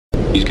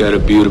He's got a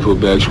beautiful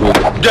backswing.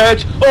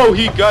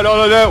 He got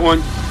all of that one.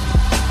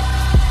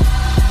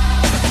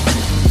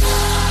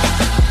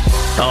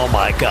 Oh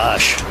my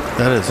gosh.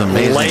 That is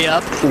amazing.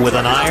 Layup with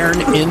an iron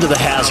into the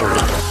hazard.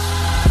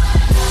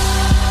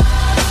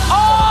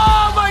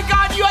 Oh my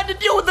God, you had to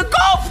deal with the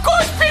golf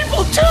course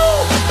people too!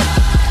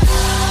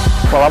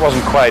 Well, that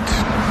wasn't quite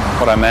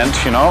what I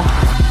meant, you know.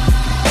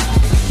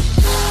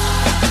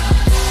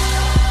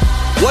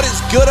 What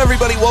is good,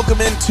 everybody? Welcome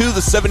into the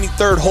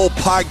 73rd Hole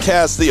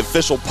Podcast, the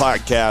official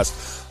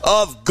podcast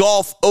of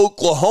Golf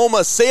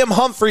Oklahoma. Sam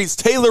Humphreys,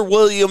 Taylor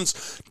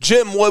Williams,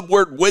 Jim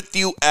Woodward with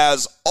you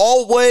as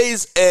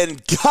always.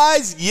 And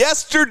guys,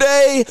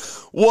 yesterday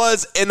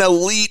was an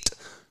elite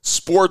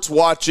sports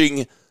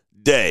watching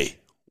day.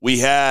 We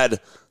had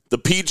the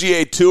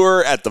PGA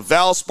Tour at the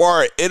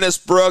Valspar at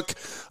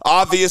Innisbrook.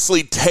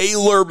 Obviously,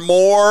 Taylor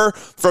Moore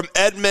from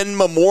Edmond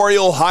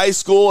Memorial High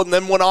School and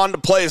then went on to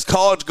play his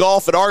college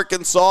golf at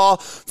Arkansas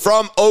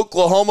from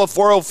Oklahoma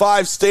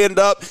 405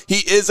 stand-up. He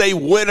is a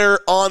winner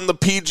on the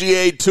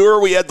PGA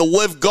Tour. We had the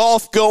Live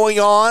Golf going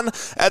on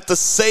at the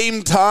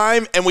same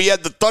time, and we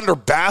had the Thunder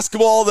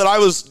basketball that I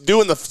was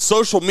doing the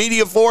social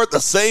media for at the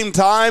same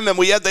time, and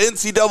we had the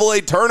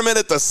NCAA tournament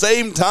at the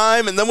same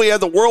time, and then we had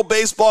the World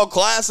Baseball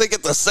Classic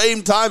at the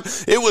same time.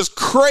 It was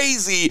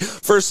crazy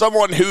for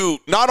someone who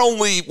not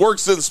only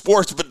works in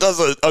sports but does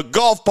a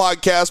golf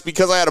podcast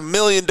because I had a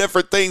million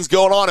different things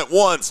going on at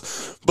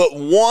once. But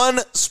one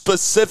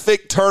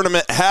specific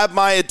tournament had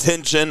my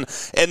attention,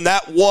 and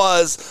that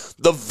was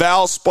the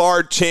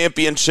Valspar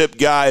Championship,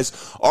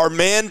 guys. Our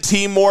man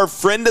T. Moore,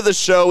 friend of the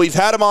show, we've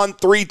had him on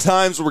 3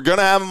 times. We're going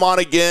to have him on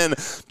again.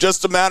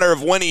 Just a matter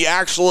of when he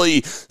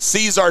actually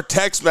sees our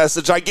text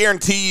message. I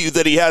guarantee you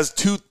that he has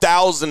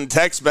 2,000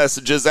 text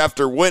messages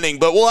after winning,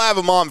 but we'll have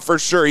him on for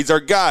sure. He's our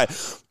guy.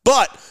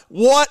 But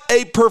what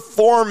a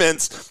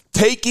performance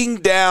taking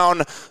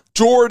down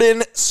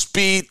Jordan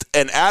Spieth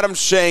and Adam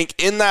Schenk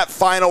in that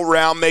final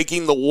round,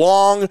 making the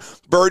long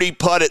birdie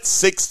putt at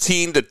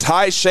 16 to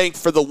tie Schenk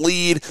for the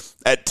lead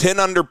at 10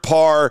 under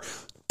par.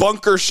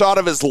 Bunker shot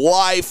of his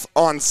life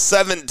on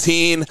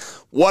 17.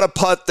 What a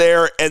putt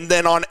there. And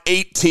then on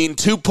 18,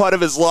 2 putt of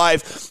his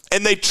life.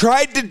 And they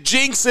tried to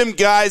jinx him,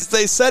 guys.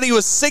 They said he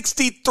was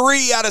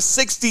 63 out of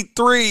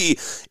 63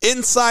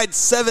 inside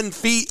 7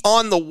 feet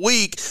on the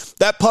week.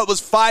 That putt was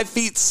 5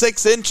 feet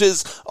 6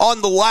 inches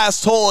on the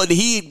last hole, and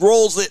he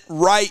rolls it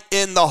right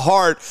in the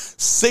heart.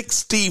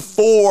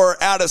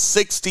 64 out of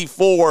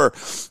 64.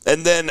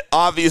 And then,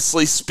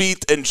 obviously,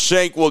 Spieth and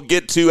Schenk will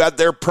get to had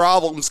their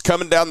problems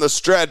coming down the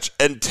stretch,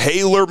 and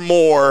Taylor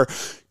Moore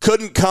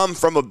couldn't come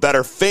from a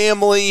better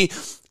family,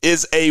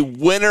 is a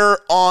winner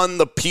on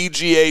the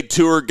PGA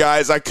Tour,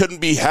 guys. I couldn't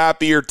be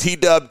happier.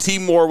 T-Dub, T.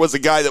 Moore was a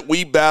guy that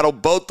we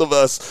battled, both of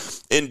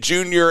us, in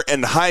junior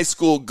and high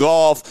school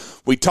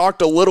golf. We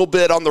talked a little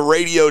bit on the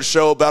radio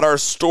show about our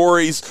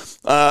stories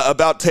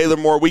about Taylor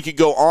Moore. We could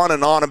go on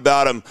and on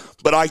about him,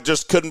 but I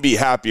just couldn't be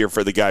happier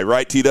for the guy,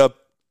 right, T-Dub?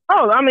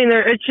 Oh, I mean,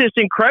 it's just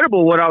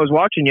incredible what I was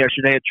watching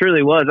yesterday. It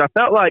truly was. I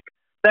felt like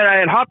that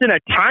I had hopped in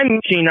a time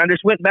machine. I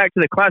just went back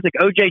to the classic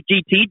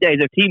OJGT days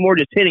of T. Moore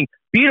just hitting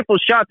beautiful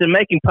shots and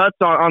making putts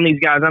on these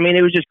guys. I mean,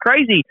 it was just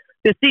crazy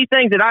to see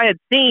things that I had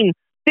seen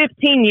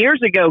 15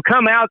 years ago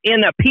come out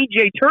in a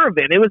PGA Tour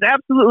event. It was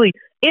absolutely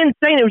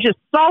insane. It was just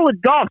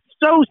solid golf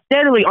so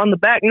steadily on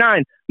the back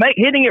nine,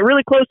 hitting it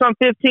really close on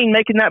 15,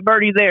 making that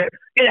birdie there,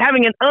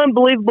 having an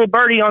unbelievable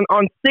birdie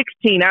on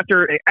 16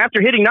 after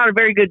hitting not a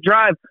very good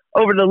drive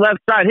over the left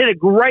side, hit a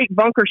great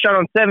bunker shot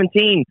on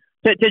 17.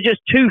 To just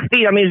 2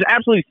 feet. I mean, it's an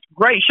absolutely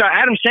great shot.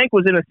 Adam Schenk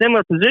was in a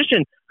similar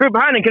position. Grew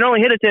behind and can only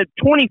hit it to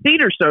 20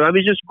 feet or so. I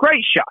mean, just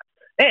great shot.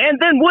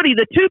 And then Woody,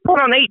 the 2 putt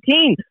on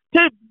 18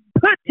 to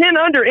put 10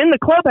 under in the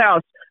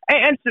clubhouse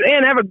and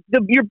have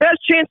your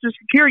best chance to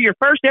secure your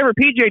first ever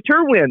PGA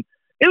Tour win.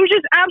 It was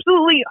just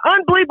absolutely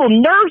unbelievable.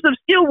 Nerves of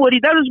steel,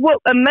 Woody. That is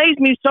what amazed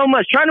me so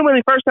much. Trying to win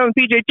the first time on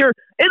the PGA Tour,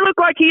 it looked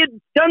like he had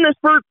done this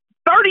for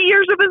 30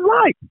 years of his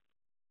life.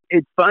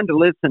 It's fun to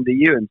listen to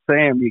you and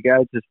Sam, you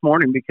guys, this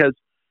morning, because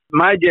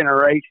my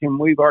generation,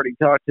 we've already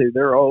talked to,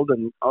 they're old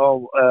and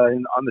all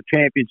on the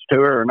Champions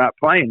Tour are not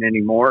playing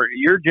anymore.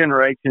 Your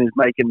generation is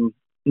making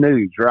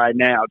news right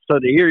now. So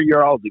to hear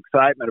your all's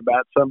excitement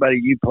about somebody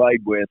you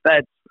played with,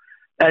 that's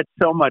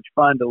so much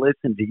fun to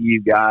listen to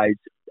you guys.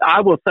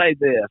 I will say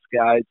this,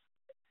 guys.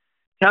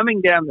 Coming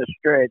down the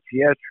stretch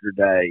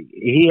yesterday,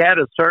 he had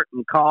a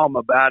certain calm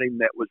about him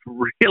that was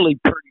really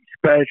pretty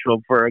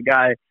special for a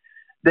guy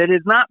that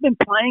has not been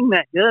playing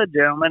that good,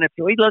 gentlemen. If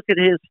we look at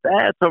his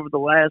stats over the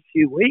last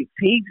few weeks,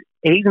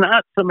 he's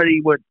not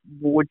somebody what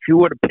you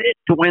would have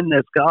picked to win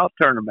this golf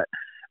tournament.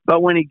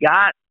 But when he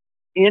got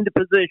into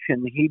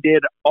position, he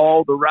did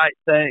all the right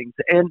things.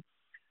 And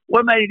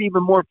what made it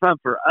even more fun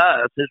for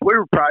us is we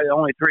were probably the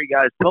only 3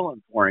 guys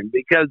pulling for him,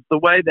 because the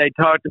way they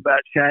talked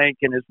about Schenk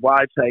and his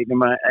wife's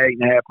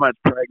 8.5 months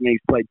pregnant, he's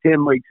played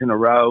 10 weeks in a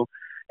row,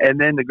 and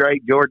then the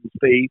great Jordan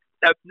Spieth.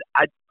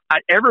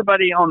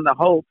 Everybody on the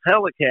whole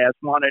telecast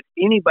wanted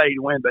anybody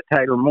to win but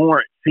Taylor Moore,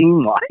 it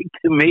seemed like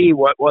to me,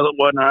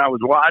 when I was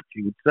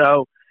watching.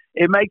 So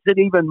it makes it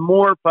even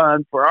more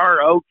fun for our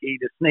Okie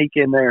to sneak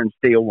in there and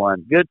steal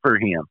one. Good for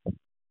him.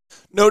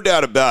 No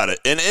doubt about it.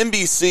 And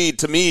NBC,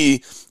 to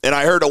me, and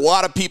I heard a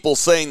lot of people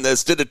saying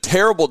this, did a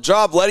terrible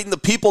job letting the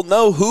people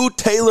know who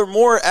Taylor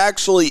Moore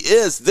actually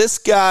is. This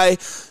guy,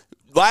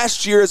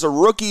 last year as a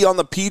rookie on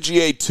the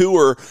PGA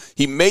Tour,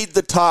 he made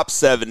the top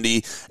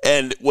 70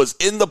 and was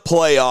in the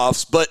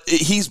playoffs, but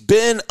he's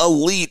been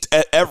elite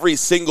at every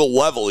single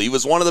level. He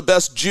was one of the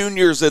best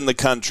juniors in the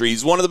country.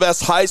 He's one of the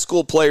best high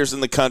school players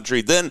in the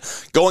country. Then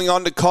going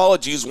on to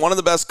college, he's one of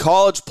the best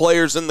college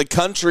players in the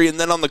country. And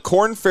then on the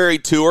Korn Ferry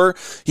Tour,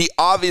 he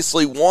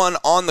obviously won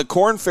on the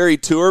Korn Ferry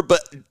Tour,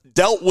 but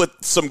dealt with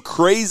some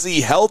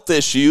crazy health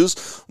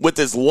issues with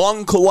his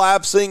lung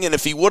collapsing, and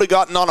if he would have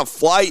gotten on a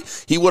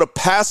flight, he would have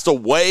passed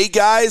away,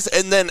 guys,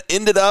 and then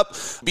ended up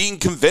being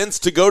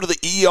convinced to go to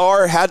the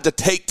ER, had to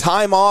take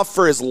time off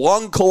for his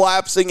lung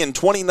collapsing in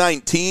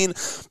 2019,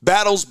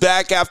 battles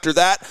back after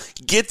that,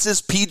 gets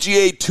his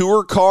PGA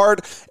Tour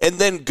card, and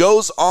then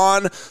goes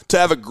on to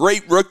have a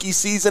great rookie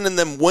season and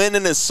then win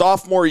in his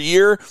sophomore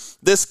year.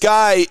 This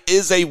guy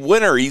is a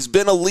winner. He's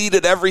been elite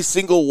at every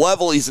single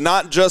level. He's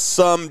not just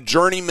some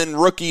journeyman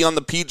rookie on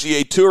the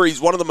PGA Tour. He's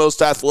one of the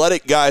most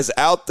athletic guys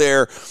out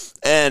there,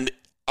 and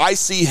I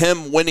see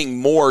him winning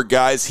more,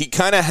 guys. He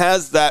kind of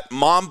has that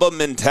Mamba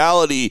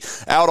mentality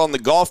out on the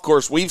golf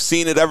course. We've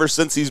seen it ever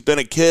since he's been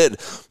a kid,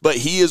 but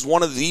he is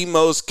one of the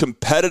most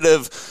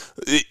competitive,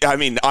 I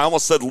mean, I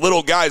almost said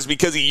little guys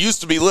because he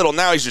used to be little.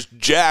 Now he's just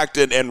jacked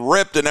and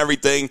ripped and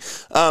everything,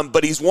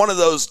 but he's one of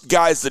those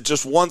guys that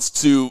just wants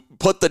to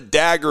put the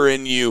dagger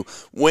in you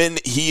when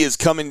he is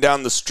coming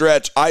down the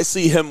stretch. I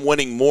see him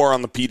winning more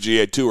on the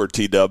PGA Tour,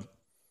 T-Dub.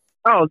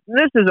 Oh,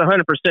 this is 100%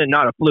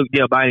 not a fluke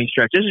deal by any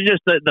stretch. This is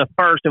just the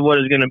first of what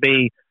is going to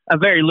be a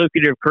very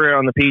lucrative career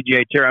on the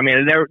PGA Tour. I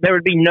mean, there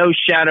would be no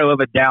shadow of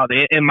a doubt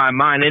in my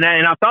mind. And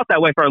I felt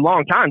that way for a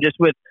long time, just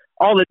with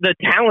all the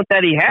talent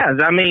that he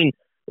has. I mean,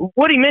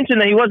 Woody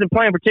mentioned that he wasn't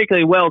playing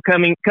particularly well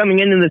coming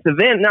into this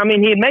event. I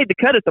mean, he had made the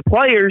cut at the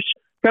Players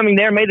coming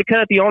there, made the cut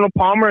at the Arnold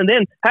Palmer, and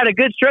then had a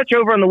good stretch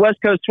over on the West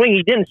Coast Swing.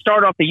 He didn't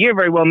start off the year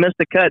very well, missed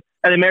the cut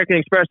at the American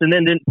Express, and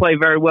then didn't play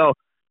very well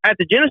at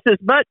the Genesis.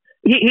 But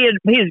he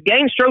has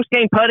gained strokes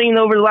gained putting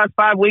over the last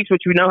 5 weeks,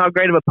 which we know how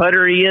great of a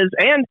putter he is.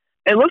 And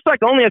it looks like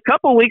only a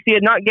couple of weeks he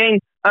had not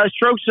gained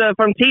strokes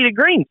from tee to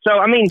green. So,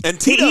 I mean,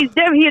 he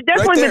had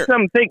definitely been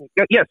something.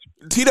 Yes.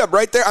 T-Dub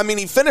right there. I mean,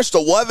 he finished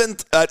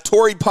 11th at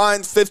Torrey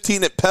Pines,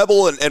 15th at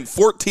Pebble, and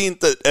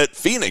 14th at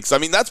Phoenix. I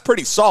mean, that's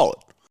pretty solid.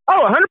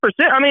 Oh,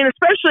 100%. I mean,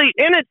 especially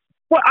in it.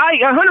 Well, I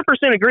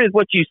 100% agree with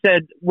what you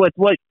said, with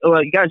what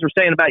you guys were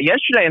saying about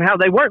yesterday and how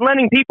they weren't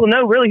letting people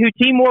know really who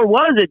Timor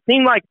was. It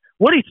seemed like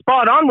Woody's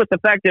spot on with the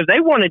fact that if they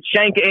wanted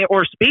Shank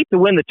or Spieth to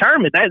win the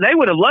tournament, they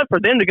would have loved for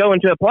them to go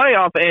into a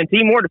playoff and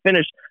Timor to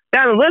finish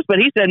down the list. But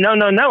he said, no,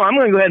 I'm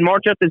going to go ahead and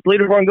march up this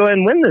leaderboard and go ahead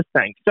and win this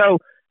thing.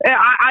 So,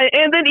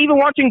 and then even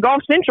watching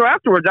Golf Central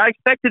afterwards, I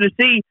expected to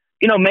see,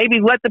 maybe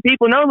let the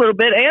people know a little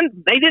bit, and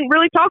they didn't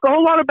really talk a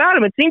whole lot about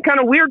him. It seemed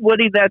kind of weird,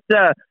 Woody, that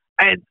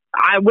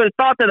I would have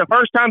thought that a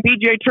first-time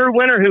PGA Tour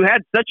winner who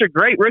had such a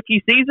great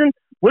rookie season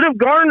would have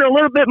garnered a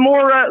little bit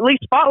more, at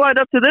least spotlight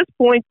up to this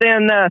point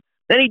than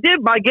he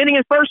did by getting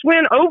his first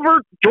win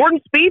over Jordan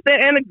Spieth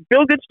and a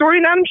real good story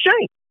in Adam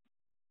Shank.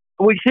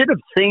 We should have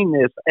seen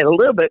this a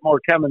little bit more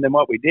coming than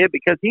what we did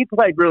because he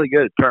played really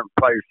good at Tournament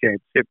Players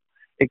Championship,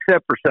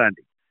 except for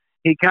Sunday.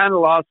 He kind of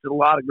lost a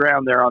lot of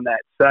ground there on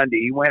that Sunday.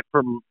 He went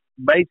from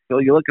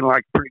basically looking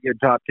like a pretty good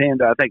top 10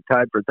 to, I think,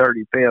 tied for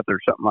 35th or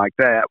something like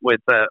that with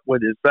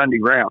his Sunday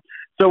round.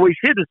 So we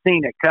should have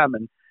seen it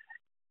coming.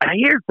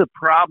 Here's the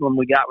problem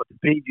we got with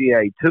the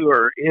PGA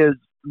Tour is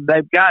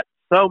they've got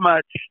so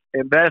much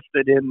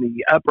invested in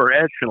the upper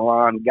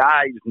echelon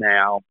guys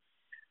now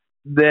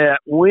that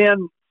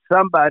when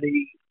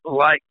somebody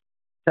like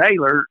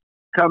Taylor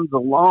comes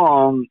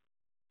along,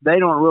 they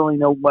don't really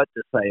know what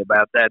to say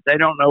about that. They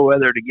don't know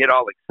whether to get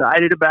all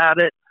excited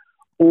about it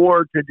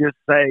or to just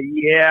say,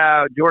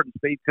 yeah, Jordan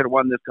Spieth could have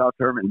won this golf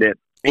tournament and didn't.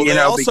 Well,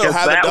 they also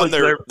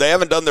they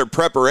haven't done their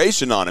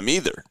preparation on him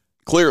either,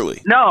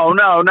 clearly. No,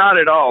 not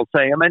at all,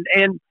 Sam.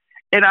 And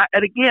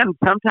again,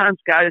 sometimes,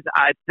 guys,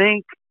 I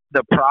think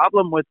the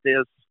problem with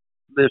this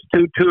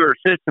two-tour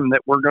system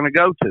that we're going to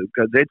go to,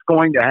 because it's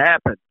going to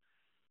happen,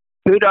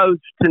 kudos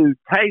to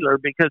Taylor,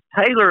 because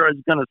Taylor is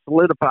going to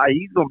solidify.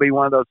 He's going to be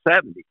one of those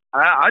 70.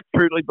 I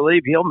truly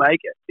believe he'll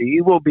make it.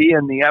 He will be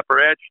in the upper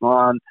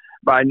echelon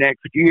by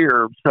next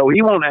year, so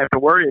he won't have to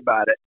worry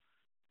about it.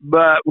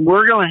 But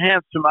we're going to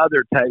have some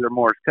other Taylor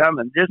Moores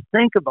coming. Just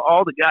think of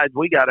all the guys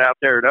we got out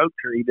there at Oak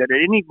Tree that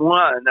any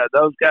one of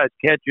those guys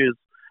catches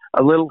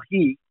a little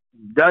heat,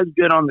 does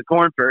good on the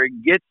Korn Ferry,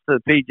 gets to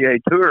the PGA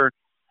Tour,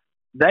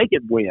 they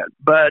could win.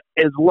 But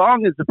as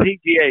long as the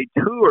PGA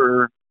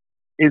Tour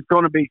is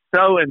going to be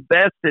so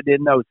invested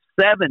in those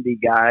 70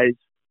 guys,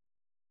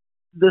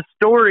 the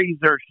stories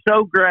are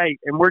so great,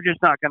 and we're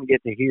just not going to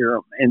get to hear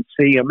them and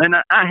see them. And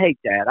I hate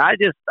that.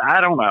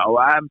 I don't know.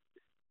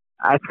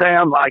 I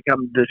sound like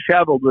I'm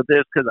disheveled with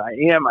this because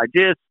I am. I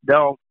just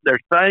don't.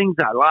 There's things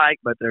I like,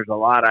 but there's a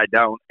lot I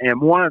don't.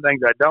 And one of the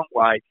things I don't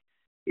like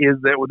is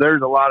that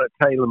there's a lot of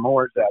Taylor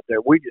Moores out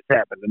there. We just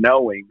happen to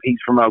know him. He's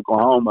from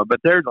Oklahoma, but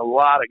there's a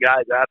lot of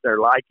guys out there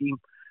like him.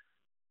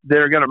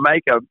 They're going to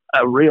make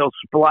a real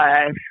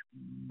splash,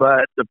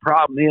 but the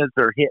problem is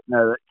they're hitting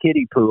a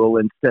kiddie pool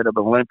instead of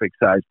an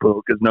Olympic-sized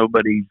pool because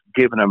nobody's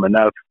giving them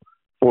enough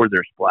for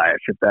their splash,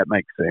 if that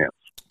makes sense.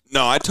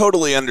 No, I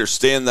totally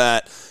understand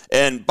that.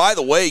 And by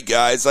the way,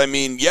 guys, I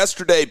mean,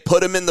 yesterday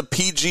put him in the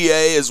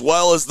PGA as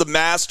well as the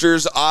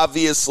Masters,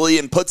 obviously,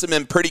 and puts him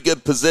in pretty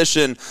good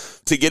position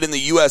to get in the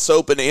U.S.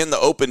 Open and the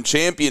Open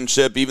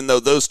Championship, even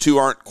though those two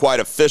aren't quite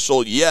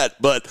official yet.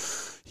 But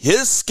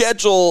his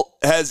schedule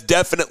has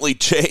definitely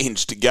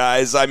changed,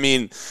 guys. I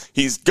mean,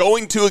 he's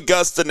going to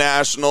Augusta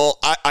National.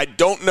 I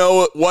don't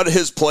know what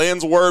his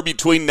plans were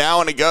between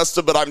now and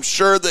Augusta, but I'm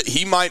sure that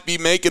he might be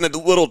making a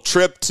little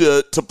trip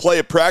to play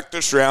a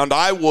practice round.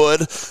 I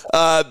would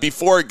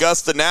before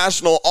Augusta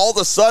National. All of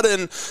a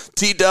sudden,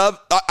 T-Dub,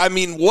 I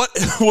mean, what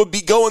would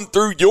be going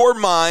through your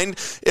mind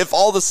if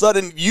all of a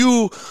sudden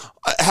you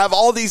have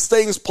all these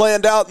things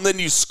planned out and then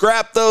you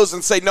scrap those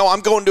and say, no,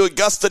 I'm going to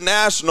Augusta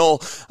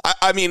National?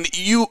 I mean,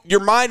 your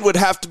mind would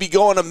have to be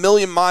going a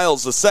million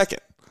miles a second.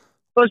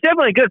 Well, it's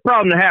definitely a good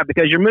problem to have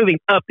because you're moving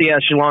up the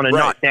echelon and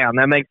not down.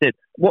 That makes it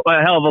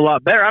a hell of a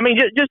lot better. I mean,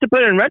 just to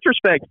put it in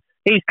retrospect,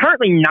 he's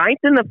currently 9th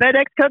in the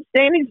FedEx Cup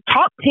standings,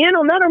 top 10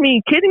 on that. I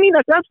mean, kidding me?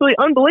 That's absolutely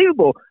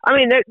unbelievable. I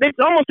mean, it's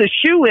almost a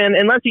shoe-in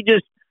unless he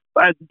just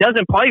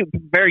doesn't play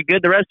very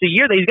good the rest of the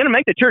year, that he's going to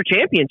make the Tour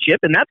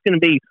Championship, and that's going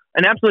to be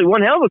an absolute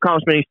one hell of a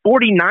accomplishment. He's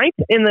 49th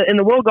in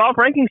the world golf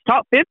rankings,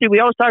 top 50. We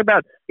always talk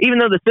about,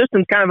 even though the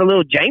system's kind of a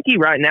little janky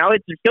right now,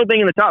 it's still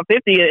being in the top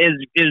 50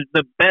 is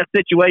the best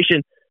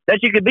situation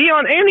that you could be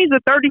on, and he's the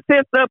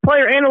 35th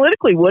player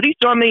analytically, Woody.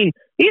 So, I mean,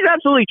 he's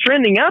absolutely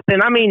trending up,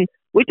 and I mean,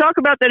 we talk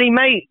about that he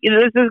may,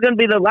 this is going to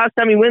be the last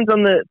time he wins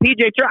on the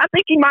PGA Tour. I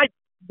think he might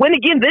win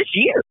again this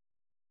year.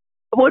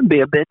 I wouldn't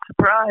be a bit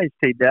surprised,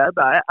 T-Dub.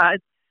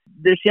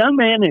 This young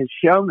man has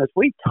shown us,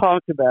 we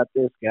talked about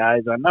this,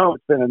 guys. I know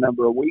it's been a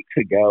number of weeks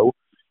ago,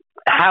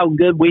 how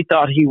good we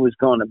thought he was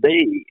going to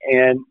be.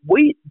 And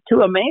we,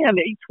 to a man,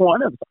 each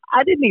one of us,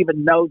 I didn't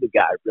even know the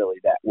guy really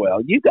that well.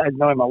 You guys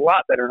know him a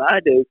lot better than I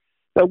do.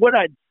 But what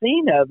I'd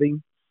seen of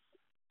him,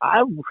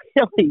 I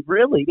really,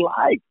 really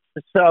liked.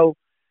 So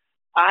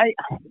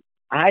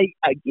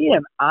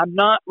again, I'm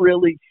not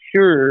really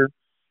sure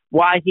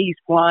why he's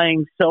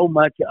flying so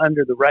much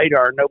under the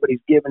radar.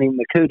 Nobody's giving him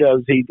the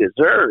kudos he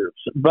deserves.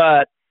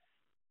 But,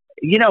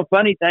 you know,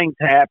 funny things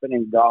happen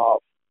in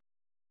golf.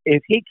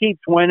 If he keeps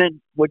winning,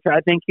 which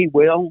I think he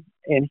will,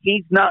 and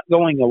he's not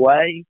going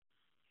away,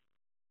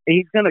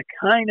 he's going to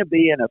kind of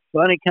be in a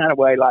funny kind of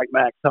way like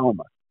Max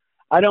Homa.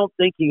 I don't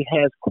think he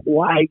has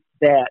quite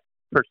that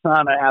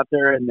persona out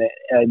there in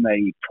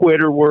the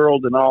Twitter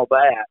world and all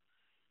that.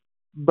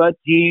 But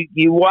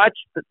you watch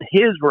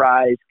his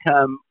rise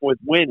come with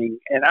winning,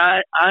 and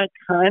I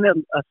kind of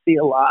see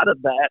a lot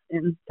of that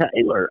in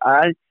Taylor.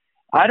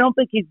 I don't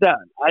think he's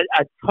done.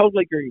 I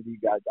totally agree with you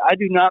guys. I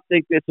do not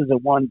think this is a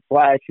one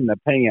flash in the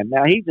pan.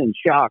 Now, he's in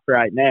shock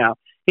right now.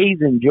 He's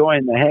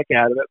enjoying the heck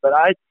out of it, but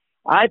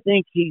I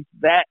think he's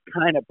that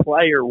kind of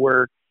player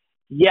where,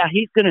 yeah,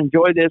 he's going to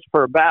enjoy this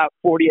for about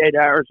 48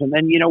 hours, and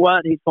then you know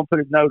what? He's going to put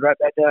his nose right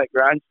back to that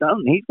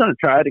grindstone, and he's going to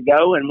try to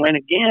go and win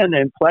again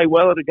and play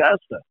well at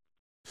Augusta.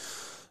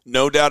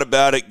 No doubt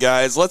about it,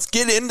 guys. Let's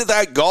get into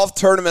that golf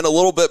tournament a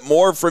little bit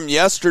more from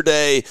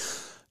yesterday.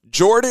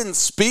 Jordan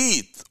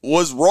Spieth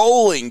was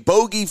rolling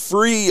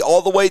bogey-free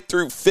all the way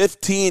through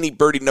 15. He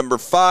birdied number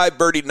 5,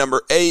 birdied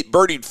number 8,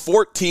 birdied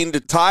 14 to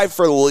tie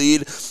for the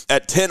lead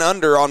at 10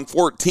 under on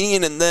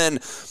 14, and then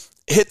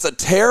hits a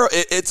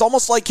it's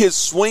almost like his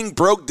swing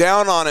broke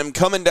down on him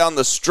coming down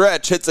the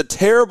stretch. Hits a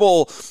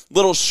terrible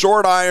little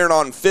short iron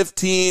on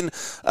 15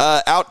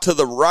 out to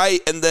the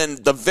right, and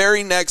then the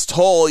very next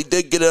hole, he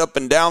did get it up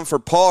and down for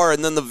par,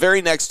 and then the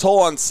very next hole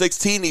on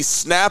 16, he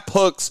snap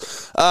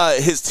hooks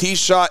his tee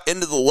shot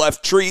into the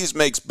left trees,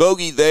 makes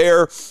bogey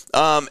there,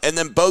 and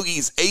then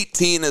bogeys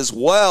 18 as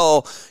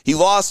well. He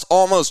lost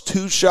almost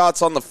 2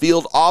 shots on the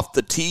field off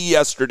the tee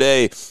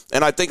yesterday,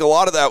 and I think a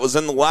lot of that was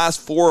in the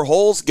last 4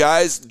 holes,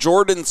 guys.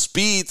 Jordan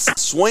Spieth's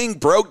swing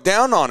broke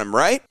down on him,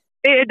 right?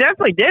 It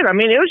definitely did. I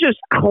mean, it was just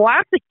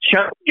classic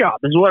choke job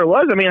is what it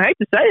was. I mean, I hate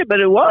to say it,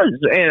 but it was.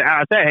 And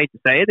I hate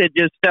to say it. It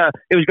just,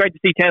 it was great to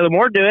see Taylor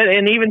Moore do it.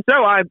 And even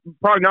so, I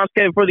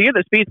prognosticated for the year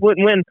that Spieth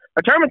wouldn't win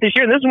a tournament this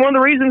year. And this is one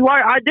of the reasons why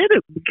I did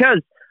it.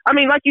 Because, I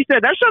mean, like you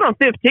said, that shot on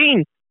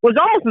 15 was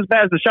almost as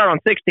bad as the shot on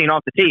 16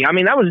 off the tee. I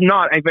mean, that was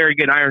not a very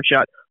good iron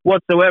shot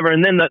whatsoever.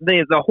 And then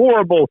the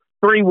horrible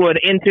 3-wood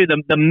into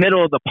the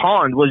middle of the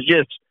pond was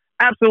just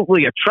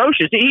absolutely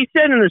atrocious. He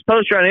said in his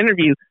post-round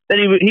interview that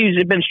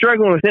he's been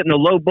struggling with hitting the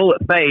low bullet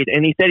fade,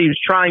 and he said he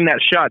was trying that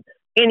shot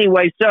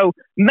anyway. So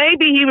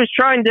maybe he was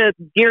trying to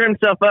gear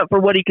himself up for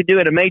what he could do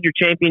at a major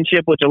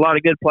championship, which a lot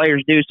of good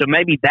players do. So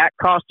maybe that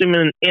cost him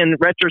in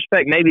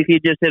retrospect. Maybe if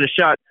he just hit a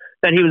shot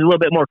that he was a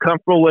little bit more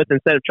comfortable with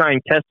instead of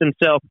trying to test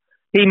himself,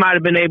 he might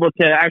have been able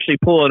to actually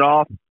pull it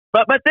off.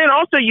 But then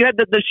also you had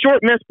the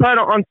short missed putt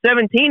on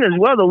 17 as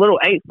well, the little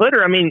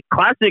 8-footer. I mean,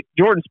 classic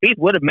Jordan Spieth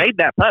would have made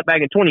that putt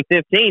back in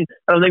 2015.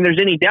 I don't think there's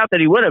any doubt that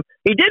he would have.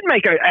 He did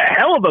make a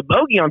hell of a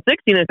bogey on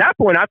 16. At that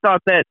point, I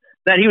thought that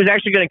he was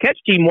actually going to catch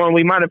T1.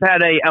 We might have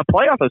had a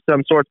playoff of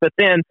some sorts, but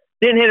then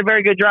didn't hit a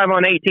very good drive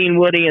on 18,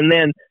 Woody, and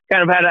then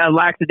kind of had a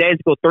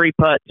lackadaisical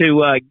 3-putt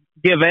to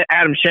give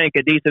Adam Schenk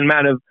a decent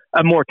amount of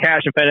more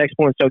cash and FedEx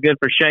points. So good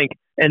for Schenk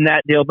in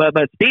that deal. But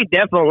Spieth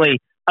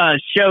definitely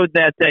showed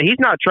that he's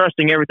not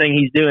trusting everything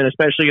he's doing,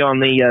 especially on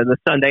the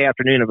Sunday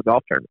afternoon of a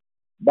golf tournament.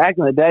 Back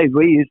in the days,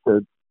 we used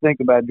to think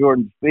about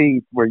Jordan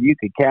Spieth where you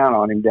could count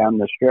on him down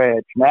the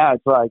stretch. Now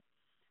it's like,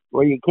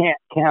 well, you can't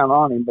count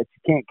on him, but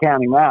you can't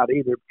count him out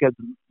either, because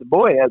the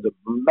boy has an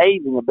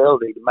amazing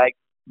ability to make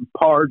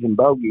pars and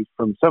bogeys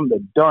from some of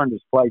the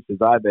darndest places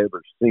I've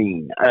ever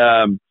seen.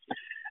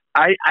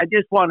 I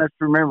just want us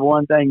to remember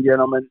one thing,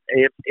 gentlemen.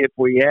 If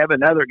we have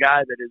another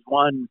guy that has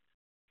won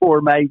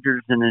 4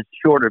 majors in a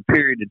shorter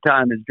period of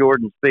time as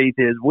Jordan Spieth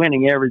is,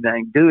 winning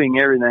everything, doing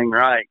everything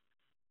right,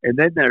 and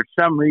then there's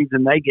some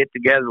reason they get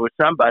together with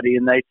somebody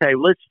and they say,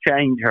 let's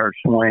change our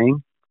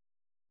swing.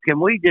 Can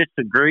we just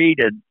agree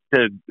to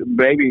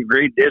maybe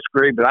agree to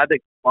disagree, but I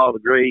think we'll all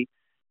agree.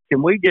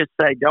 Can we just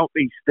say, don't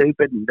be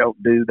stupid and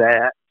don't do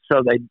that,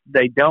 so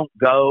they don't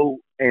go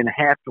and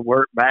have to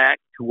work back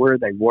to where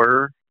they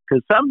were?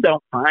 Because some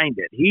don't find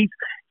it. He's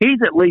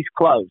at least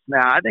close.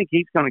 Now, I think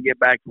he's going to get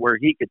back to where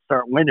he could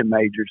start winning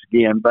majors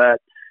again. But,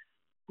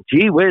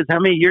 gee whiz, how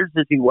many years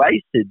has he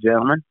wasted,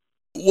 gentlemen?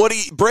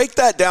 Woody, break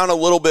that down a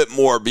little bit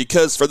more,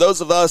 because for those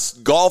of us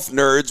golf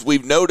nerds,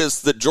 we've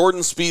noticed that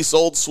Jordan Spieth's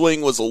old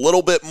swing was a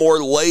little bit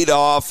more laid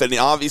off, and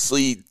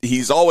obviously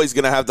he's always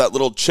going to have that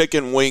little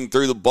chicken wing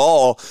through the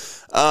ball.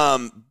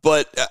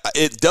 But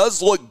it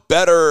does look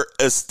better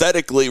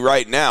aesthetically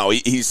right now.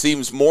 He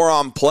seems more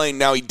on plane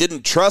now. He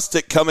didn't trust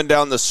it coming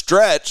down the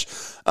stretch,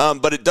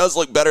 but it does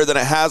look better than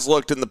it has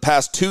looked in the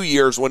past 2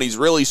 years when he's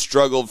really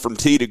struggled from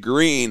tee to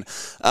green.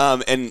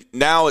 And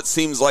now it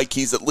seems like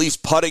he's at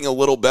least putting a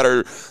little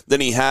better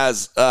than he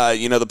has,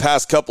 the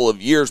past couple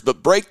of years.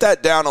 But break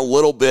that down a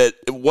little bit,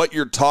 what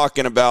you're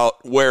talking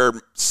about, where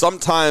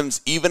sometimes,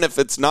 even if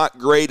it's not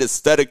great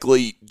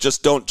aesthetically,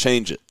 just don't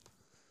change it.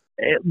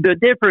 The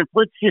difference,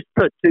 let's just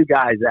put 2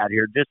 guys out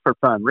here just for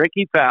fun,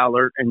 Ricky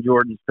Fowler and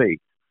Jordan Spieth.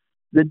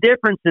 The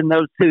difference in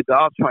those 2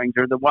 golf swings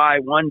are the why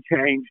one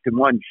changed and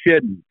one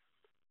shouldn't.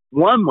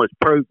 One was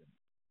proven.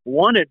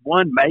 One had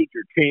won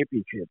major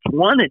championships.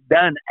 One had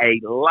done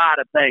a lot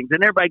of things.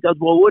 And everybody goes,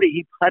 well, Woody,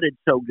 he putted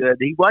so good.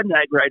 He wasn't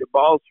that great a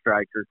ball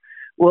striker.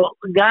 Well,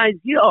 guys,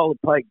 you all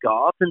play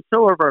golf, and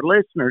so have our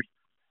listeners.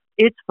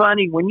 It's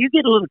funny, when you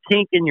get a little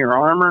kink in your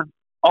armor,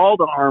 all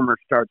the armor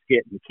starts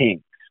getting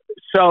kinks.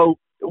 So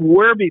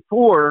where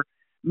before,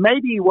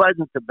 maybe he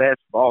wasn't the best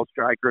ball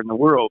striker in the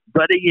world,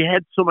 but he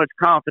had so much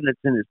confidence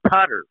in his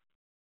putter.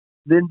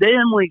 Then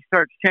when he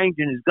starts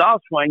changing his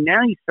golf swing,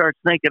 now he starts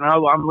thinking,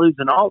 oh, I'm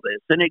losing all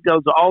this. And it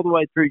goes all the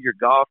way through your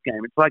golf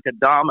game. It's like a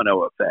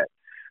domino effect.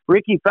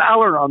 Ricky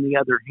Fowler, on the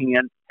other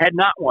hand, had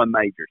not won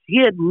majors. He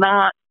had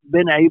not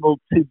been able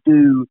to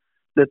do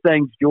the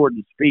things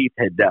Jordan Spieth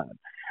had done.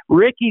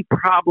 Ricky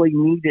probably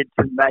needed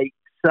to make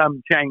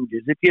some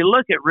changes. If you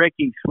look at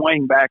Ricky's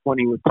swing back when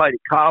he was played at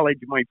college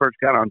and when he first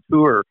got on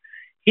tour,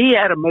 he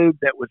had a move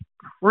that was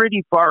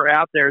pretty far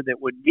out there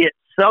that would get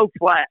so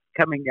flat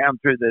coming down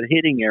through the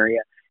hitting area.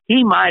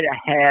 He might have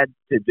had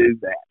to do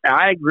that. Now,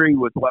 I agree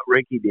with what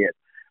Ricky did.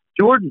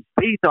 Jordan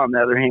Spieth, on the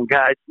other hand,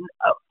 guys,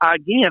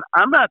 again,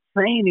 I'm not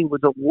saying he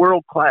was a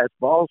world-class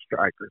ball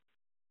striker,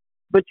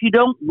 but you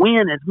don't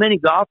win as many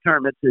golf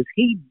tournaments as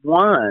he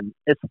won,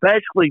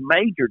 especially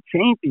major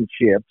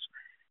championships,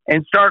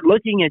 and start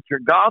looking at your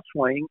golf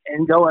swing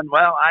and going,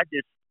 well,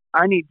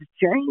 I need to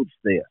change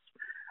this.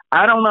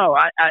 I don't know.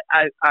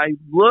 I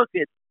look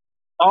at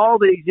all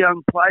these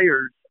young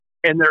players,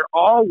 and they're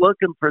all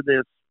looking for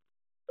this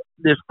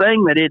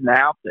thing that isn't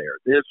out there,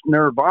 this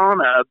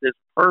nirvana of this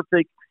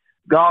perfect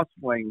golf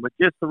swing with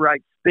just the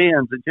right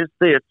spins and just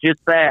this, just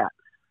that.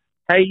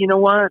 Hey, you know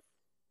what?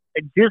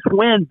 Just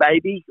win,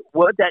 baby.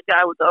 What that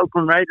guy with the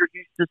Oakland Raiders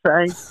used to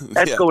say?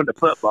 That's going to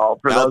football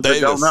for Al those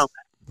that don't know.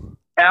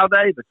 Al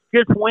Davis,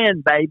 just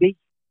win, baby.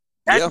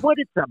 That's what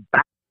it's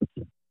about.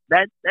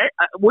 That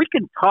we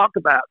can talk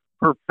about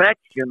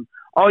perfection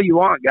all you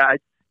want, guys.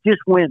 Just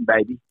win,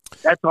 baby.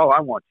 That's all I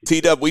want.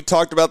 T-Dub, we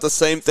talked about the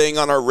same thing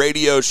on our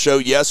radio show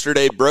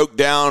yesterday, broke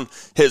down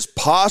his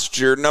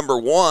posture. Number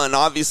one,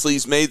 obviously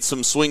he's made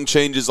some swing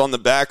changes on the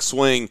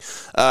backswing,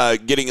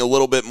 getting a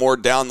little bit more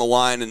down the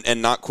line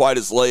and not quite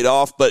as laid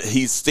off, but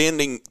he's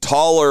standing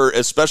taller,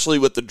 especially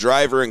with the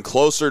driver and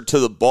closer to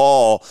the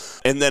ball.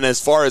 And then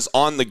as far as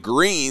on the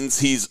greens,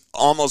 he's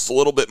almost a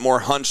little bit more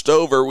hunched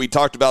over. We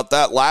talked about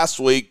that last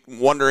week,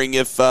 wondering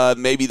if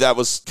maybe that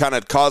was kind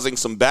of causing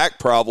some back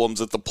problems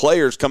at the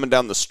players coming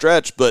down the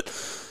stretch. But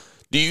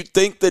Do you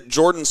think that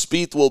Jordan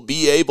Spieth will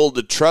be able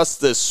to trust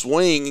this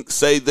swing,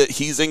 say that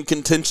he's in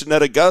contention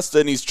at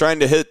Augusta and he's trying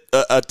to hit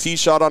a tee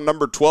shot on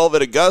number 12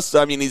 at Augusta?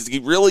 I mean, is he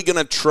really going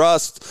to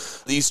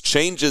trust these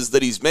changes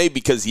that he's made?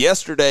 Because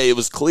yesterday it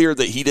was clear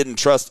that he didn't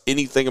trust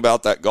anything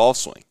about that golf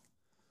swing.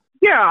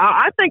 Yeah,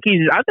 I think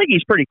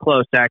he's pretty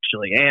close,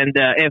 actually. And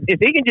if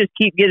he can just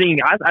keep getting,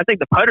 I think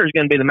the putter is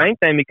going to be the main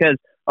thing, because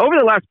over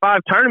the last 5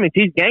 tournaments,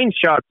 he's gained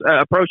shots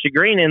approach the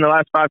green. In the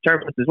last 5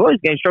 tournaments as well,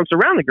 he's gained strokes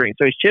around the green.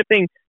 So he's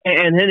chipping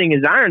and hitting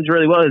his irons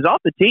really well. His off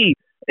the tee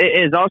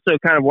is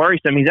also kind of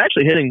worrisome. He's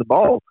actually hitting the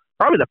ball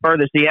probably the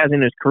furthest he has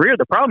in his career.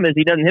 The problem is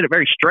he doesn't hit it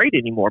very straight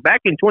anymore.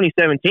 Back in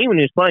 2017, when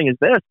he was playing his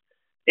best,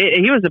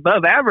 he was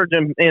above average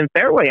in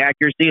fairway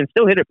accuracy and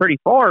still hit it pretty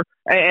far.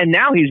 And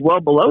now he's well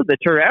below the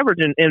tour average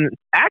in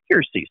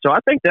accuracy. So I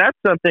think that's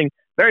something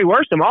very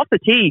worrisome. Off the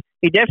tee,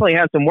 he definitely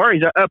has some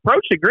worries.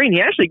 Approach the green,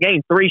 he actually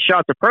gained 3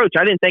 shots approach.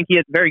 I didn't think he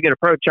had very good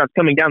approach shots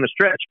coming down the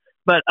stretch.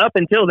 But up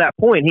until that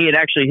point, he had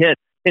actually hit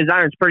his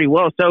irons pretty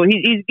well. So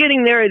he's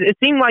getting there. It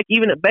seemed like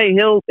even at Bay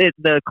Hill,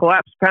 the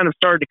collapse kind of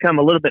started to come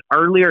a little bit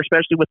earlier,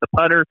 especially with the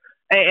putter.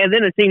 And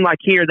then it seemed like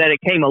here that it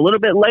came a little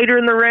bit later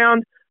in the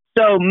round.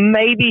 So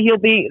maybe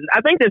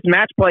I think this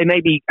match play may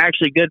be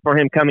actually good for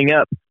him coming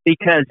up,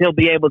 because he'll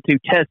be able to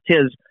test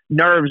his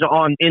nerves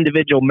on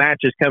individual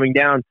matches coming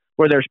down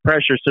where there's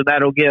pressure. So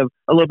that'll give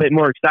a little bit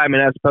more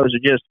excitement as opposed to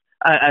just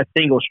a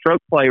single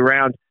stroke play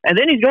round. And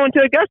then he's going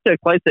to Augusta, a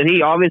place that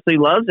he obviously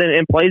loves and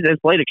has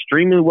played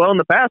extremely well in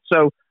the past.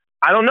 So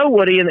I don't know,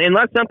 Woody,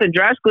 unless something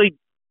drastically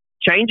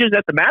changes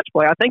at the match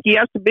play, I think he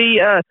has to be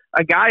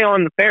a guy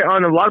on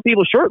a lot of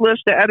people's short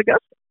list at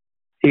Augusta.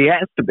 He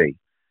has to be.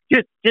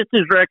 Just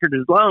his record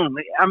is long.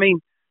 I mean,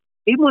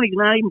 even when he's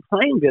not even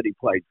playing good, he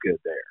plays good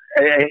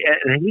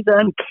there. He's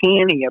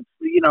uncanny.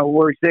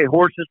 Where you say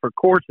horses for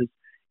courses,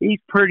 he's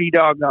pretty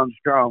doggone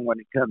strong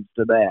when it comes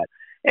to that.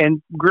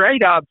 And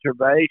great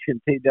observation,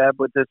 T-Dub,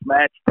 with this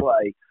match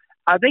play.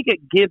 I think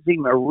it gives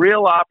him a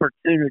real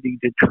opportunity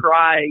to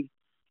try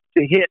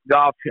to hit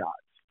golf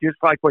shots, just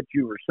like what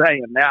you were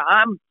saying. Now,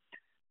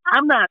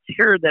 I'm not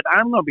sure that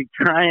I'm going to be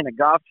trying a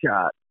golf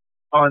shot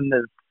on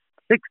the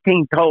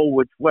 16th hole,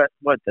 which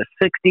the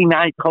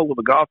 69th hole of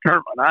the golf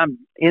tournament. I'm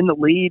in the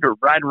lead or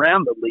right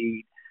around the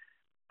lead.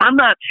 I'm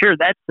not sure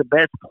that's the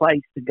best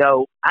place to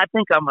go. I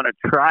think I'm going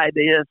to try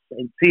this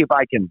and see if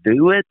I can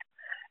do it.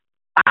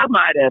 I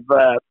might have,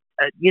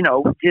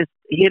 just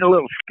hit a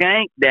little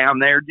skank down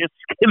there. Just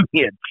give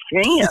me a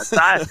chance.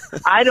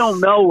 I don't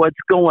know what's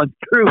going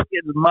through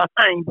his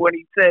mind when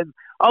he says,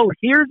 "Oh,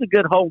 here's a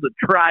good hole to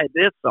try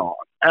this on."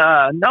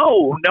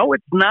 No,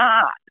 it's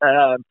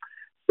not.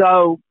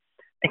 So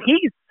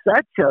he's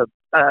such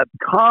a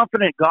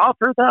confident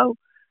golfer, though,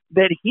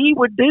 that he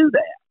would do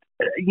that.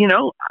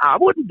 I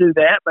wouldn't do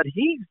that, but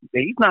he's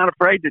not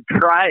afraid to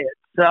try it.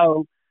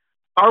 So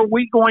are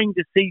we going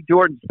to see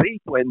Jordan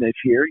Spieth win this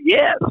year?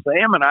 Yes,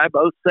 Sam and I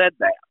both said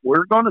that.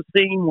 We're going to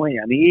see him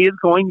win. He is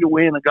going to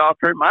win a golf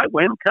tournament. Might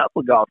win a couple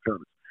of golf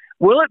tournaments.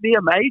 Will it be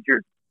a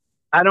major?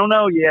 I don't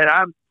know yet.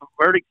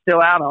 Verdict's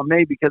still out on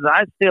me, because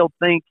I still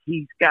think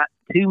he's got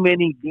too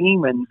many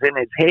demons in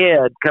his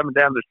head coming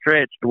down the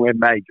stretch to win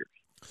majors.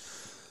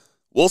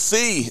 We'll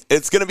see.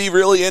 It's going to be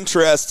really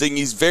interesting.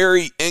 He's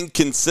very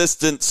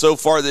inconsistent so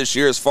far this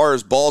year as far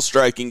as ball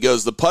striking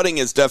goes. The putting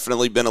has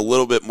definitely been a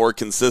little bit more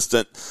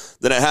consistent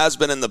than it has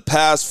been in the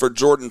past for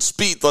Jordan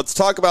Spieth. Let's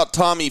talk about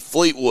Tommy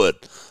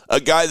Fleetwood,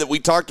 a guy that we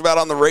talked about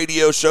on the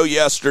radio show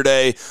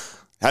yesterday.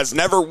 Has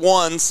never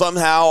won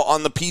somehow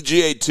on the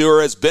PGA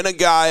Tour, has been a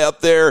guy up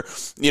there,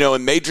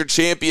 in major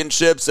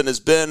championships, and has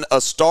been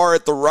a star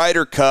at the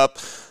Ryder Cup.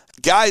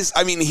 Guys,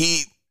 I mean,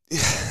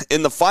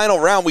 in the final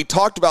round, we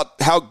talked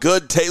about how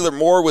good Taylor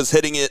Moore was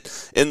hitting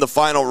it in the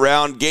final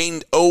round,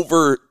 gained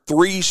over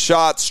 3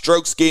 shots,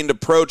 strokes gained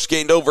approach,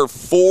 gained over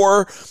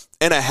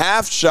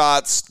 4.5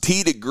 shots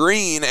tee to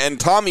green, and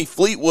Tommy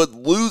Fleetwood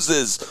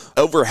loses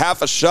over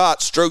half a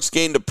shot, strokes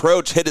gained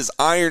approach, hit his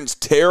irons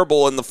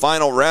terrible in the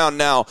final round.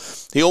 Now,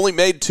 he only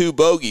made 2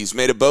 bogeys,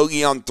 made a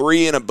bogey on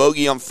 3 and a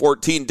bogey on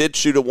 14, did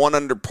shoot a 1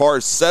 under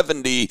par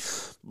 70,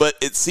 but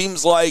it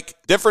seems like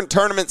different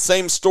tournament,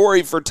 same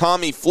story for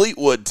Tommy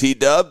Fleetwood,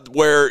 T-Dub,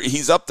 where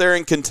he's up there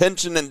in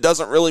contention and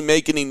doesn't really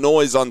make any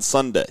noise on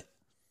Sunday.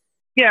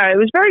 Yeah, it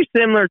was very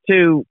similar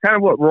to kind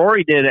of what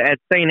Rory did at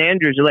St.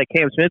 Andrews to let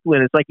Cam Smith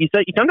win. It's like you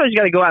said, sometimes you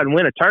got to go out and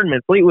win a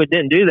tournament. Fleetwood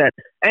didn't do that.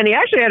 And he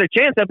actually had a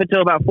chance up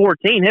until about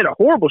 14, hit a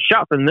horrible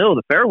shot from the middle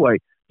of the fairway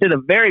to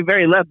the very,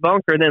 very left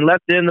bunker, then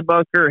left it in the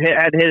bunker,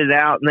 had hit it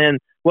out, and then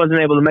wasn't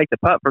able to make the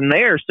putt from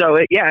there. So,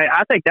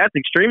 I think that's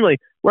extremely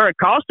where it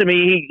cost him.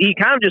 He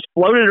kind of just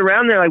floated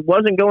around there, like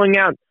wasn't going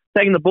out,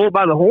 taking the bull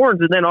by the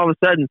horns, and then all of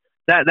a sudden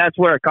that's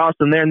where it cost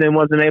him there, and then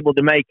wasn't able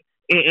to make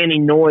any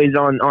noise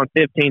on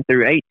 15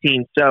 through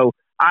 18. So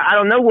I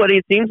don't know, what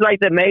it seems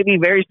like that may be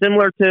very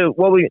similar to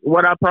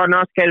what I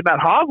prognosticated about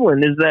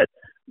Hovland, is that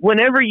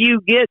whenever you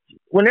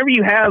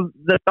have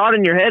the thought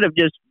in your head of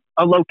just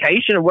a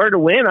location of where to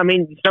win, I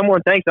mean,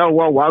 someone thinks, oh,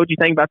 well, why would you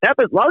think about that?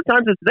 But a lot of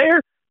times it's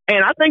there.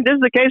 And I think this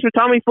is the case with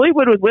Tommy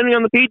Fleetwood with winning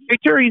on the PGA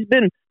Tour.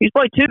 He's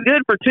played too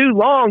good for too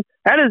long,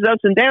 had his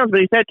ups and downs, but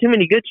he's had too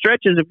many good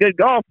stretches of good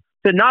golf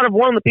to not have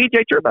won the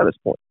PGA Tour by this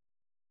point.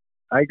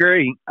 I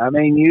agree. I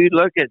mean, you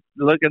look at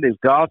his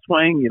golf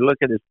swing, you look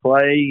at his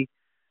play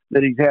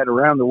that he's had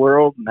around the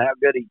world and how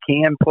good he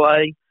can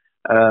play.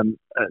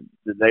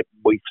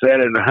 We've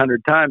said it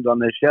 100 times on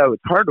this show.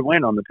 It's hard to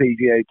win on the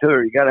PGA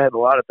Tour. You got to have a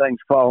lot of things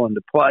fall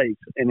into place,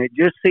 and it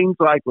just seems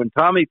like when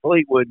Tommy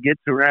Fleetwood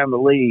gets around the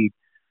lead,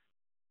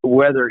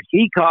 whether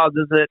he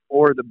causes it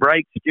or the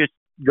breaks just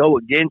go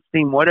against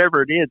him,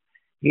 whatever it is,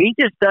 he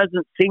just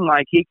doesn't seem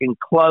like he can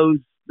close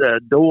the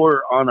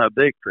door on a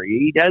victory.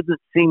 He doesn't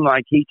seem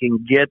like he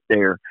can get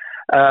there.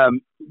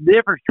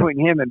 Difference between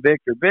him and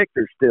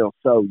Victor's still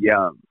so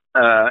young.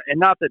 And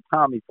not that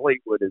Tommy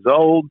Fleetwood is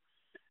old,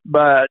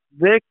 but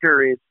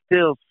Victor is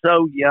still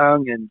so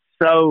young and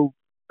so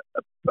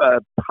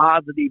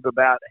positive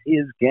about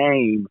his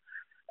game.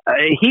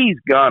 He's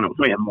gonna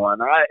win one.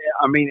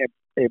 I mean,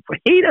 if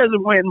he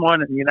doesn't win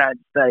one in the United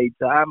States,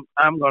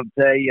 I'm going to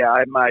tell you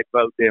I might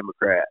vote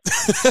Democrat.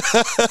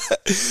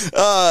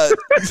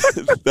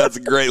 That's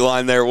a great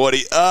line there,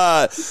 Woody.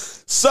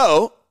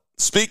 So,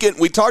 speaking,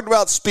 we talked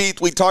about Spieth,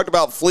 we talked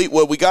about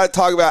Fleetwood. We got to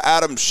talk about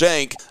Adam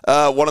Schenk,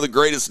 one of the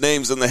greatest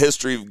names in the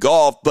history of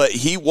golf, but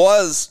he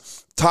was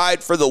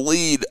tied for the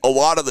lead a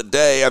lot of the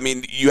day. I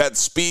mean, you had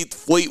Spieth,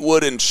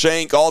 Fleetwood, and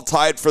Schenk all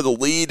tied for the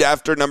lead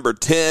after number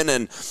 10.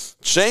 And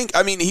Schenk,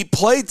 I mean, he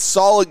played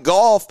solid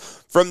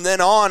golf from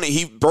then on.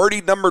 He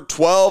birdied number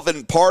 12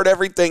 and parred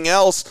everything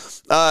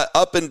else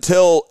up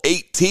until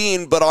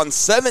 18. But on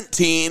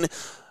 17,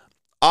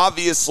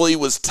 obviously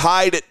was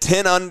tied at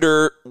 10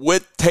 under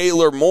with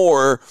Taylor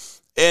Moore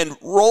and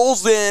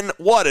rolls in,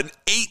 an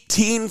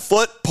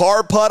 18-foot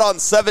par putt on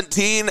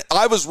 17.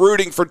 I was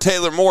rooting for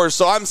Taylor Moore,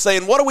 so I'm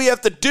saying, what do we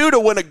have to do to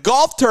win a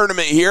golf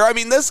tournament here? I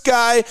mean, this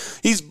guy,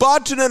 he's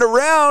botching it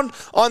around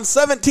on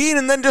 17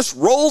 and then just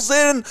rolls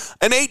in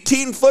an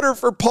 18-footer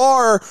for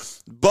par,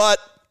 but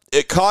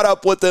it caught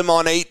up with him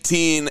on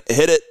 18,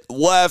 hit it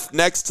left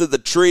next to the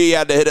tree,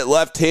 had to hit it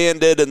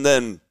left-handed, and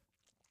then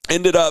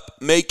ended up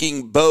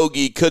making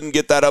bogey, couldn't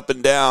get that up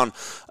and down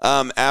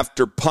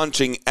after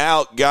punching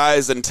out,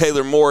 guys, and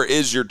Taylor Moore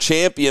is your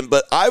champion.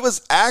 But I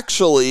was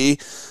actually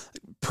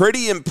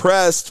pretty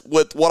impressed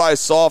with what I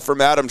saw from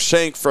Adam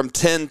Schenk from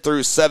 10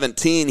 through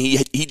 17.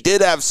 He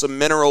did have some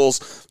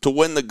minerals to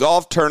win the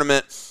golf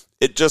tournament.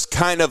 It just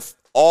kind of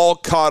all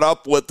caught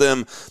up with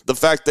him. The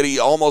fact that he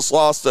almost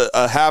lost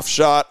a half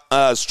shot,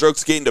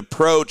 strokes gained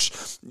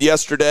approach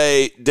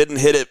yesterday, didn't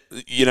hit it,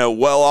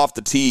 well off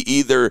the tee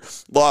either.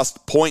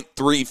 Lost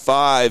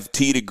 0.35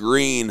 tee to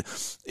green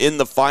in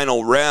the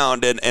final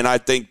round. And I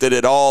think that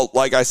it all,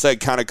 like I said,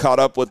 kind of caught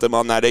up with him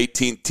on that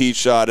 18th tee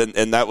shot.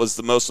 And that was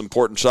the most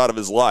important shot of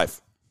his life.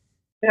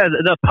 Yeah,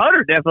 the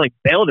putter definitely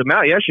bailed him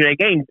out yesterday.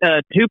 Gained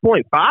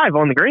 2.5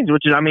 on the greens,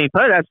 which is,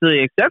 putted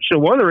absolutely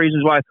exceptional. One of the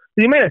reasons why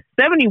he made a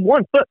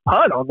 71-foot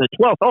putt on the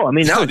 12th hole. I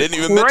mean, that was a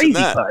crazy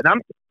putt.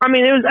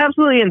 It was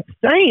absolutely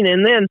insane.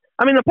 And then,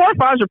 the par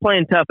fives are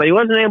playing tough, but he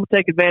wasn't able to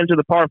take advantage of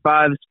the par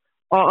fives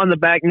on the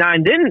back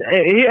nine.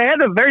 He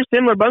had a very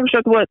similar bunker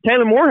shot to what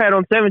Taylor Moore had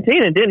on 17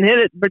 and didn't hit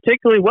it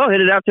particularly well,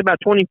 hit it out to about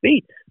 20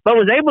 feet, but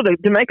was able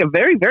to make a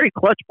very, very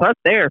clutch putt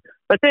there.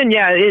 But then,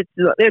 it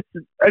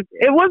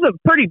was a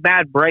pretty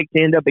bad break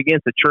to end up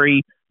against a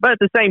tree. But at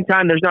the same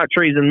time, there's not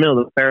trees in the middle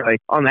of the fairway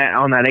on that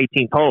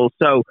 18th hole.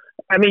 So,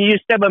 you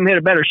step up and hit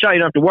a better shot, you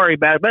don't have to worry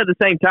about it. But at the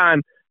same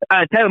time,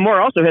 Taylor Moore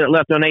also hit it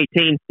left on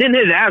 18. Didn't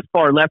hit it as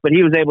far left, but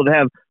he was able to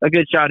have a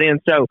good shot in.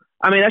 So,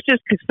 that's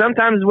just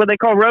sometimes what they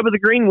call rub of the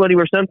green, Woody,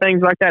 where some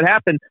things like that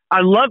happen.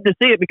 I love to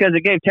see it because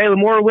it gave Taylor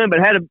Moore a win, but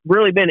had it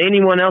really been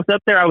anyone else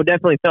up there, I would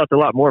definitely felt a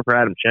lot more for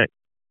Adam Schenk.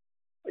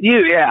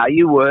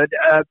 You would.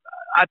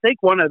 I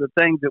think one of the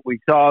things that we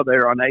saw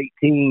there on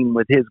 18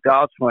 with his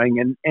golf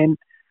swing, and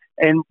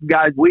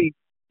guys, we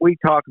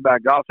talk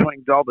about golf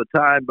swings all the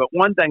time, but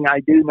one thing I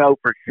do know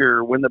for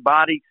sure, when the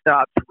body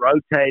stops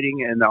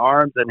rotating and the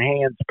arms and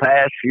hands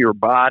pass your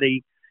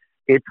body,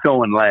 it's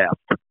going left.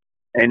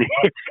 And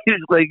it's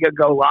usually going to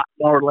go a lot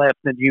more left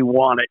than you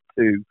want it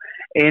to.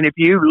 And if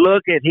you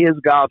look at his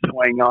golf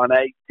swing on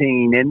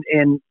 18,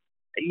 and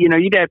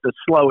you'd have to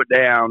slow it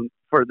down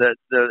for the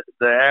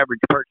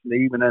average person to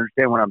even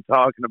understand what I'm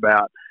talking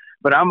about.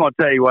 But I'm going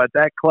to tell you what,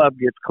 that club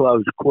gets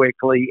closed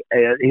quickly.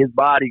 His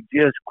body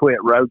just quit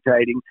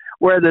rotating.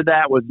 Whether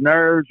that was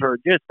nerves or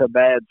just a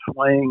bad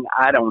swing,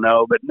 I don't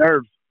know. But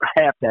nerves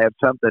have to have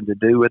something to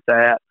do with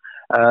that.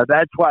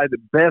 That's why the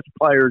best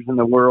players in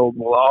the world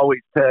will always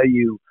tell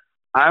you,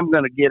 I'm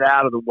going to get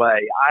out of the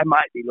way. I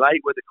might be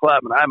late with the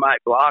club and I might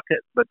block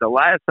it, but the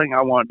last thing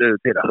I want to do is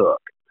hit a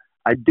hook.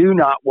 I do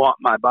not want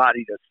my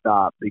body to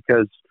stop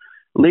because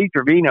Lee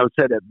Trevino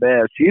said it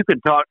best. You can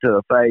talk to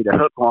a fade, a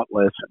hook won't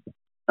listen.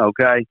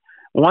 Okay?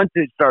 Once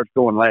it starts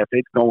going left,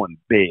 it's going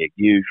big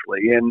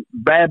usually. And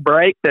bad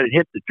break that it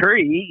hit the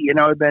tree, it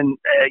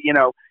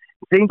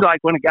seems like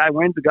when a guy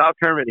wins a golf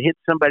tournament, it hits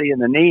somebody in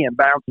the knee and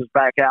bounces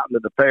back out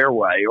into the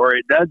fairway, or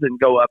it doesn't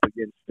go up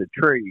against the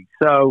tree.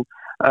 So,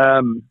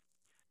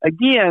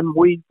 again,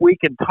 we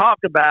can talk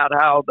about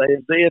how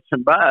there's ifs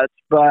and buts,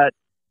 but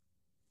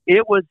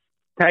it was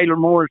Taylor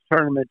Moore's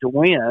tournament to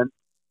win.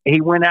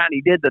 He went out and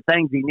he did the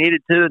things he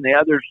needed to, and the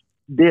others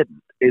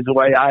didn't, is the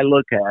way I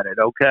look at it,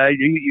 okay?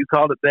 You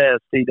called it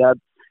best, T-Dub.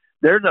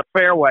 There's a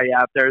fairway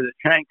out there that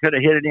Shank could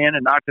have hit it in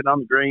and knocked it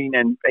on the green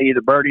and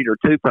either birdied or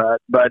two-putt,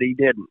 but he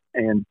didn't.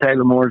 And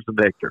Taylor Moore's the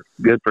victor.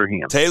 Good for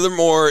him. Taylor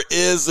Moore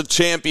is the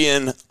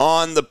champion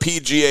on the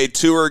PGA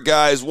Tour,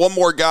 guys. One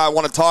more guy I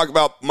want to talk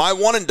about, my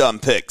one-and-done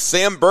pick.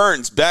 Sam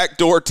Burns,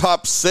 backdoor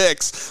top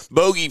 6,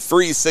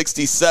 bogey-free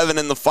 67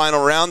 in the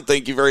final round.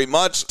 Thank you very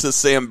much to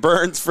Sam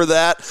Burns for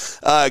that.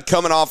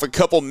 Coming off a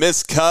couple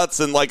missed cuts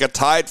and like a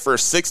tied for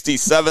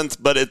 67th,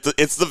 but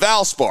it's the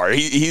Valspar.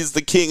 He's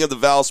the king of the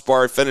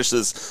Valspar. Finishes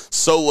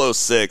solo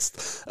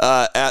 6th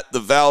at the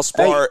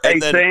Valspar. Hey,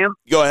 and then, Sam.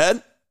 Go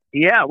ahead.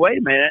 Yeah, wait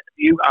a minute.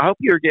 I hope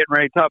you're getting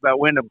ready to talk about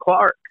Wyndham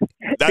Clark.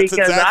 That's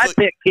because I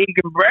picked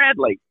Keegan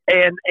Bradley,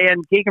 and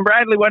Keegan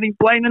Bradley wasn't even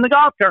playing in the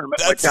golf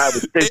tournament, which I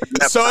was stupid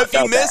enough So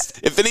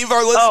to if any of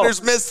our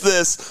listeners missed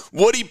this,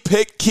 Woody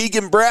picked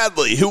Keegan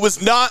Bradley, who was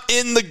not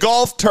in the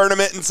golf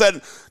tournament, and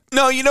said,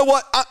 no, you know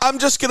what? I'm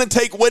just going to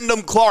take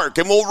Wyndham Clark,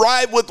 and we'll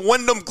ride with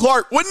Wyndham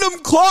Clark. Wyndham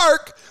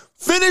Clark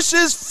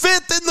finishes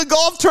 5th in the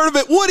golf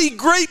tournament. Woody,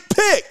 great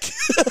pick.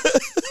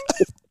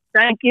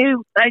 Thank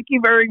you. Thank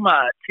you very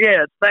much.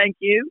 Yes, thank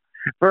you.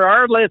 For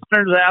our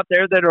listeners out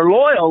there that are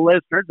loyal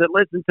listeners that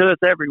listen to us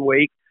every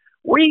week,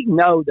 we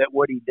know that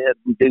Woody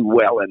didn't do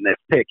well in this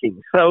picking.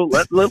 So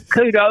little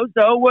kudos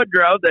to old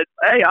Woodrow that,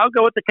 hey, I'll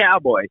go with the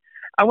Cowboy.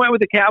 I went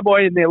with the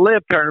Cowboy in the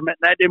Live tournament,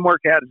 and that didn't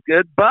work out as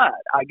good, but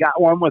I got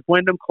one with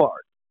Wyndham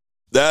Clark.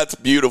 That's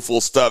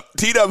beautiful stuff.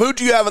 T-Dub, who'd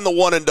you have in the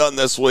one and done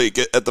this week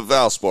at the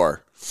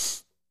Valspar?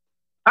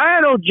 I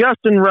had old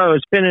Justin Rose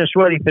finished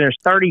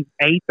 38th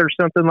or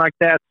something like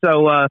that.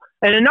 So, and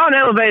a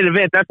non-elevated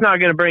event, that's not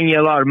going to bring you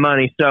a lot of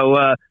money.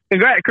 So,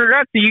 congrats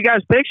to you guys.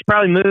 Picks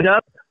probably moved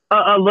up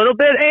a little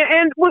bit,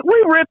 and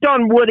we ripped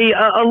on Woody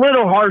a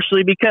little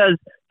harshly because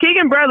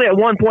Keegan Bradley at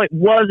one point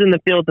was in the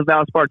field at the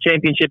Valspar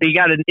Championship. He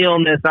got an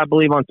illness, I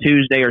believe, on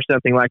Tuesday or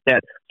something like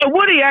that. So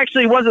Woody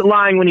actually wasn't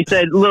lying when he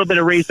said a little bit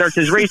of research.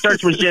 His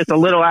research was just a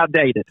little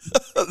outdated.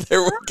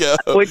 There we go.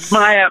 Which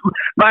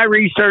my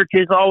research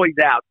is always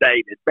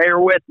outdated. Bear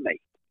with me.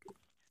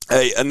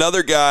 Hey,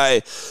 another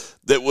guy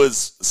that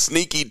was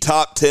sneaky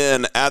top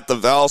 10 at the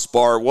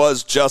Valspar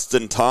was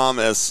Justin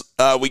Thomas.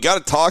 We got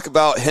to talk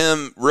about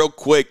him real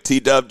quick,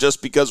 T-Dub,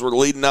 just because we're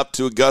leading up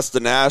to Augusta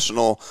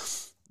National.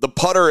 The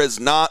putter has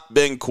not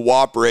been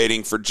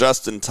cooperating for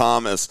Justin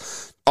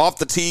Thomas. Off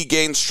the tee,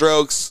 gained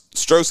strokes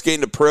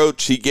gained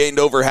approach. He gained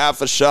over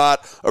half a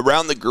shot.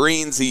 Around the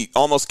greens, he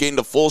almost gained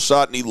a full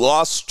shot, and he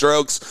lost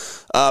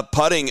strokes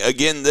putting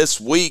again this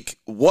week.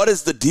 What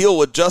is the deal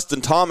with Justin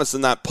Thomas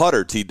and that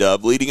putter,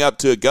 T-Dub? Leading up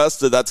to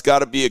Augusta, that's got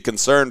to be a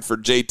concern for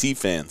JT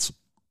fans.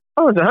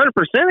 Oh, it's 100%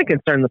 a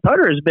concern. The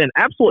putter has been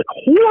absolutely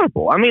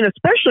horrible. I mean,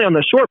 especially on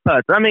the short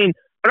putts. I mean,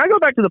 when I go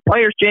back to the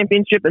Players'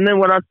 Championship and then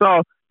what I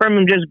saw from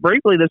him just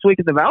briefly this week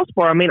at the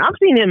Valspar, I mean, I've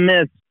seen him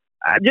miss,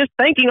 just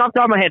thinking off the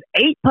top of my head,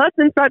 8 putts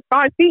inside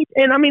 5 feet.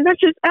 And, I mean,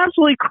 that's just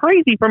absolutely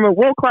crazy from a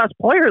world-class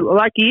player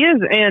like he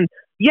is. And,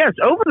 yes,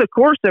 over the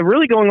course of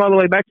really going all the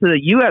way back to the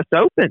U.S.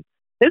 Open,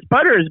 his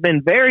putter has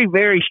been very,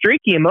 very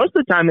streaky. And most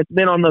of the time it's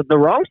been on the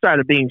wrong side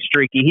of being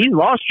streaky. He's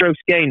lost strokes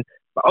gained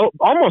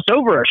almost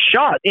over a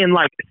shot in,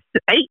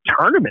 8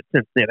 tournaments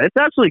since then. It's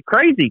absolutely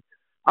crazy.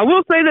 I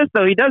will say this,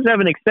 though. He does have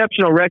an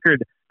exceptional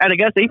record at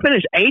Augusta. He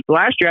finished 8th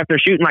last year after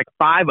shooting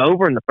 5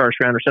 over in the first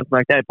round or something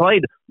like that.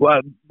 Played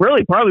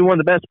really probably one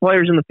of the best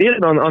players in the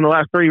field on the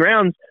last 3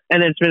 rounds,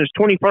 and then finished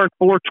 21st,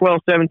 4, 12,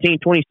 17,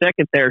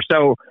 22nd there.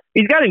 So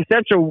he's got an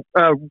exceptional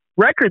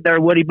record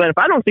there, Woody, but if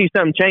I don't see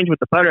something change with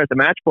the putter at the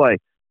match play,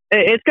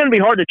 it's going to be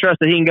hard to trust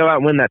that he can go out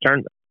and win that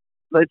tournament.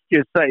 Let's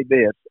just say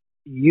this.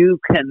 You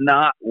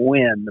cannot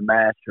win the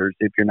Masters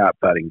if you're not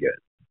putting good.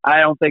 I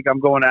don't think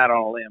I'm going out on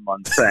a limb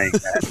on saying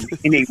that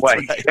in any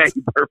way,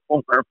 shape, or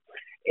form.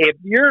 If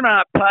you're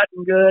not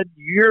putting good,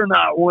 you're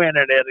not winning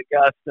at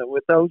Augusta.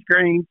 With those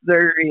greens,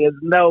 there is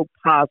no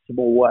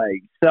possible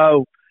way.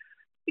 So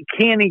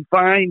can he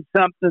find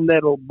something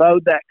that'll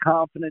bode that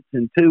confidence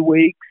in 2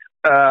 weeks?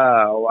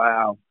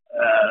 Wow.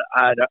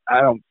 I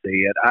don't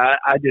see it.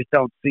 I just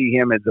don't see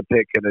him as a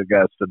pick at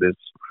Augusta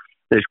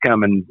this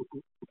coming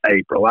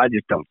April. I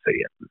just don't see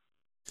it.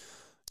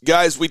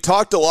 Guys, we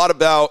talked a lot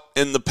about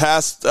in the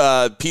past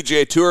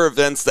PGA Tour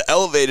events, the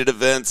elevated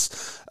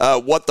events,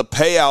 what the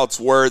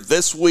payouts were.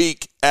 This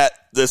week at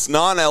this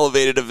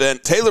non-elevated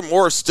event, Taylor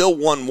Moore still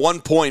won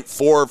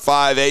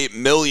 $1.458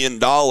 million,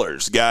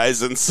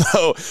 guys. And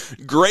so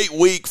great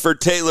week for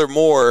Taylor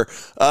Moore,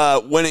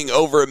 winning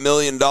over $1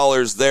 million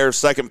there.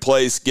 Second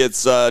place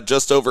gets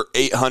just over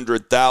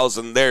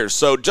 $800,000 there.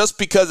 So just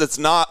because it's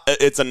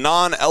a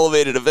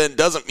non-elevated event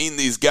doesn't mean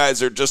these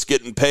guys are just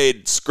getting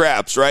paid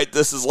scraps, right?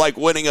 This is like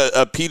winning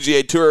a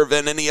PGA Tour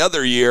event any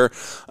other year.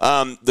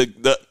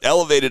 The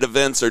elevated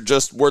events are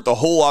just worth a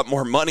whole lot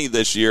more money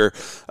this year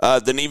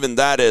than even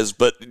that is.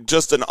 but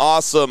just an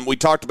awesome, we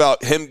talked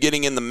about him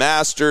getting in the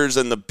Masters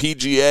and the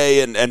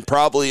PGA and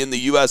probably in the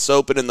U.S.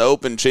 Open and the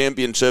Open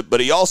Championship,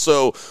 but he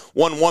also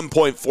won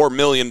 $1.4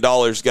 million,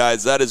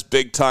 guys. That is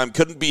big time.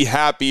 Couldn't be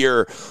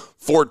happier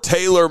for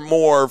Taylor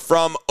Moore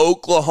from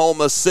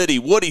Oklahoma City.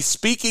 Woody,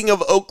 speaking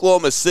of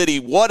Oklahoma City,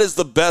 what is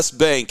the best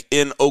bank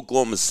in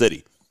Oklahoma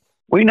City?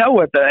 We know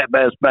what the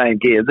best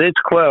bank is. It's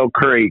Quail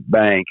Creek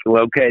Bank,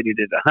 located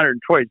at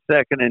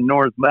 122nd and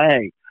North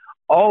Bay.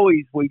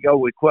 Always we go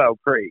with Quail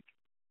Creek.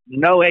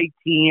 No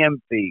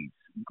ATM fees.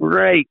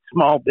 Great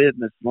small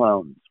business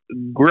loans.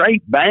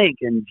 Great bank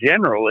in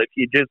general if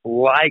you just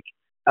like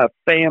a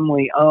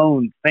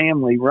family-owned,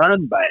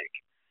 family-run bank.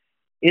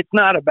 It's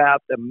not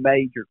about the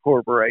major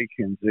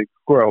corporations at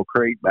Quail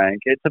Creek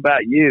Bank. It's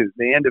about you,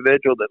 the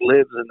individual that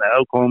lives in the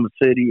Oklahoma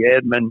City,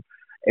 Edmond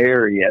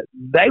area.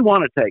 They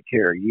want to take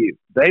care of you.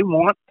 They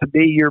want to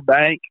be your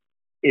bank.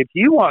 If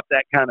you want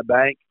that kind of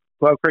bank,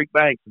 Quail Creek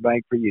Bank's the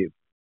bank for you.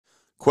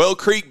 Quail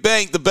Creek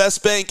Bank, the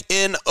best bank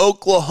in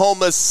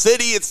Oklahoma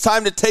City. It's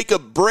time to take a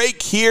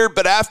break here,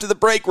 but after the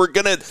break, we're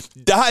going to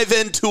dive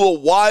into a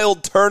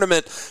wild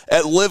tournament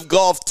at Live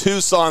Golf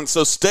Tucson.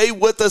 So stay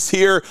with us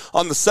here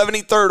on the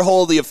 73rd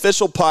hole, the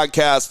official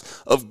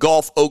podcast of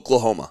Golf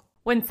Oklahoma.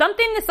 When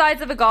something the size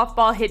of a golf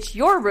ball hits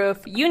your roof,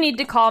 you need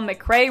to call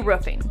McRae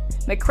Roofing.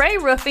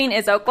 McRae Roofing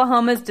is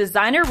Oklahoma's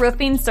designer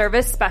roofing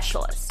service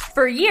specialist.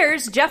 For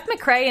years, Jeff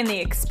McRae and the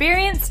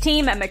experienced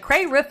team at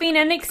McRae Roofing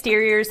and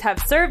Exteriors have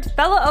served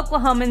fellow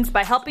Oklahomans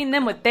by helping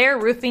them with their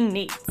roofing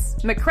needs.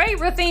 McRae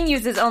Roofing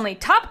uses only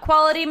top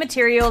quality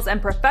materials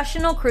and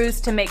professional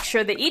crews to make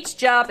sure that each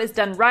job is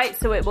done right,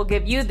 so it will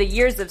give you the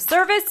years of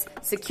service,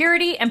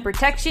 security, and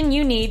protection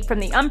you need from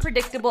the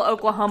unpredictable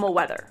Oklahoma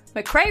weather.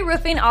 McRae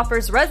Roofing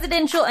offers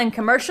residential and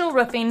commercial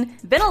roofing,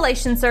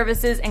 ventilation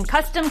services, and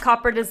custom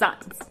copper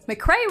designs.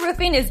 McRae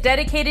Roofing is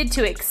dedicated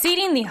to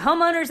exceeding the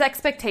homeowner's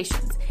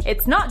expectations.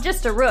 It's not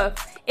just a roof,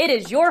 it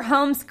is your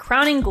home's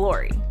crowning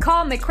glory.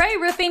 Call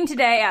McRae Roofing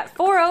today at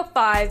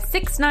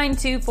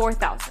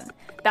 405-692-4000.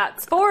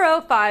 That's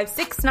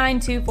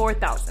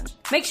 405-692-4000.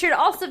 Make sure to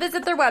also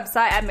visit their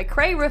website at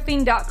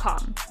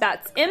mcrayroofing.com.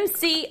 That's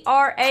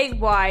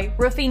MCRAY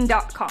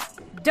roofing.com.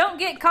 Don't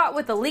get caught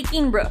with a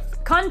leaking roof.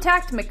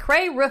 Contact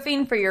McRae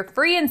Roofing for your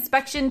free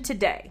inspection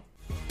today.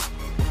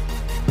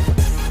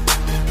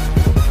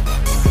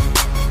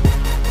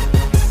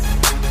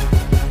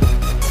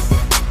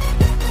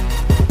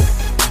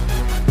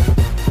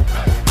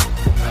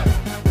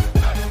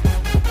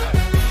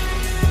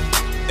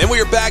 And we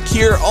are back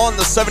here on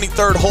the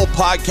 73rd Hole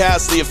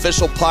Podcast, the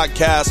official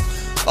podcast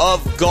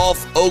of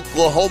Golf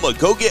Oklahoma.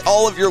 Go get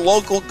all of your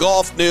local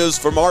golf news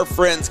from our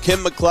friends Kim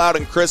McLeod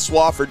and Chris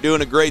Swaffer,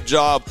 doing a great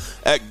job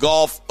at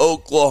Golf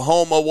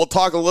Oklahoma. We'll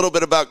talk a little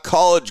bit about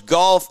college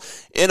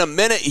golf in a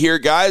minute here,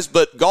 guys,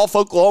 but Golf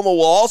Oklahoma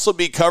will also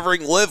be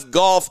covering Live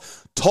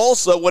Golf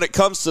Tulsa when it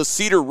comes to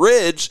Cedar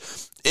Ridge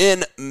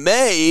in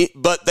May,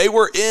 but they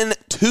were in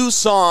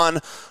Tucson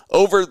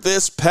over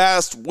this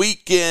past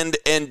weekend,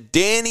 and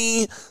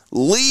Danny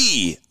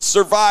Lee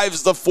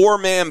survives the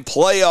four-man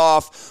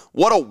playoff.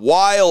 What a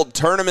wild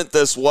tournament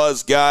this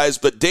was, guys.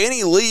 But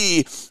Danny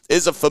Lee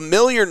is a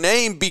familiar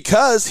name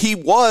because he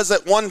was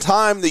at one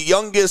time the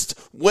youngest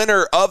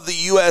winner of the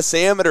U.S.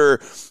 Amateur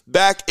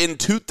back in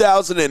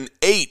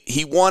 2008.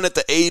 He won at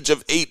the age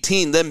of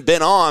 18, then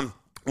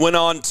went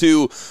on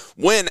to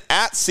win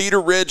at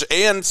Cedar Ridge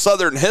and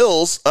Southern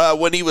Hills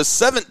when he was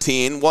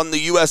 17, won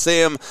the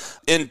USAM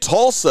in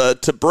Tulsa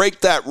to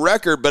break that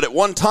record. But at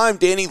one time,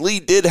 Danny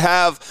Lee did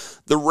have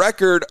the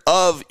record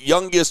of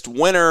youngest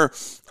winner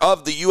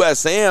of the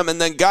USAM. And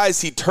then,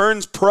 guys, he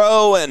turns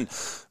pro, and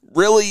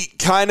really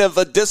kind of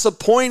a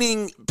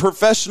disappointing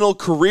professional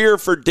career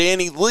for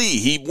Danny Lee.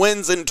 He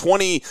wins in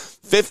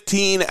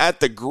 2015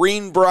 at the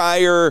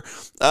Greenbrier,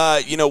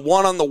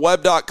 won on the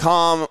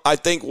web.com, I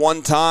think,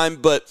 one time.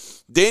 But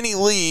Danny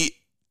Lee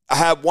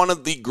had one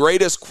of the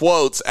greatest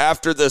quotes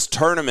after this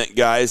tournament,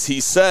 guys.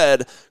 He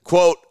said,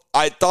 quote,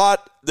 "I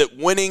thought that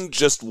winning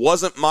just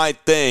wasn't my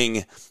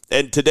thing,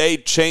 and today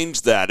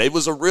changed that." It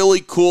was a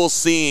really cool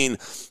scene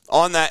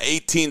on that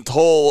 18th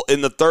hole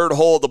in the third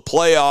hole of the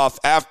playoff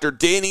after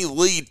Danny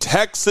Lee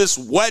Texas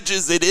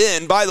wedges it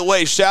in. By the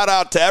way, shout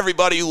out to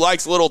everybody who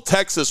likes a little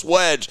Texas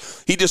wedge.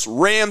 He just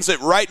rams it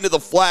right into the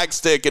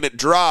flagstick and it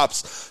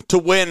drops to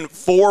win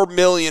 $4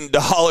 million,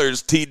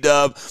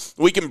 T-Dub.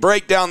 We can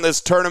break down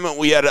this tournament.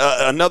 We had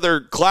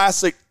another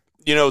classic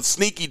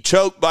sneaky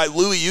choke by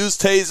Louis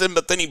Oosthuizen,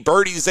 but then he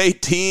birdies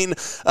 18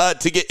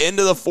 to get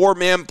into the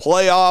four-man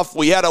playoff.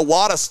 We had a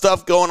lot of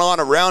stuff going on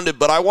around it,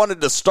 but I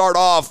wanted to start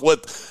off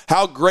with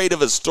how great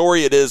of a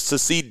story it is to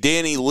see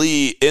Danny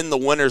Lee in the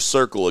winner's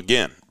circle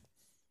again.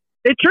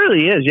 It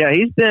truly is, yeah.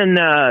 He's been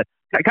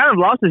kind of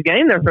lost his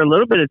game there for a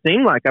little bit, it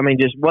seemed like.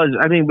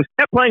 Was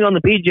kept playing on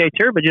the PGA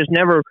Tour, but just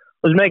never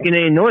was making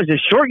any noise.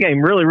 His short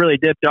game really, really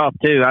dipped off,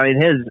 too.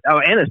 And his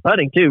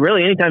putting, too.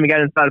 Really, anytime he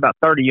got inside about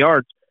 30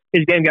 yards,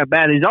 his game got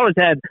bad. He's always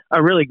had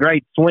a really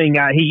great swing.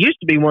 He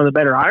used to be one of the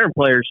better iron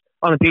players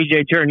on the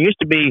PGA Tour and used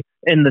to be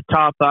in the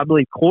top, I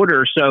believe,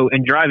 quarter or so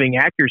in driving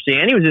accuracy.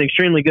 And he was an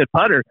extremely good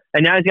putter.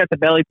 And now he's got the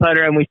belly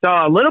putter. And we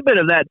saw a little bit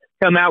of that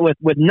come out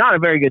with not a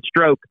very good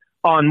stroke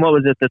on, what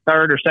was it, the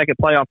third or second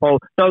playoff hole.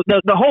 So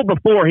the hole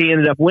before he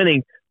ended up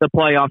winning the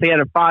playoff, he had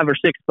a 5 or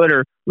 6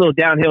 footer, little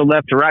downhill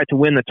left to right to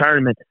win the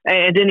tournament,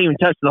 and didn't even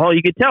touch the hole.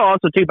 You could tell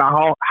also, too, by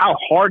how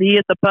hard he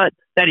hit the putt,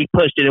 that he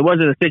pushed it. It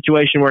wasn't a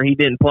situation where he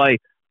didn't play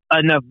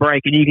enough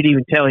break, and you could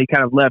even tell he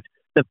kind of left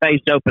the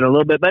face open a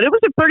little bit. But it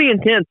was a pretty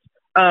intense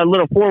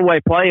little four-way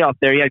playoff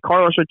there. You had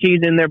Carlos Ortiz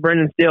in there,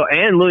 Brendan Steele,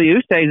 and Louis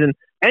Oosthuizen,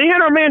 and he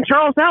had our man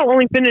Charles Howell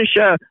only finish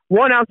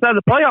one outside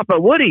the playoff.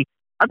 But Woody,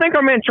 I think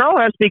our man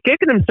Charles has to be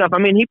kicking himself. I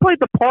mean, he played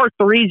the par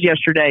threes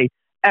yesterday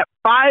at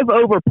 5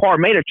 over par,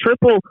 made a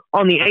triple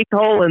on the 8th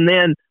hole, and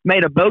then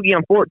made a bogey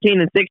on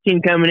 14 and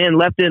 16 coming in,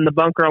 left it in the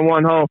bunker on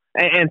one hole.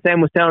 And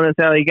Sam was telling us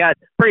how he got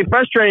pretty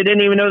frustrated,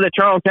 didn't even know that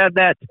Charles had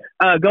that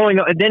going,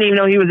 didn't even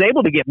know he was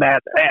able to get mad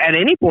at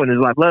any point in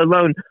his life, let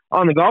alone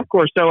on the golf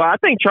course. So I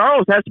think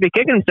Charles has to be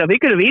kicking himself. He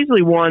could have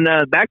easily won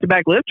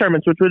back-to-back live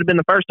tournaments, which would have been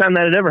the first time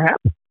that had ever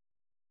happened.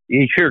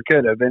 He sure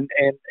could have. And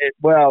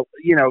well,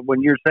 you know,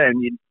 when you're saying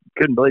you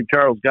couldn't believe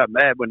Charles got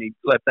mad when he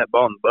left that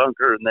ball in the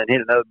bunker and then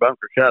hit another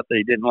bunker shot that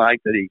he didn't like,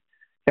 that he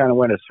kind of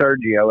went to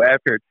Sergio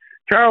after it.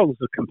 Charles is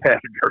a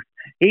competitor.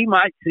 He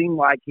might seem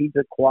like he's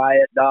a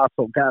quiet,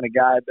 docile kind of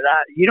guy, but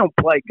you don't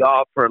play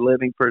golf for a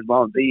living for as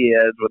long as he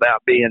is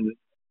without being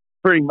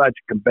pretty much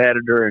a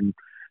competitor, and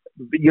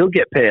you'll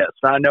get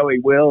pissed. I know he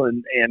will,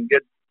 and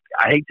good.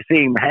 I hate to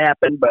see him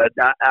happen, but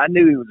I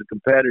knew he was a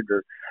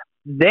competitor.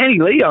 Danny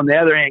Lee, on the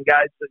other hand,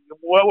 guys,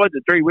 what was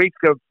it, 3 weeks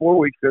ago, 4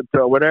 weeks ago,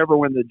 so whatever,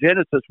 when the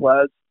Genesis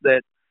was,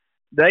 that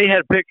they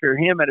had a picture of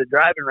him at a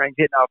driving range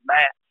hitting off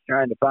mats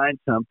trying to find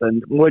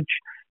something, which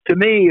to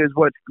me is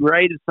what's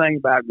greatest thing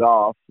about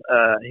golf.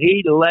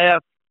 He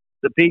left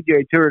the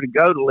PGA Tour to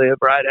go to live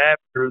right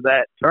after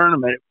that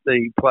tournament that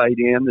he played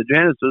in, the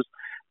Genesis,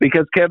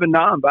 because Kevin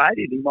Na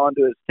invited him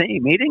onto his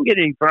team. He didn't get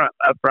any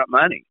upfront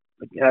money.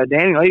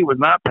 Danny Lee was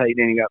not paid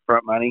any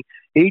upfront money.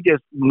 He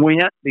just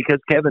went because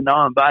Kevin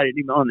Na invited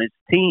him on his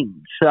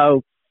team.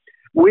 So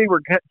we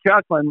were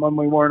chuckling when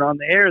we weren't on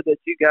the air that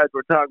you guys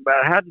were talking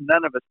about how did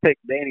none of us pick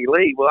Danny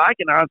Lee. Well, I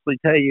can honestly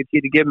tell you, if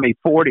you'd have given me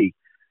 40,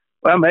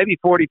 well, maybe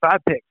 45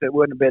 picks, it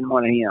wouldn't have been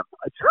one of him.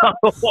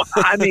 So,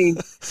 I mean,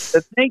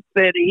 to think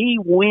that he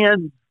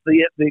wins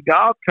the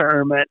golf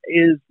tournament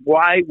is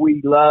why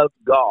we love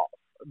golf,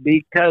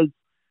 because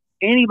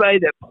anybody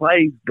that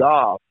plays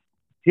golf,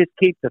 just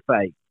keep the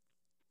faith.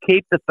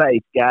 Keep the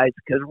faith, guys,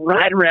 because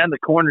right around the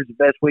corner is the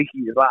best week of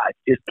your life.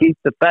 Just keep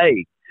the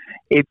faith.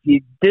 If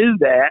you do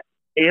that,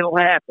 it'll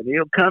happen.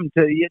 It'll come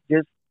to you.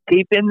 Just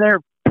keep in there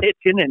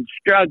pitching and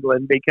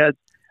struggling, because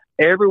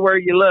everywhere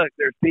you look,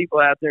 there's people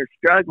out there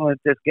struggling at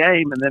this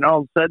game, and then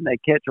all of a sudden they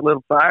catch a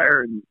little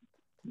fire, and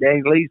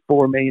Danny Lee's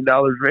 $4 million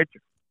richer.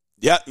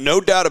 Yeah,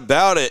 no doubt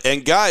about it.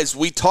 And, guys,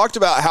 we talked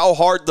about how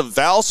hard the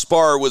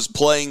Valspar was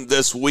playing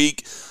this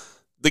week.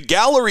 The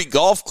Gallery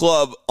Golf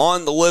Club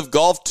on the Live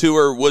Golf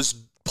Tour was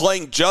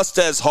playing just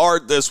as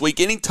hard this week.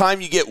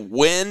 Anytime you get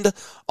wind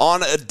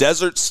on a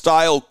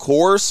desert-style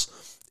course,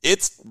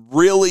 it's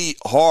really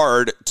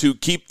hard to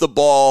keep the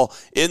ball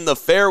in the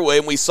fairway,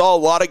 and we saw a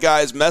lot of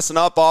guys messing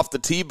up off the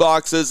tee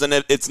boxes, and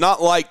it's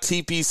not like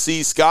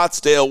TPC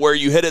Scottsdale where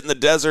you hit it in the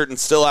desert and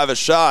still have a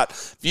shot.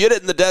 If you hit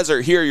it in the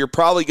desert here, you're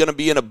probably going to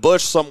be in a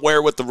bush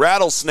somewhere with the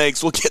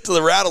rattlesnakes. We'll get to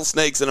the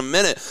rattlesnakes in a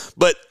minute,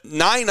 but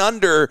 9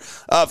 under,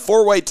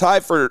 four-way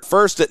tie for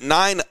first at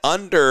 9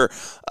 under.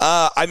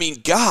 I mean,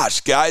 gosh,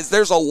 guys,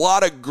 there's a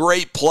lot of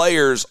great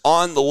players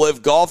on the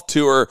Live Golf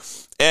Tour,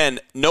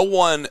 and no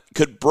one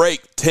could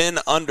break 10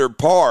 under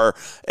par.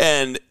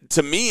 And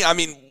to me, I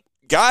mean,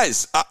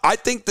 guys, I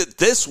think that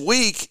this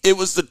week it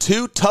was the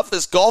 2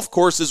 toughest golf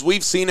courses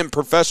we've seen in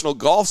professional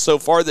golf so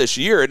far this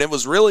year, and it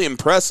was really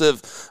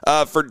impressive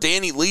for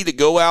Danny Lee to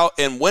go out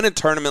and win a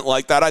tournament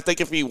like that. I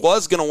think if he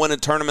was going to win a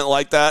tournament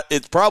like that,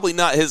 it's probably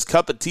not his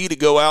cup of tea to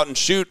go out and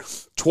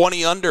shoot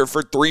 20 under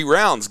for 3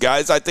 rounds,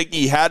 guys. I think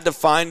he had to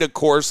find a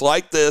course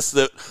like this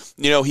that,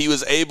 you know, he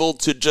was able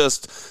to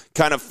just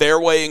kind of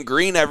fairway and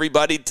green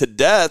everybody to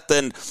death,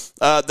 and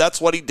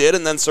that's what he did,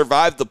 and then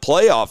survived the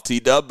playoff,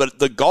 T-Dub. But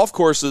the golf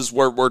courses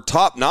were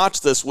top-notch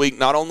this week,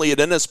 not only at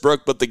Innisbrook,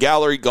 but the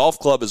Gallery Golf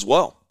Club as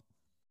well.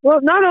 Well,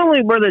 not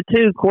only were the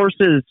 2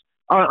 courses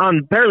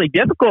on fairly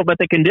difficult, but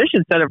the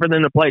conditions set up for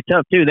them to play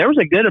tough, too. There was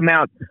a good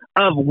amount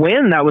of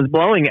wind that was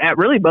blowing at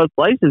really both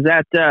places.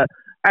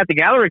 At the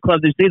Gallery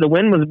Club, you see the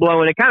wind was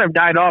blowing. It kind of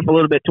died off a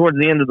little bit towards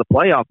the end of the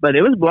playoff, but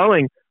it was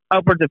blowing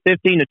upwards of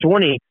 15 to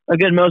 20 a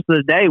good most of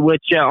the day,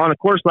 which on a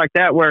course like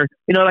that where,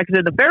 you know, like I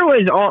said, the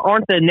fairways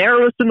aren't the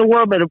narrowest in the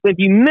world, but if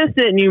you miss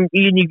it and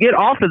you get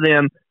off of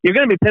them, you're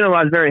going to be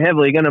penalized very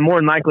heavily. You're going to more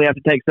than likely have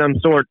to take some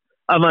sort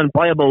of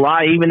unplayable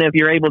lie. Even if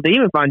you're able to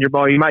even find your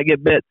ball, you might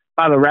get bit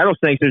by the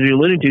rattlesnakes, as you're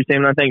alluding to,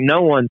 Sam, and I think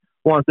no one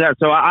wants that.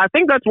 So I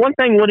think that's one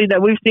thing, Woody,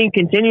 that we've seen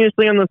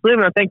continuously on this live,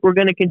 and I think we're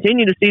going to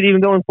continue to see it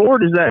even going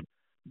forward, is that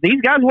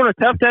these guys want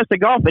a tough test of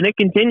golf, and it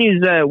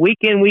continues week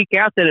in, week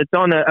out that it's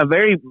on a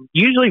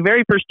usually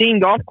very pristine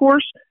golf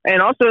course,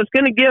 and also it's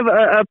going to give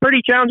a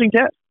pretty challenging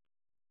test.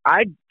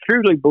 I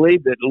truly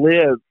believe that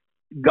LIV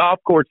golf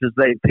courses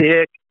they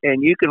pick,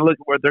 and you can look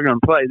at what they're going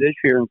to play this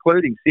year,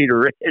 including Cedar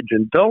Ridge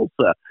and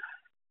Tulsa.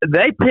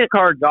 They pick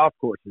hard golf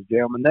courses,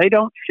 gentlemen. They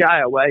don't shy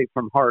away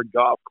from hard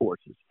golf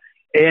courses.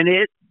 And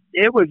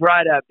it was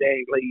right up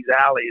Danny Lee's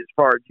alley as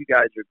far as you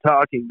guys are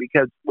talking,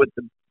 because with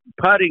the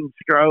putting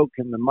stroke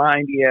and the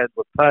mind he has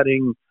with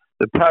putting,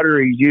 the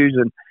putter he's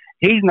using,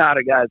 he's not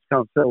a guy that's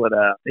going to fill it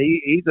up.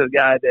 He's a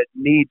guy that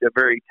needs a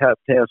very tough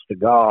test of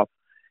golf.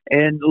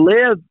 And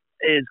LIV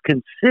is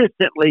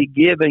consistently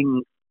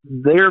giving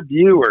their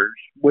viewers,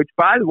 which,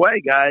 by the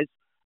way, guys,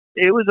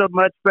 it was a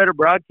much better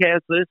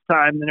broadcast this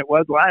time than it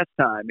was last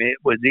time. It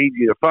was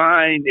easy to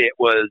find. It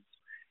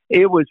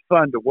was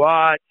fun to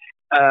watch.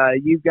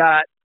 You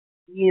got,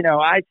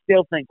 I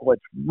still think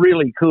what's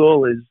really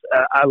cool is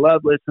I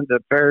love listening to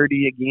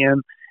Faraday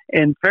again,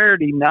 and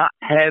Faraday not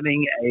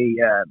having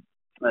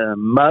a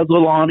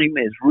muzzle on him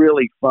is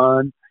really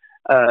fun.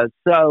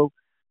 So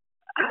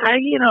I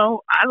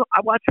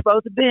watched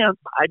both events.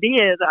 I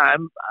did.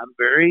 I'm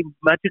very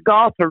much a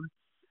golfer,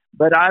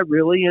 but I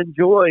really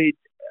enjoyed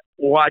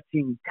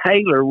watching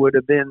Taylor. Would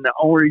have been the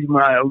only reason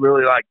why I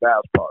really like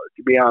Valspar,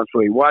 to be honest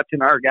with you.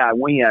 Watching our guy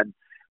win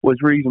was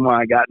the reason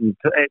why I got into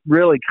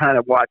really kind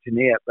of watching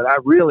it, but I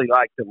really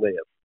like the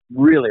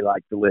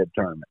LIV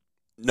tournament.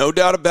 No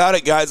doubt about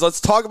it, guys.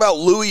 Let's talk about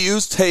Louis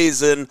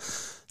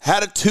Oosthuizen.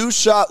 Had a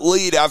 2-shot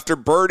lead after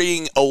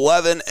birdieing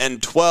 11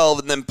 and 12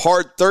 and then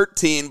parred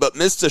 13, but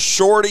missed a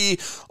shorty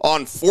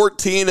on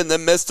 14 and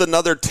then missed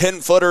another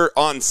 10-footer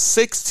on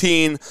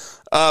 16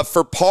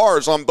 for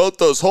pars on both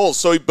those holes.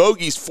 So he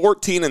bogeys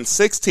 14 and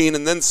 16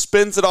 and then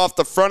spins it off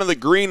the front of the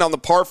green on the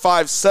par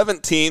 5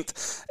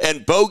 17th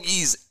and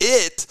bogeys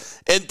it,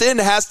 and then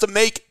has to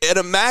make an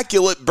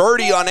immaculate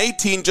birdie on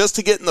 18 just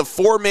to get in the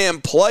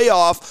 4-man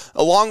playoff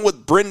along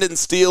with Brendan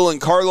Steele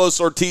and Carlos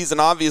Ortiz and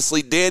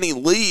obviously Danny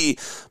Lee.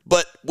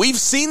 But we've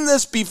seen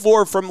this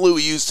before from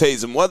Louis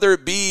Oosthuizen, whether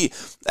it be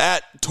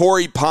at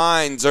Torrey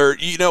Pines or,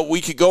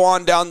 we could go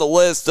on down the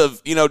list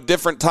of,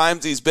 different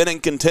times he's been in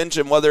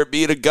contention, whether it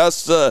be at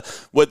Augusta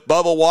with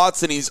Bubba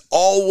Watson. He's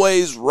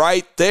always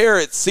right there,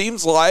 it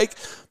seems like.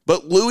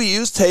 But Louis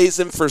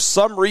Oosthuizen, for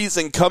some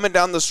reason, coming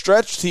down the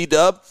stretch,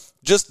 T-Dub,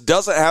 just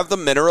doesn't have the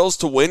minerals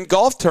to win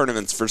golf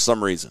tournaments for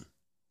some reason.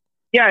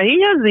 Yeah,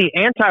 he has the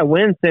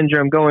anti-win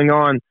syndrome going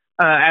on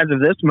as of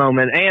this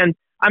moment. And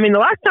the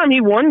last time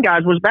he won,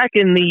 guys, was back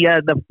in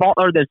the fall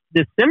or the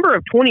December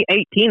of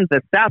 2018,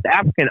 the South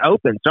African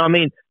Open. So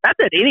that's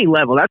at any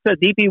level. That's a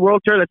DP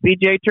World Tour, that's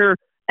PGA Tour,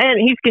 and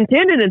he's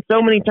contended in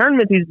so many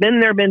tournaments. He's been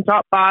there, been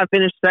top 5,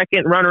 finished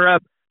second, runner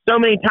up so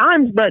many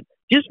times, but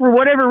just for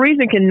whatever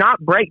reason cannot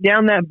break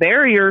down that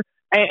barrier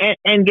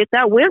and get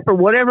that win for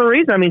whatever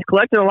reason. He's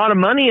collected a lot of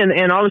money,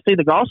 and obviously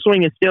the golf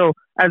swing is still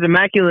as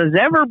immaculate as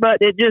ever, but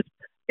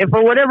if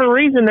for whatever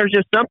reason there's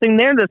just something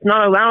there that's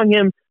not allowing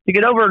him to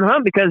get over the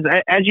hump, because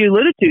as you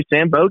alluded to,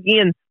 Sam,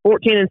 bogeying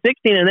 14 and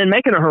 16 and then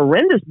making a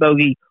horrendous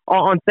bogey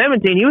on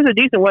 17. He was a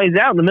decent ways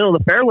out in the middle of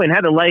the fairway and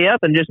had to lay up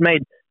and just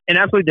made an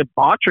absolute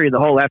debauchery of the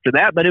hole after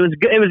that. But it was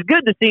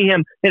good to see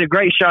him hit a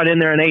great shot in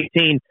there in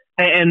 18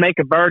 and make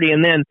a birdie,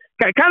 and then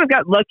kind of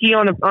got lucky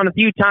on a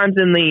few times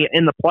in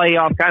the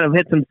playoff, kind of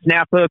hit some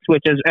snap hooks,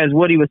 which as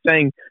Woody was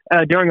saying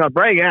during our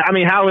break,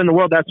 how in the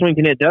world that swing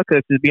can hit duck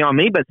hooks is beyond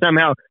me, but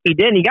somehow he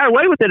did. He got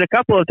away with it a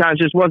couple of times,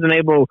 just wasn't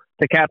able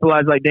to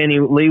capitalize like Danny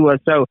Lee was.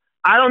 So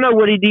I don't know,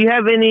 Woody, do you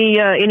have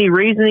any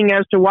reasoning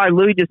as to why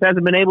Louis just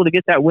hasn't been able to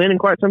get that win in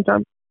quite some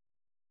time?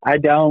 I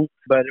don't,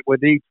 but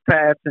with each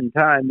passing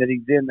time that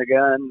he's in the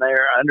gun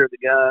there, under the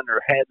gun, or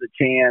has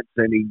a chance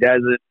and he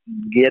doesn't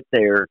get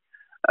there,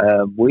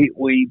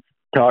 we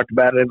talked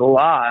about it a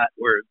lot,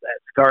 where that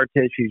scar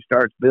tissue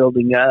starts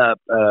building up.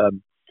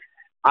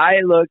 I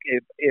look,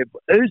 if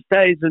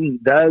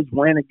Oosthuizen does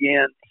win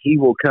again, he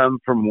will come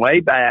from way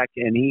back,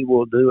 and he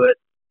will do it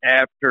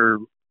after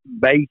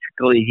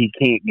basically he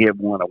can't give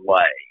one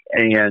away.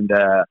 And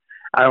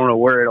I don't know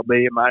where it'll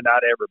be. It might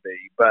not ever be,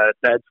 but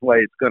that's the way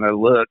it's going to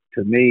look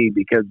to me,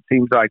 because it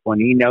seems like when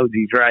he knows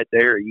he's right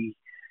there,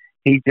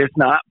 he's just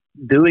not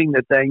doing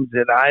the things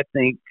that I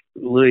think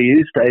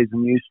Louis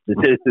Oosthuizen used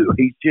to do.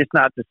 He's just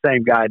not the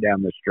same guy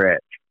down the stretch.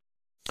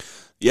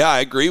 Yeah, I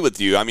agree with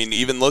you.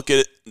 Even look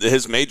at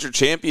his major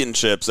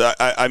championships.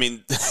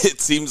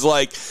 It seems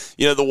like,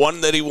 the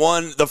one that he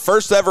won, the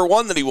first ever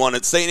one that he won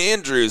at St.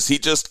 Andrews, he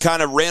just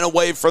kind of ran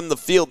away from the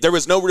field. There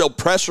was no real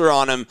pressure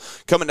on him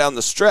coming down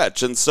the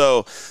stretch. And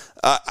so,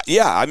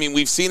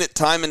 we've seen it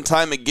time and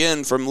time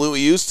again from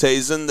Louis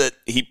Oosthuizen that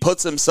he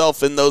puts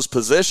himself in those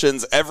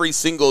positions every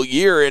single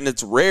year, and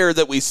it's rare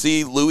that we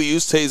see Louis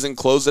Oosthuizen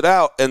close it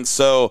out. And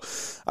so,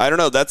 I don't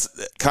know,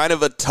 that's kind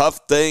of a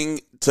tough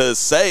thing to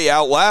say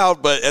out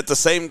loud, but at the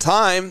same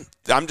time,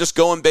 I'm just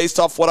going based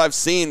off what I've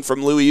seen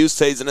from Louis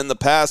Oosthuizen in the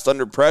past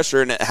under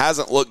pressure, and it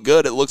hasn't looked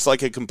good. It looks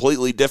like a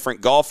completely different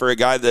golfer, a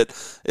guy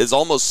that is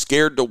almost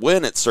scared to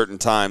win at certain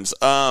times.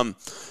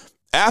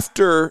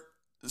 After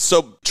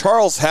so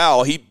Charles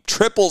Howell, he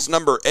triples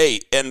number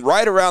 8, and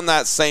right around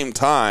that same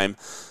time,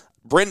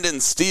 Brendan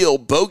Steele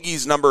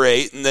bogeys number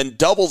 8 and then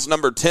doubles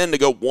number 10 to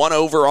go 1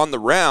 over on the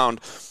round.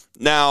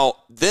 Now,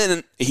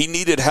 then he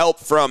needed help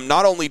from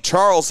not only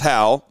Charles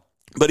Howell,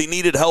 but he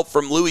needed help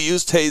from Louis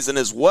Oosthuizen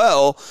as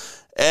well.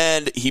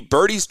 And he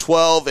birdies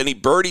 12 and he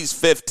birdies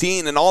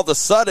 15. And all of a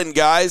sudden,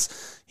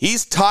 guys,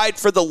 he's tied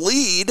for the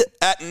lead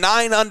at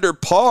 9 under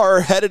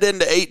par, headed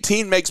into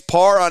 18, makes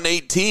par on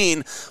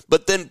 18.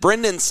 But then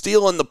Brendan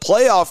Steele in the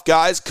playoff,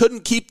 guys,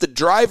 couldn't keep the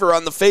driver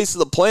on the face of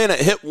the planet.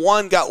 Hit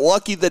one, got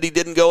lucky that he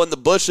didn't go in the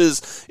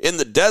bushes in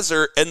the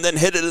desert, and then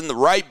hit it in the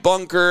right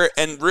bunker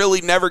and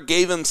really never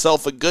gave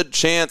himself a good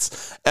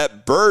chance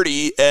at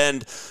birdie.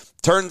 And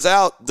turns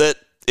out that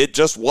it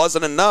just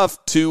wasn't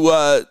enough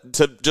to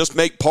just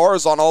make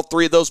pars on all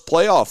 3 of those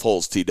playoff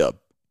holes, T-Dub.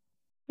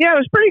 Yeah, it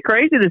was pretty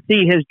crazy to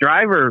see his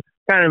driver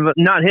kind of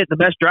not hit the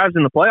best drives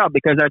in the playoff,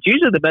 because that's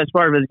usually the best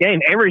part of his game.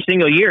 Every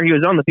single year he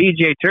was on the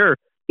PGA Tour,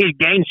 he'd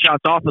gain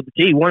shots off of the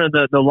tee, one of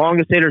the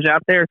longest hitters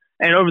out there.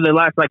 And over the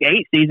last 8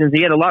 seasons,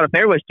 he had a lot of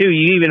fairways too.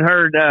 You even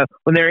heard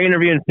when they were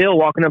interviewing Phil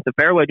walking up the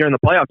fairway during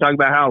the playoff, talking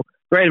about how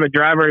great of a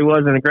driver he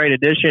was and a great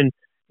addition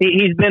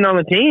he's been on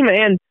the team.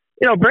 And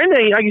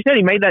Brendan, like you said,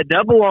 he made that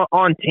double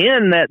on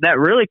 10 that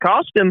really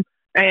cost him.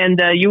 And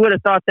you would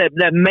have thought that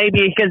maybe,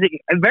 because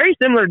very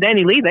similar to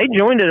Danny Lee, they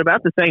joined at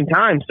about the same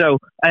time. So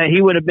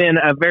he would have been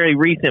a very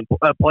recent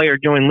player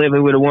joined Liv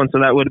who would have won. So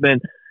that would have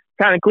been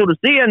kind of cool to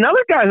see.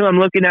 Another guy who I'm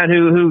looking at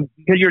who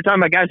because you were talking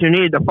about guys who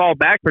needed to fall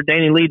back for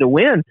Danny Lee to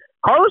win,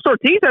 Carlos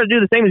Ortiz had to do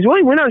the same as well.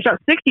 He went out and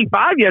shot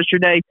 65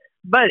 yesterday,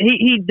 but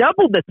he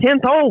doubled the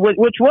 10th hole,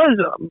 which was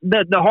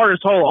the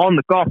hardest hole on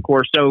the golf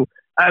course. So,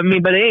 I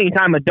mean, but any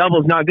time a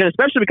double is not good,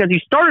 especially because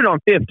he started on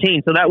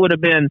 15. So that would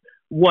have been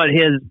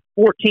his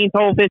 14th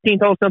hole,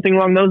 15th hole, something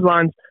along those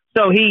lines.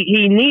 So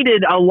he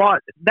needed a lot.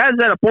 That's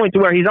at a point to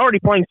where he's already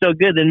playing so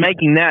good that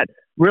making that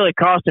really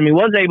cost him. He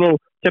was able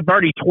to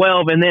birdie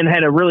 12 and then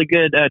had a really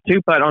good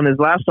 2-putt on his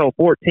last hole,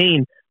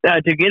 14,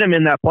 to get him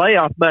in that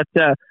playoff. But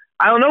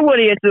I don't know what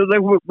he is.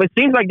 It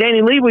seems like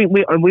Danny Lee,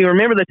 we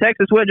remember the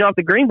Texas wedge off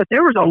the green, but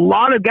there was a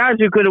lot of guys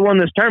who could have won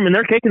this tournament.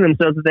 They're kicking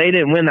themselves that they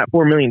didn't win that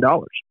 $4 million.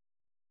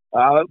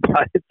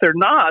 If they're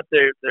not,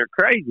 they're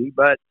crazy.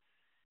 But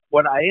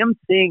what I am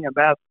seeing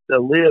about the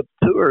Live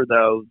Tour,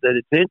 though, that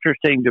it's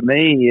interesting to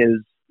me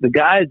is the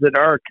guys that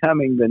are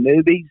coming, the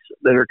newbies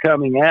that are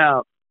coming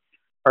out,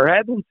 are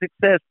having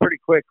success pretty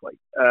quickly.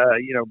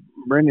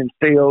 Brendan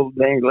Steele,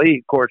 Danny Lee,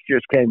 of course,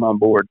 just came on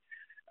board.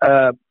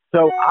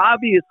 So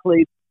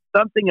obviously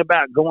something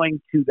about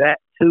going to that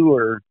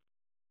tour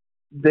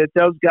that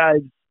those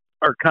guys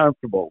are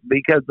comfortable,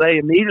 because they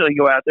immediately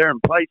go out there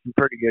and play some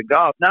pretty good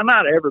golf. Now,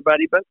 not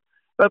everybody, but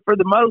for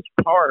the most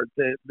part,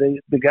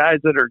 the guys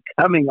that are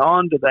coming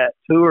onto that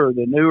tour,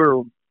 the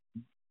newer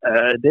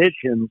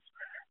additions,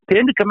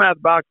 tend to come out of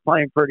the box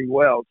playing pretty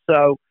well.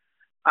 So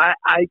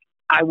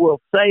I will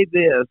say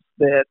this,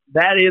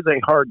 that is a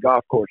hard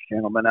golf course,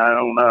 gentlemen. I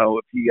don't know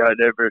if you guys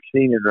ever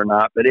seen it or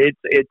not, but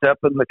it's up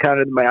in the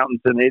kind of the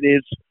mountains, and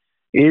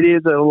it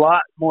is a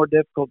lot more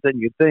difficult than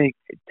you think.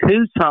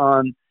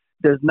 Tucson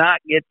does not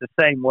get the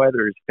same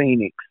weather as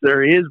Phoenix.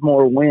 There is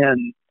more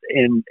wind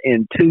in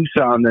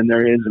Tucson than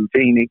there is in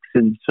Phoenix,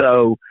 and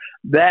so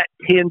that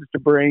tends to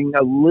bring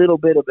a little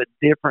bit of a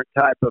different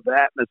type of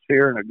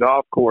atmosphere in a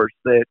golf course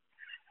that,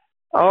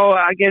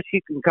 I guess you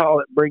can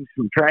call it, brings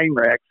some train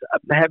wrecks.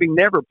 Having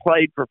never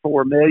played for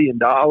 $4 million,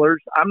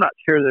 I'm not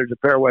sure there's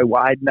a fairway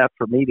wide enough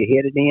for me to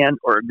hit it in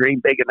or a green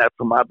big enough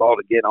for my ball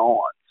to get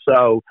on.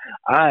 So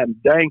I am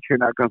dang sure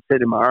not going to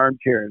sit in my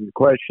armchair and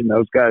question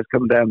those guys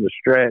coming down the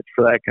stretch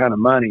for that kind of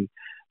money.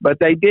 But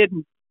they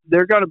didn't.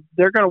 They're going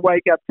to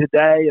wake up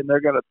today and they're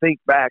going to think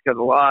back at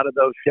a lot of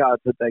those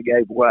shots that they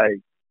gave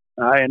away.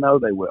 I know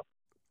they will.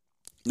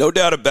 No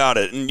doubt about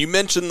it. And you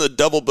mentioned the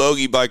double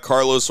bogey by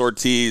Carlos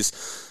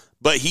Ortiz,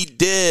 but he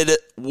did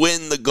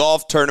win the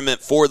golf tournament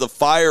for the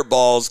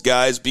Fireballs,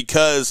 guys,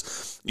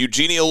 because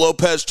Eugenio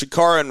Lopez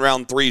Chacarra in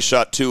round 3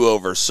 shot 2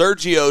 over.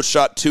 Sergio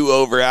shot 2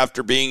 over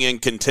after being in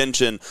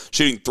contention,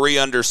 shooting 3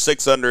 under,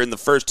 6 under in the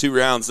first 2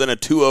 rounds, then a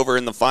 2 over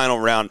in the final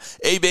round.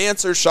 Abe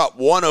Ancer shot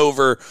 1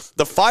 over.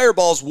 The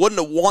Fireballs wouldn't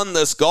have won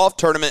this golf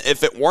tournament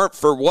if it weren't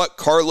for what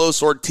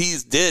Carlos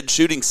Ortiz did,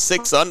 shooting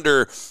 6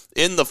 under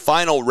in the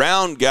final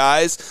round,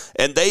 guys,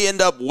 and they end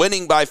up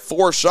winning by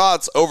 4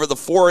 shots over the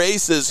 4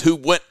 aces who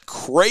went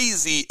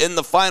crazy in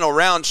the final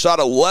round, shot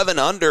 11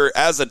 under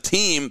as a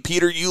team.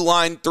 Peter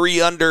Uihlein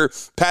 3 under,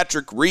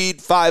 Patrick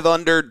Reed 5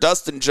 under,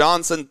 Dustin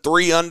Johnson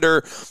 3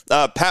 under,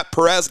 Pat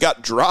Perez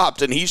got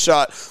dropped and he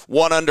shot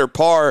 1 under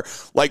par,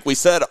 like we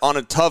said, on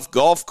a tough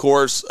golf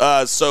course.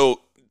 So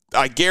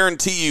I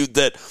guarantee you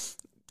that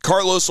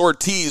Carlos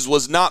Ortiz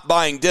was not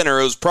buying dinner.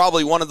 It was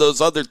probably one of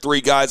those other 3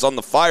 guys on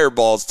the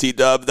Fireballs,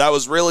 T-Dub. That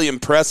was really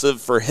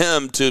impressive for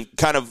him to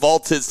kind of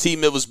vault his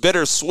team. It was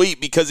bittersweet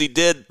because he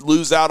did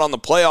lose out on the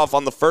playoff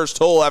on the first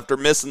hole after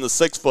missing the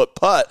 6-foot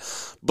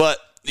putt. But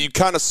you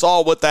kind of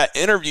saw with that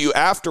interview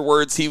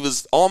afterwards, he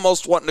was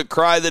almost wanting to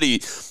cry that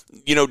he,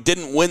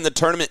 didn't win the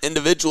tournament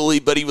individually,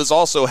 but he was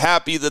also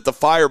happy that the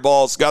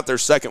Fireballs got their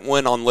second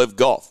win on Live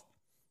Golf.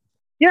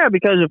 Yeah,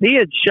 because if he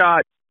had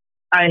shot,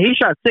 he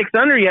shot 6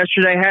 under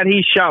yesterday. Had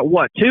he shot,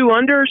 2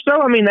 under or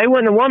so? I mean, they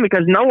wouldn't have won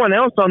because no one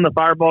else on the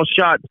Fireball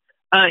shot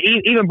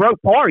even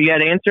broke par. You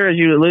had Answer, as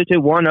you alluded to,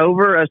 1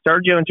 over.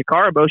 Sergio and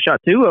Chikara both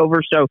shot 2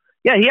 over. So,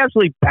 yeah, he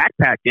absolutely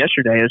backpacked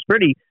yesterday. It was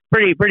pretty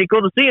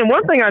cool to see. And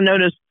one thing I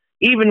noticed,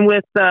 even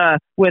with the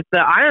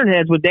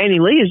Ironheads with Danny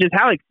Lee, is just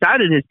how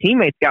excited his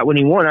teammates got when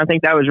he won. I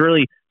think that was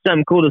really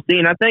something cool to see.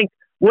 And I think,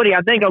 Woody,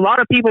 I think a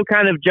lot of people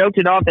kind of joked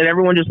it off that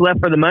everyone just left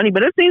for the money,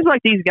 but it seems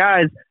like these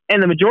guys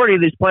and the majority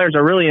of these players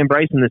are really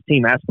embracing this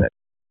team aspect.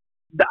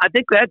 I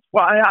think that's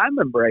why I'm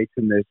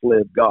embracing this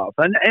Live Golf.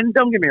 And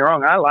don't get me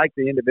wrong, I like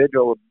the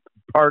individual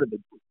part of the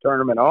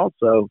tournament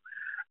also.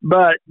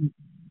 But,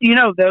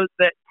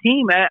 that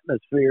team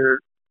atmosphere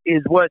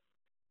is what,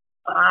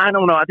 I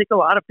don't know, I think a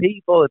lot of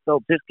people, if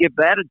they'll just give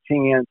that a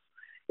chance,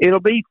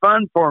 it'll be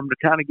fun for them to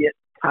kind of get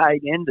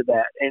tied into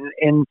that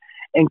and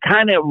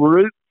kind of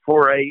root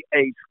for a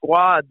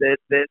squad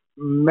that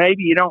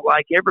maybe you don't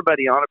like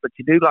everybody on it, but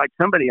you do like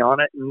somebody on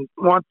it and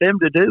want them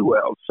to do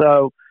well.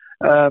 So,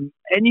 and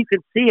you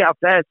can see how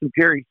fast and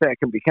furious that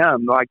can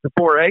become. Like the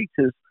 4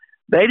 Aces,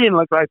 they didn't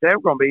look like they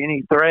were going to be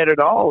any threat at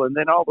all. And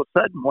then all of a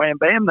sudden, wham,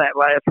 bam, that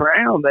last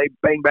round, they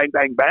bang, bang,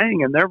 bang,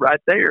 bang, and they're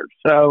right there.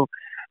 So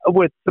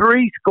with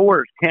 3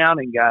 scores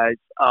counting, guys,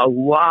 a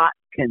lot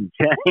can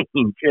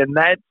change. And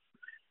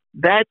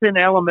that's an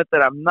element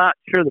that I'm not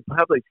sure the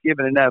public's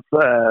given enough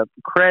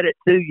credit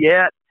to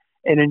yet,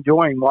 and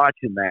enjoying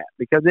watching that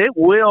because it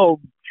will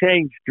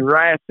change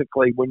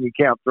drastically when you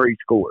count 3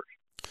 scores.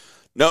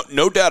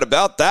 No doubt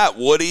about that,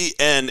 Woody.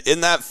 And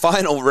in that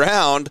final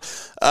round,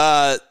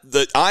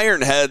 the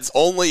Ironheads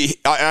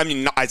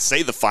I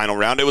say the final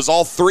round. It was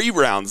all 3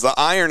 rounds. The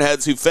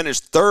Ironheads who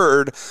finished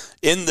 3rd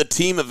in the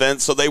team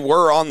event, so they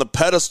were on the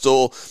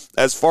pedestal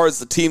as far as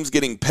the teams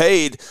getting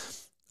paid.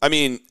 I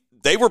mean,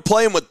 they were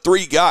playing with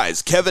 3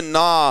 guys, Kevin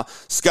Na,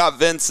 Scott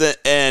Vincent,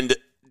 and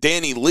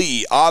Danny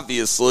Lee,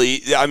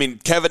 obviously. I mean,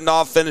 Kevin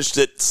Na finished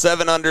at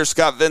 7 under,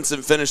 Scott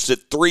Vincent finished at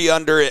 3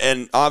 under,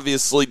 and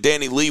obviously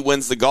Danny Lee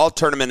wins the golf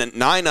tournament at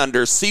 9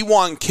 under.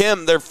 Siwon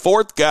Kim, their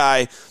 4th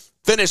guy,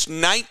 finished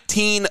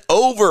 19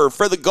 over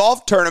for the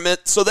golf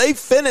tournament, so they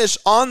finish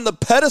on the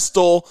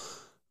pedestal.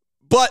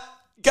 But,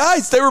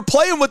 guys, they were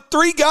playing with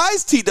 3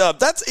 guys, T-Dub.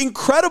 That's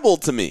incredible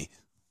to me.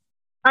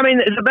 I mean,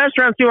 the best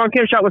round Siwon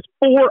Kim shot was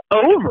 4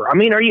 over. I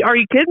mean, are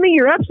you kidding me?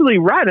 You're absolutely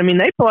right. I mean,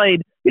 they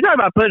played. You talk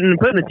about putting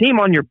the team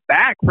on your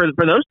back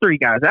for those 3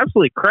 guys.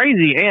 Absolutely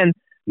crazy. And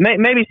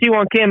maybe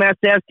Siwon Kim has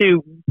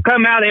to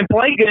come out and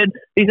play good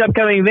these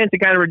upcoming events to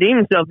kind of redeem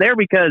himself there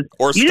because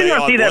you do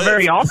not see that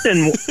very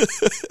often.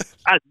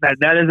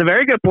 That is a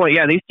very good point.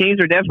 Yeah, these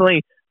teams are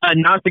definitely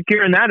not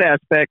secure in that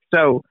aspect.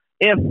 So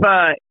if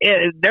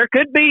there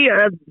could be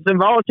some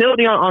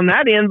volatility on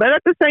that end, but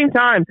at the same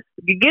time,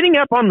 getting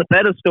up on the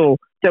pedestal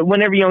to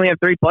whenever you only have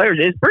 3 players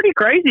is pretty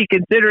crazy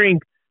considering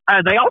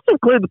they also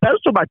cleared the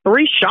pedestal by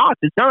 3 shots.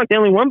 It's not like they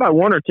only won by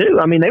 1 or 2.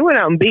 I mean, they went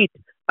out and beat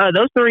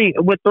those 3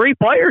 with 3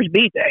 players,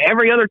 beat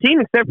every other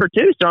team except for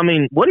 2. So, I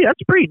mean, Woody,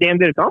 that's a pretty damn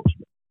good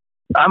accomplishment.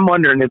 I'm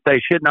wondering if they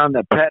shouldn't on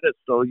the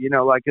pedestal,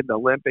 like in the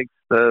Olympics,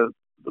 the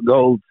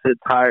gold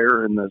sits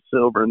higher and the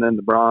silver and then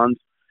the bronze.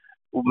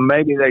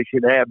 Maybe they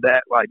should have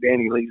that like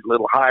Danny Lee's a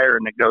little higher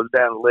and it goes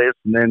down the list,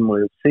 and then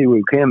we'll see Siwoo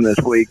Kim this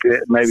week.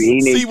 Maybe he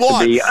needs to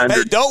be under.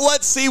 Hey, don't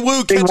let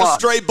Siwoo catch a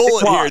stray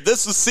bullet here.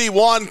 This is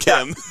Siwon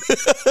Kim.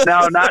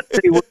 No, not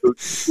Siwoo.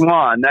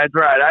 Siwon, that's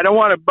right. I don't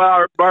want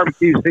to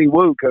barbecue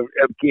Siwoo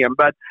of Kim,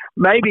 but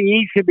maybe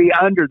he should be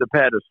under the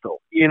pedestal.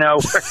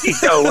 Where you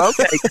go,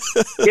 okay,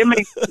 give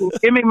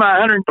me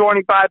my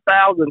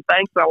 $125,000.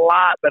 Thanks a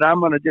lot, but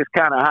I'm going to just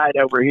kind of hide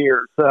over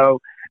here. So.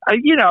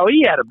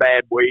 He had a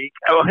bad week.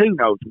 Oh, who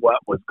knows what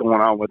was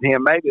going on with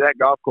him? Maybe that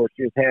golf course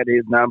just had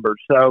his numbers.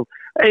 So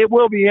it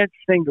will be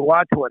interesting to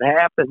watch what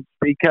happens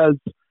because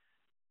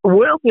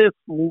will this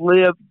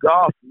Live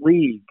Golf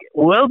League,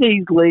 will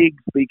these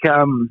leagues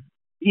become,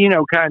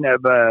 kind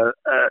of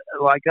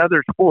like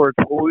other sports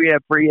where we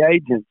have free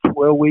agents?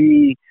 Will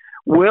we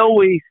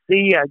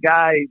see a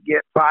guy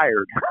get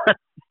fired?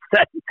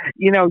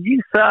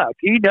 You suck.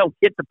 You don't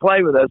get to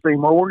play with us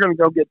anymore. We're going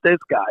to go get this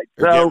guy.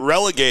 So get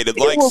relegated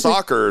like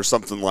soccer or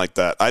something like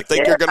that. I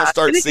think you're going to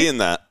start seeing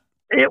that.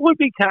 It would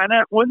be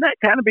wouldn't that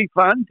kind of be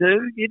fun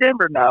too? You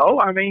never know.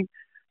 I mean,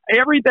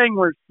 everything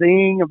we're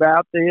seeing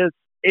about this,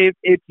 if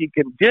you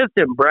can just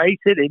embrace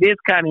it, it is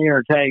kind of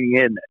entertaining,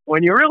 isn't it?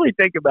 When you really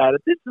think about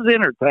it, this is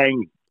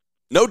entertaining.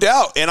 No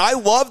doubt. And I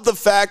love the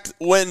fact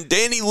when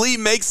Danny Lee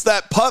makes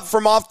that putt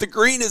from off the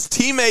green, his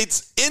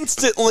teammates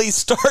instantly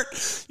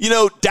start,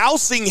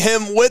 dousing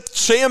him with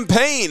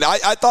champagne.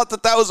 I thought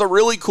that was a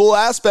really cool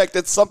aspect.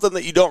 It's something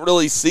that you don't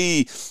really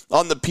see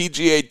on the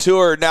PGA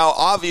Tour. Now,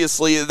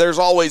 obviously, there's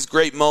always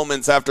great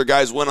moments after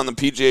guys win on the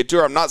PGA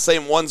Tour. I'm not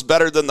saying one's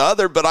better than the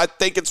other, but I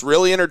think it's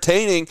really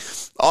entertaining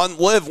on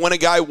LIV when a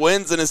guy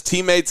wins and his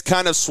teammates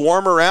kind of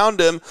swarm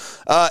around him.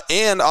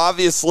 And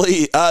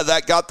obviously,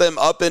 that got them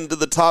up into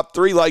the top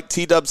three, like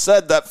T-Dub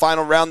said, that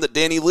final round that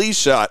Danny Lee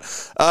shot.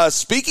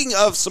 Speaking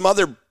of some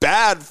other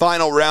bad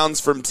final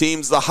rounds from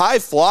teams, the High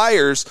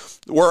Flyers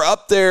were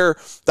up there.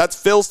 That's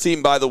Phil's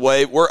team, by the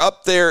way. Were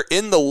up there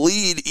in the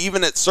lead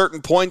even at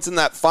certain points in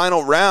that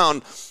final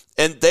round,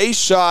 and they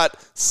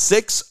shot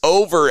 6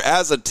 over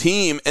as a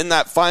team in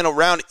that final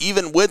round,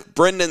 even with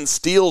Brendan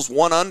Steele's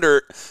 1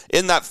 under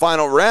in that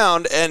final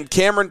round. And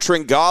Cameron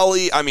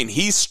Tringali,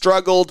 he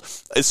struggled,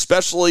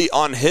 especially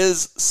on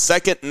his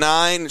second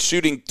 9,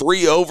 shooting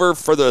 3 over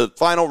for the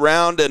final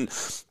round. And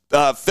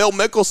Phil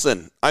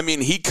Mickelson,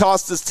 he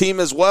cost his team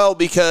as well,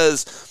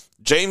 because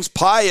James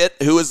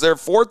Pyatt, who is their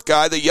 4th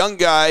guy, the young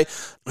guy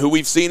who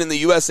we've seen in the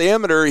U.S.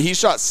 Amateur, he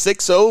shot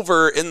 6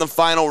 over in the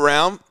final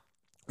round,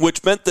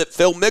 which meant that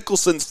Phil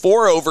Mickelson's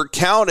 4 over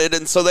counted,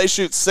 and so they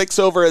shoot 6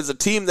 over as a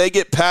team. They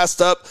get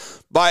passed up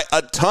by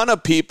a ton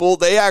of people.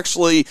 They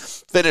actually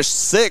finished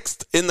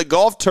 6th in the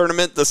golf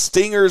tournament. The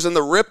Stingers and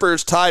the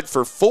Rippers tied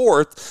for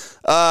 4th.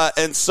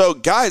 And so,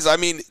 guys,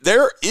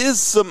 there's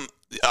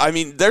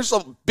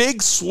some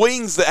big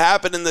swings that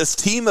happen in this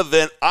team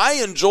event.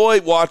 I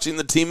enjoy watching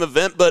the team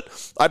event, but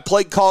I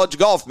played college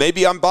golf.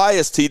 Maybe I'm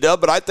biased,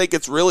 T-Dub, but I think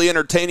it's really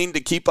entertaining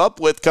to keep up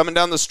with coming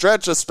down the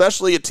stretch,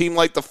 especially a team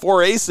like the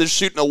Four Aces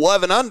shooting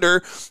 11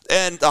 under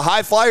and the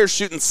High Flyers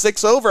shooting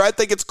 6 over. I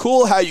think it's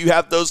cool how you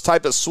have those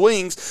type of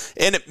swings,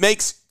 and it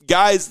makes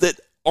guys that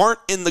aren't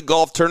in the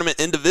golf tournament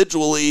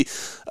individually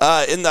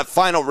in that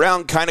final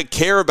round kind of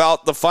care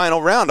about the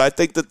final round. I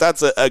think that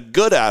that's a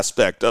good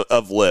aspect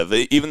of LIV,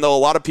 even though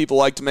a lot of people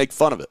like to make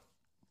fun of it.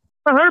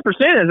 100%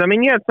 is.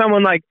 You had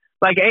someone like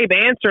Abe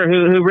Answer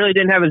who really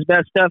didn't have his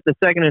best stuff the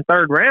second and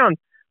third round,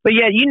 but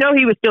yet he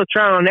was still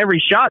trying on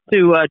every shot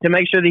to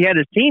make sure that he had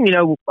his team.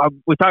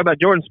 We talk about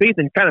Jordan Spieth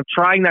and kind of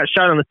trying that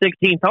shot on the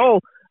 16th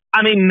hole.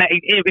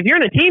 If you're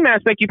in a team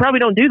aspect, you probably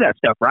don't do that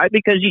stuff, right?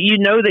 Because you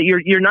know that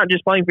you're not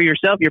just playing for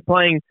yourself, you're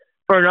playing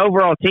for an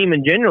overall team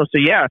in general. So,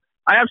 yeah,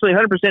 I absolutely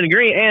 100%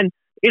 agree. And,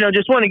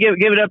 just want to give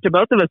it up to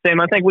both of us,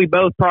 Sam. I think we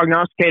both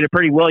prognosticated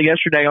pretty well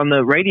yesterday on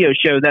the radio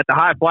show that the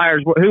High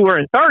Flyers, who were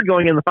in third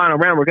going in the final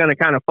round, were going to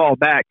kind of fall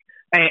back.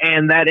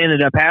 And that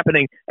ended up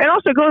happening. And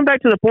also going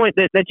back to the point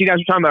that you guys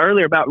were talking about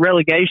earlier about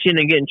relegation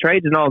and getting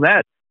trades and all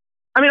that,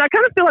 I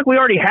kind of feel like we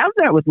already have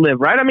that with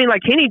LIV, right?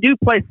 Kenny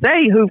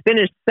Duplessis, who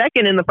finished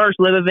second in the first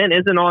LIV event,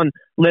 isn't on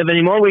LIV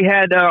anymore. We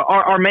had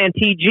our man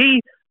TG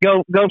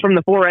go from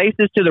the Four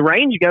Aces to the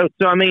Range Goats.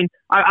 So, I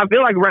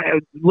feel like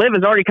LIV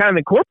has already kind of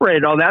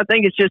incorporated all that. I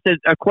think it's just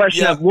a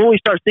question of when we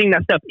start seeing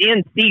that stuff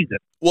in season.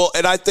 Well,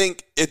 and I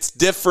think it's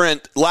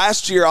different.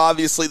 Last year,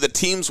 obviously, the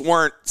teams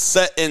weren't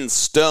set in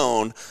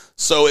stone,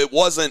 so it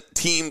wasn't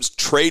teams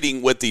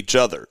trading with each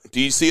other. Do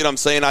you see what I'm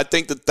saying? I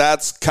think that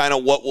that's kind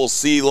of what we'll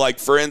see. Like,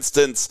 for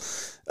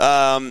instance,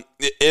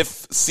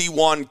 if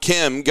Siwon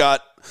Kim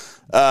got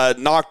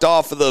knocked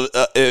off of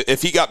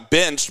if he got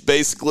benched,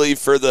 basically,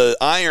 for the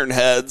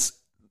Ironheads,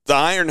 the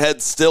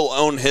Ironheads still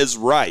own his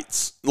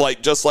rights,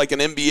 just like an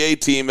NBA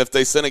team if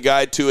they send a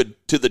guy to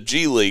the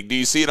G League. Do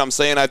you see what I'm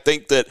saying? I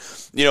think that,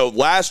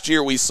 last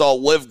year we saw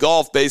LIV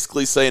Golf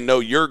basically saying, no,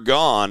 you're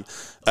gone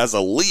as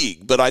a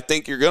league. But I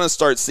think you're going to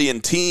start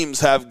seeing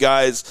teams have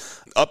guys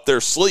up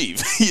their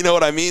sleeve. You know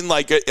what I mean?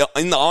 Like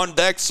in the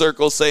on-deck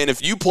circle saying,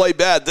 if you play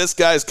bad, this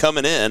guy's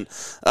coming in.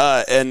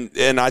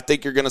 And I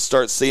think you're going to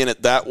start seeing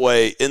it that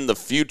way in the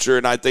future.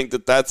 And I think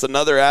that that's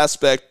another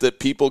aspect that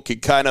people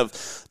could kind of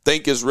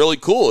think is really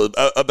cool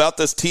about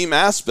this team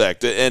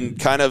aspect, and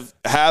kind of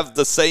have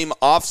the same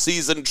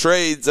off-season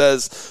trades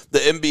as the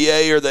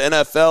NBA or the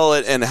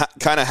NFL, and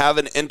kind of have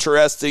an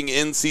interesting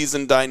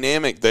in-season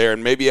dynamic there,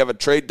 and maybe have a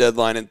trade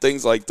deadline and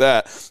things like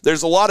that.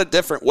 There's a lot of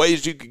different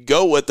ways you could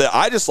go with it.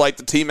 I just like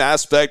the team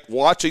aspect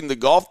watching the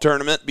golf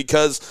tournament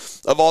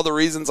because of all the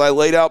reasons I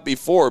laid out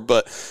before.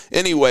 But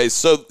anyway,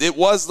 so it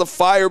was the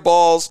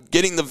Fireballs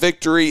getting the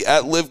victory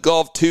at LIV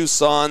Golf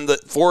Tucson. The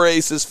Four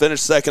Aces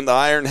finished second, the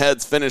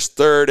Ironheads finished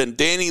third, and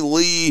Danny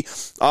Lee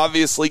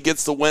obviously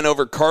gets the win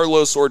over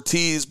Carlos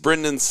Ortiz,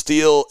 Brendan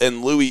Steele,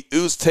 and Louis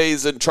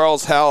Oosthuizen.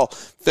 Charles Howell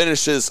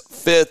finishes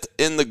fifth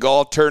in the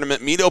golf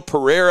tournament. Mito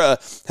Pereira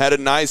had a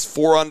nice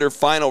 4-under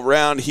final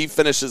round. He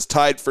finishes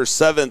tied for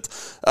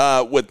seventh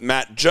with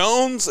Matt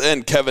Jones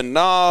and Kevin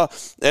Na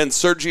and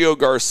Sergio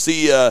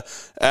Garcia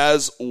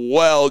as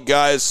well,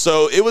 guys.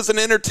 So it was an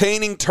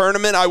entertaining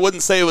tournament. I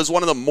wouldn't say it was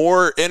one of the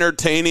more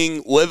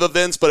entertaining LIV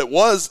events, but it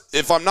was,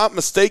 if I'm not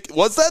mistaken,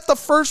 was that the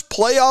first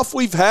playoff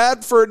we've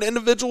had for an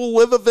individual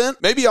LIV event?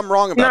 Maybe I'm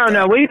wrong about that.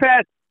 No, we've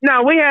had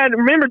No,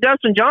 remember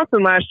Dustin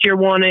Johnson last year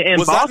won it in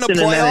was Boston that in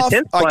a playoff? and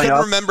then a 10th playoff. I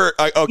couldn't remember.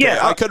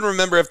 I couldn't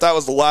remember if that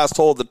was the last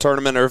hole of the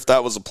tournament or if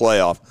that was a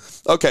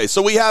playoff. Okay,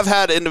 so we have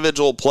had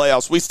individual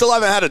playoffs. We still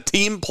haven't had a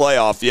team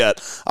playoff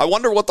yet. I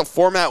wonder what the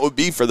format would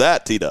be for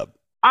that, T-Dub.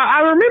 I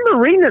remember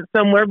reading it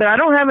somewhere, but I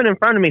don't have it in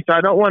front of me, so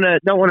I don't want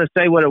to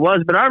say what it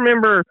was. But I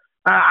remember.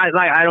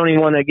 I don't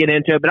even want to get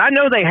into it, but I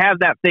know they have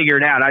that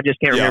figured out. I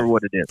just can't remember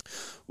what it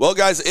is. Well,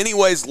 guys,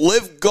 anyways,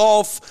 Live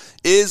Golf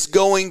is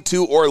going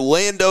to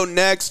Orlando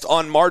next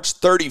on March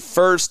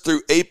 31st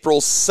through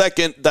April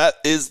 2nd. That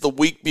is the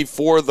week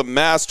before the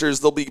Masters.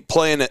 They'll be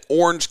playing at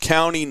Orange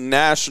County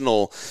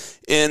National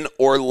in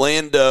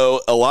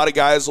Orlando. A lot of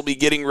guys will be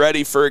getting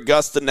ready for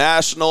Augusta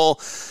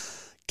National.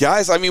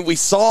 Guys, I mean, we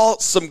saw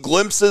some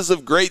glimpses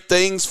of great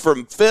things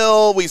from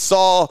Phil. We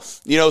saw,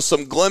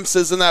 some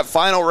glimpses in that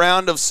final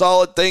round of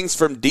solid things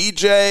from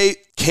DJ.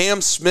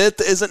 Cam Smith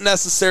isn't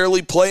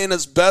necessarily playing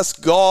his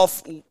best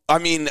golf. I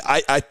mean,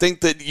 I think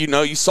that,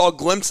 you saw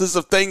glimpses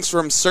of things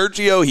from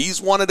Sergio.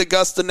 He's won at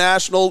Augusta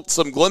National.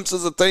 Some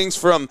glimpses of things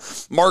from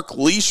Mark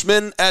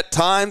Leishman at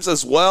times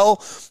as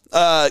well.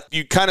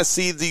 You kind of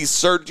see these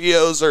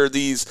Sergios or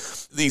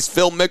these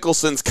Phil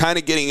Mickelsons kind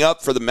of getting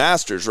up for the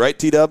Masters, right,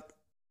 T-Dub?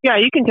 Yeah,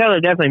 you can tell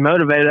they're definitely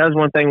motivated. That was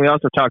one thing we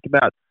also talked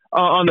about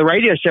on the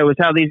radio show, is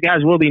how these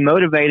guys will be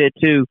motivated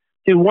to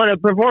want to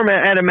perform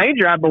at a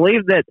major. I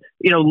believe that,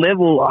 Liv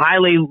will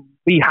highly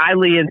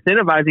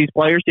incentivize these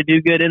players to do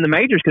good in the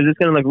majors, because it's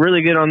going to look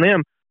really good on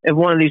them if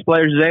one of these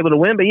players is able to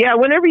win. But yeah,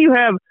 whenever you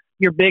have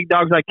your big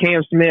dogs like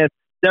Cam Smith,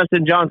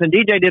 Dustin Johnson,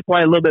 DJ did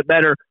play a little bit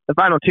better the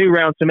final 2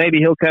 rounds, so maybe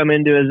he'll come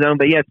into his own.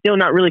 But yeah, still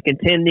not really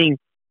contending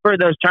for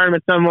those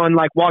tournaments. Someone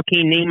like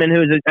Joaquin Neiman,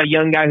 who's a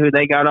young guy who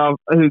they got off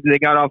from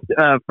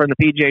the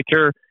PGA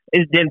Tour,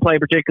 didn't play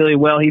particularly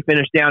well. He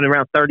finished down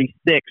around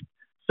 36th.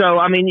 So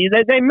I mean,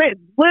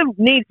 Liv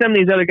need some of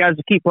these other guys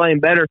to keep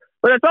playing better.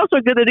 But it's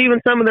also good that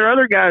even some of their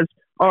other guys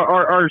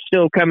are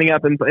still coming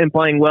up and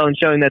playing well and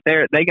showing that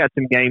they got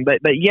some game. But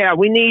yeah,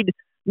 we need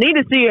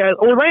to see.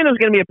 Orlando's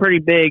going to be a pretty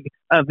big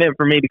event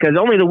for me, because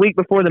only the week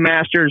before the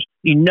Masters,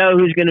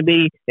 who's going to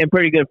be in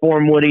pretty good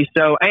form, Woody.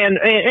 So, and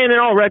in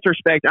all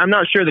retrospect, I'm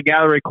not sure the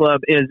Gallery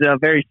Club is a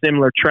very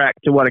similar track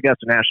to what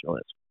Augusta National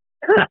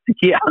is.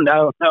 Yeah,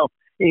 no,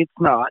 it's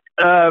not.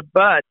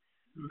 But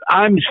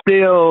I'm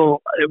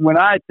still, when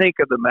I think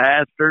of the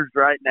Masters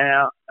right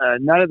now,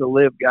 none of the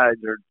Live guys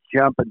are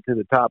jumping to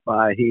the top of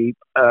my heap.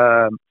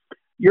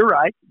 You're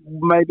right.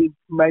 Maybe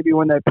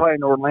when they play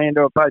in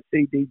Orlando, if I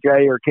see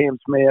DJ or Cam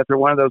Smith or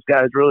one of those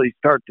guys really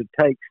start to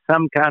take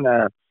some kind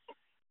of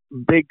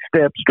big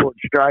steps towards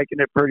striking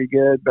it pretty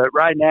good. But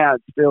right now,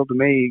 it's still, to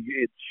me,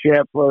 it's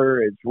Scheffler,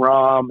 it's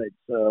Rahm, it's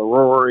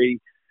Rory,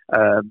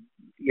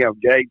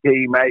 JT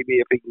maybe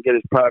if he can get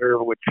his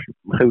putter, which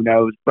who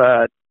knows.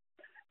 But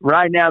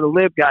right now, the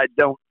Live guys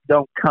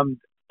don't come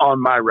on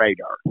my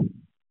radar.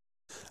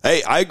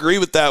 Hey, I agree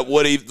with that,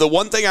 Woody. The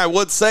one thing I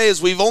would say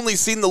is we've only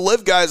seen the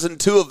Live guys in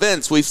 2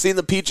 events. We've seen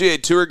the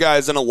PGA Tour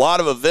guys in a lot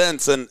of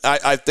events, and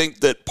I think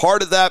that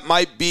part of that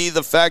might be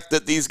the fact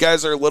that these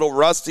guys are a little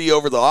rusty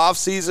over the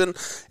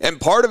offseason, and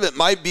part of it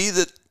might be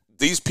that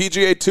these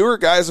PGA Tour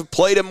guys have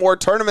played in more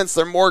tournaments.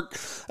 They're more,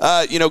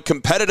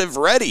 competitive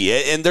ready.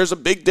 And there's a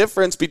big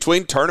difference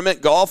between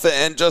tournament golf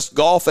and just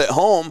golf at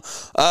home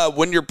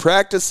when you're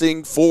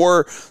practicing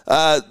for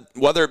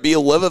whether it be a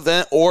live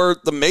event or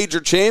the major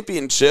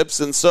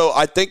championships. And so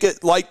I think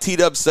it, like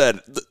T-Dub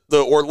said,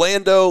 the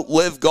Orlando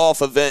Live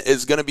Golf event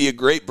is going to be a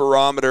great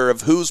barometer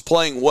of who's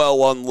playing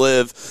well on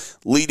Live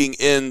leading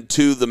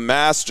into the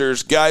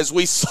Masters. Guys,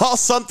 we saw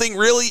something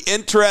really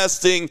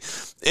interesting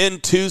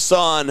in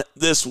Tucson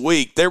this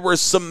week. There were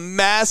some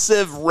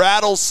massive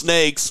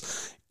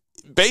rattlesnakes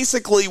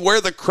basically where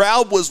the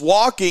crowd was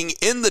walking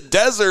in the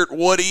desert,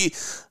 Woody.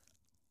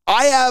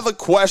 I have a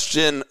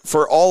question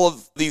for all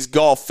of these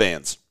golf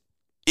fans.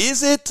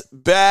 Is it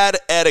bad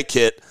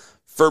etiquette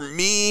for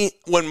me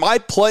when my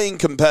playing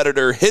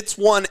competitor hits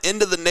one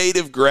into the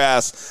native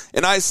grass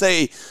and I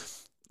say,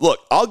 look,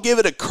 I'll give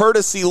it a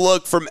courtesy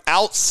look from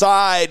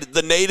outside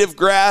the native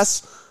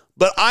grass,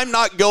 but I'm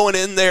not going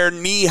in there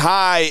knee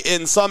high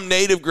in some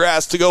native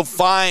grass to go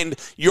find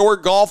your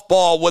golf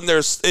ball when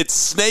it's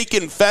snake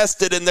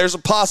infested and there's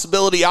a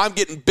possibility I'm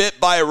getting bit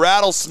by a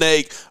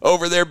rattlesnake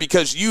over there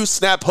because you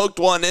snap hooked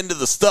one into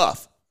the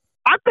stuff.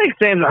 I think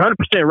Sam's 100%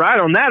 right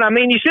on that. I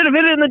mean, you should have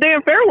hit it in the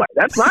damn fairway.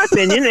 That's my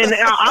opinion, and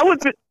I would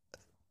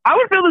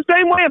feel the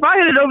same way if I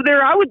hit it over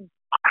there. I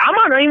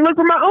might not even look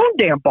for my own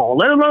damn ball,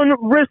 let alone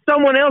risk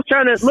someone else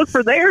trying to look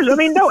for theirs. I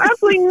mean, no,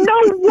 absolutely no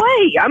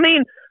way. I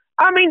mean,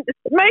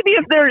 maybe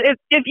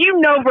if you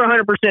know for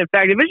 100%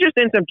 fact, if it's just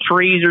in some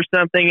trees or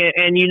something,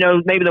 and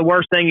maybe the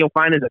worst thing you'll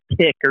find is a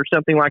tick or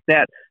something like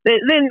that,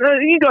 then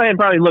you go ahead and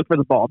probably look for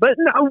the ball. But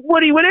no,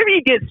 Woody, whenever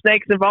you get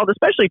snakes involved,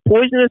 especially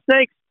poisonous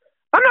snakes,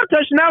 I'm not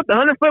touching out the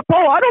 100-foot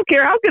pole. I don't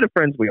care how good of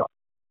friends we are.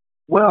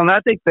 Well, and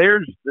I think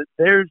there's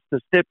the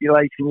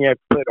stipulation you have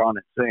to put on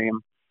it,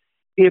 Sam.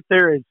 If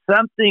there is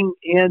something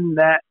in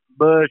that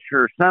bush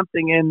or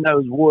something in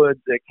those woods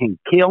that can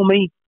kill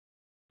me,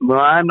 Well,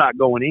 I'm not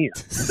going in.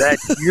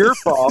 That's your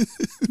fault.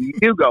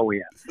 You go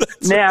in.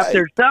 Now, right. If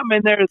there's something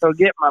in there that'll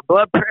get my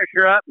blood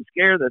pressure up and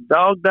scare the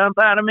dog dump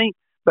out of me,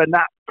 but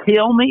not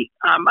kill me,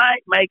 I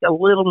might make a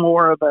little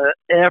more of an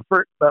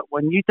effort. But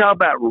when you talk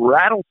about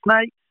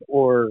rattlesnakes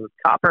or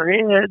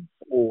copperheads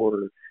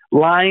or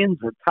lions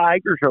or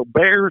tigers or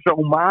bears,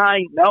 oh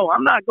my, no,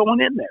 I'm not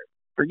going in there.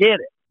 Forget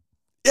it.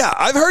 Yeah,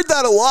 I've heard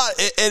that a lot,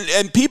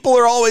 and people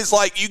are always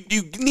like,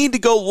 you need to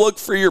go look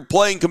for your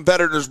playing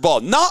competitor's ball.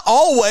 Not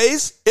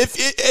always,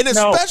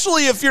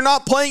 especially if you're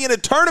not playing in a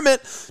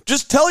tournament,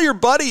 just tell your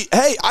buddy,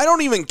 hey, I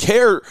don't even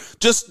care.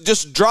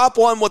 Just drop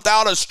one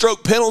without a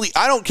stroke penalty.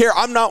 I don't care.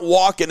 I'm not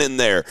walking in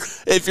there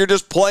if you're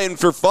just playing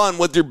for fun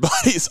with your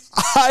buddies.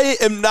 I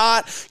am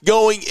not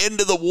going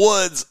into the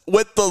woods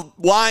with the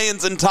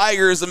lions and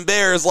tigers and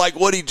bears like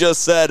Woody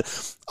just said.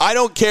 I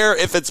don't care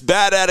if it's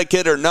bad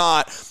etiquette or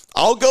not.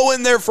 I'll go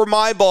in there for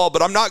my ball,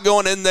 but I'm not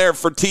going in there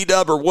for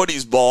T-Dub or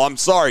Woody's ball. I'm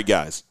sorry,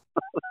 guys.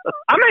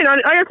 I might not,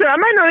 like I said, I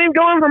might not even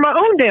go in for my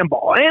own damn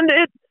ball. And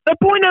the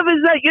point of it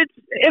is that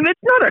if it's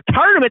not a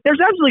tournament,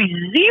 there's absolutely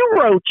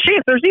zero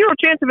chance. There's zero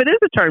chance if it is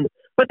a tournament.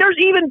 But there's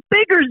even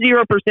bigger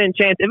 0%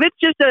 chance. If it's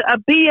just a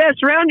BS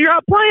round you're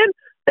out playing,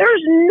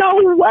 there's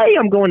no way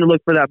I'm going to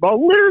look for that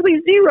ball. Literally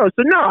zero.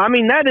 So, no, I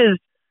mean, that is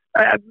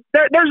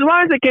there's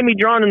lines that can be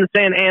drawn in the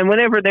sand, and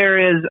whenever there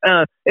is,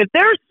 if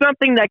there's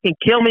something that can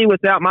kill me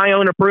without my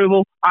own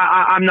approval,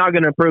 I'm not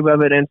going to approve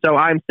of it, and so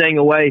I'm staying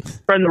away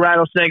from the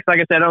rattlesnakes. Like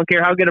I said, I don't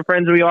care how good of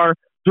friends we are.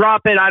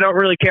 Drop it. I don't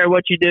really care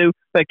what you do,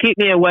 but keep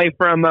me away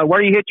from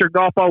where you hit your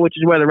golf ball, which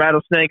is where the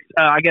rattlesnakes,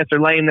 I guess, are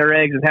laying their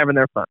eggs and having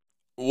their fun.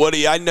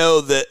 Woody, I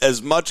know that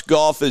as much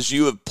golf as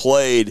you have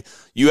played,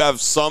 you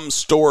have some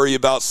story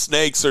about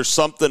snakes or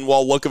something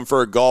while looking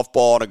for a golf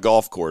ball on a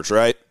golf course,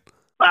 right?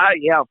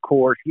 Yeah, of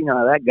course, you know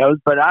how that goes.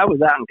 But I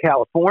was out in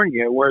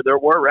California where there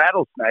were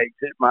rattlesnakes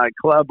at my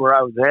club where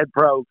I was head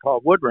pro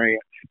called Wood Ranch,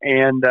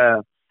 and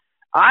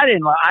I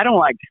don't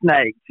like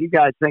snakes. You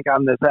guys think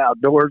I'm this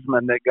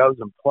outdoorsman that goes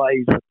and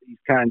plays with these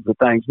kinds of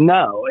things?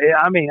 No,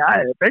 I mean,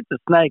 if it's a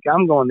snake,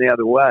 I'm going the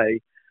other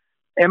way.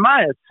 And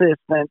my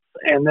assistants,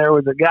 and there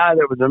was a guy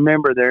that was a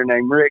member there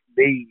named Rick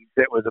Dees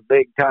that was a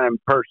big time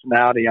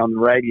personality on the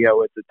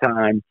radio at the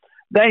time.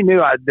 They knew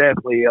I was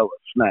definitely ill of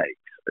snakes.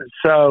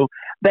 So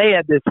they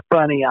had this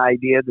funny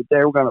idea that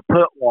they were going to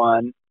put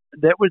one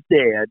that was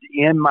dead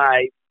in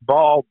my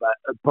ball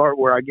part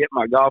where I get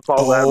my golf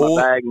ball out of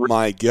my bag. Oh,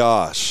 my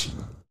gosh.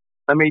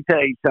 Let me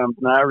tell you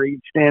something. I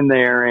reached in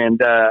there, and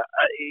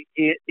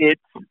it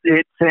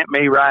sent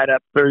me right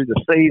up through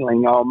the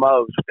ceiling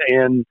almost.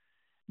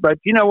 But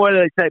you know what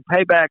they say,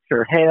 paybacks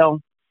are hell.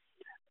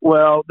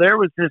 Well, there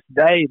was this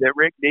day that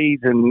Rick Dees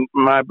and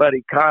my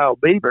buddy Kyle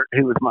Biebert,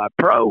 who was my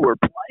pro, were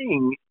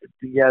playing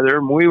together,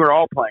 and we were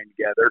all playing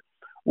together.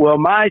 Well,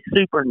 my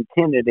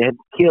superintendent had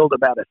killed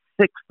about a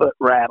 6-foot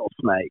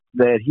rattlesnake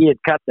that he had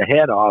cut the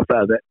head off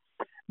of it.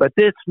 But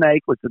this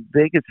snake was the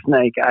biggest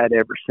snake I had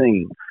ever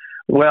seen.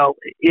 Well,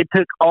 it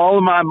took all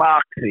of my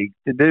moxie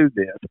to do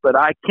this, but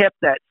I kept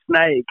that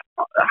snake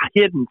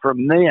hidden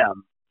from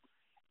them.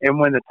 And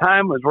when the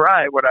time was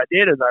right, what I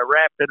did is I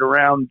wrapped it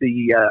around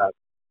the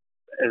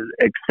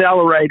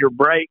accelerator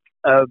brake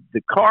of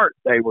the cart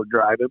they were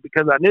driving,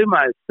 because I knew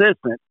my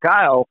assistant,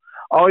 Kyle,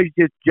 always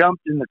just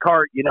jumped in the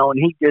cart, you know, and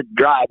he'd just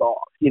drive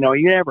off. You know,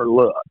 you never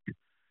looked.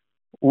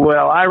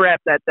 Well, I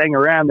wrapped that thing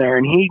around there,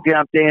 and he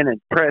jumped in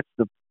and pressed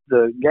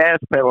the gas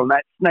pedal, and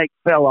that snake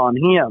fell on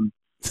him.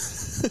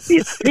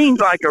 It seemed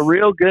like a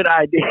real good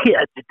idea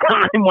at the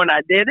time when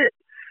I did it.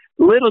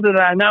 Little did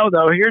I know,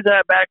 though, here's how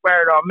it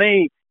backfired on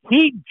me.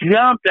 He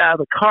jumped out of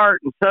the cart,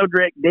 and so did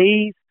Rick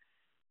Dees.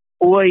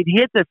 Well, he'd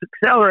hit this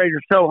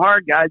accelerator so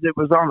hard, guys, it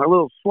was on a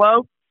little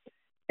slope,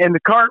 and the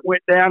cart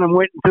went down and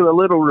went into a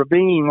little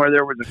ravine where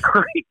there was a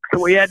creek.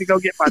 So we had to go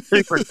get my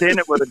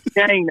superintendent with a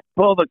chain to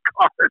pull the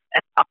cart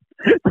out.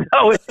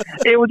 So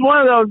it was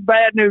one of those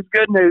bad news,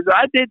 good news.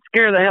 I did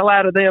scare the hell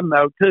out of them,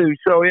 though, too,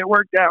 so it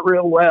worked out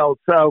real well.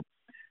 So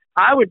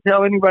I would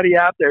tell anybody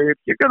out there, if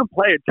you're going to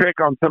play a trick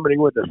on somebody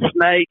with a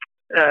snake,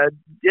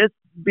 just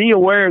be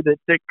aware that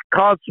it could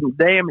cause some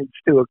damage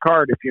to a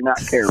cart if you're not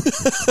careful.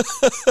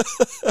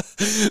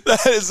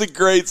 That is a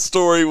great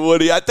story,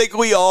 Woody. I think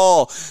we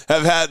all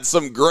have had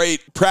some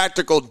great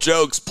practical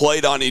jokes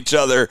played on each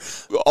other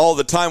all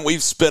the time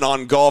we've spent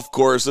on golf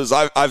courses.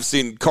 I've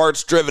seen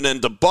carts driven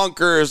into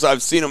bunkers.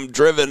 I've seen them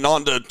driven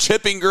onto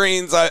chipping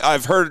greens.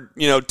 I've heard,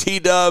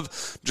 T-Dub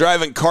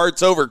driving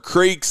carts over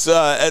creeks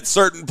at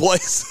certain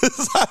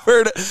places.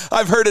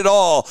 I've heard it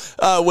all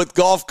with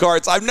golf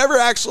carts. I've never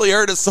actually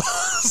heard of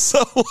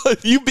someone,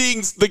 you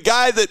being the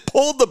guy that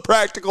pulled the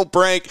practical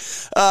prank,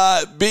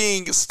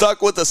 being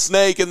stuck with a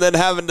snake and then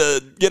having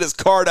to get his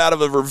cart out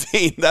of a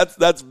ravine.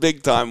 That's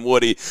big time,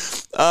 Woody.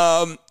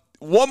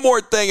 One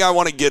more thing I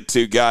want to get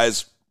to,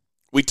 guys.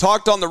 We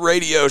talked on the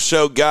radio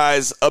show,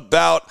 guys,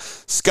 about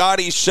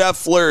Scotty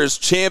Scheffler's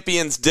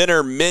Champions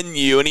Dinner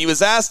menu, and he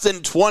was asked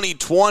in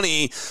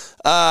 2020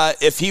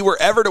 if he were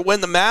ever to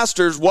win the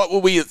Masters, what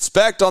would we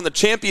expect on the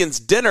Champions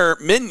Dinner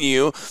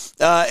menu?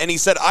 And he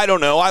said, I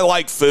don't know. I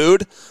like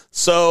food.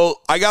 So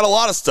I got a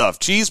lot of stuff,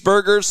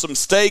 cheeseburgers, some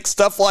steak,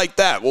 stuff like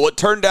that. Well, it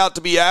turned out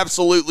to be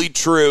absolutely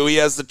true. He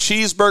has the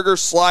cheeseburger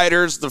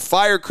sliders, the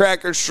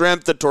firecracker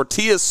shrimp, the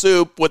tortilla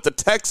soup with the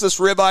Texas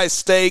ribeye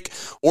steak,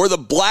 or the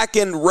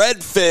blackened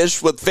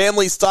redfish with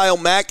family-style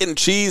mac and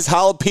cheese,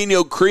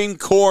 jalapeno cream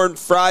corn,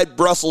 fried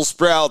Brussels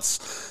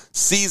sprouts,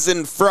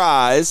 seasoned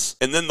fries,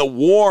 and then the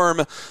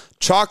warm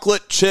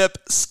chocolate chip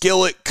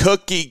skillet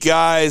cookie,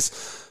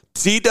 guys.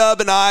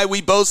 T-Dub and I,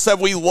 we both said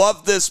we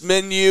love this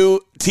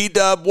menu.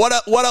 T-Dub,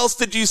 what else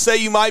did you say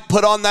you might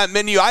put on that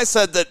menu? I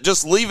said that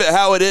just leave it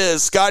how it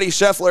is. Scotty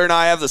Scheffler and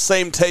I have the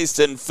same taste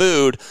in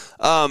food.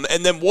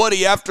 And then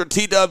Woody, after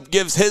T-Dub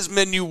gives his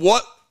menu,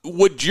 what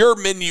would your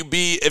menu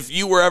be if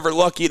you were ever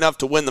lucky enough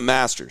to win the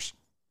Masters?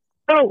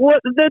 Oh, well,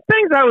 the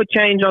things I would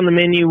change on the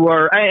menu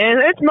were,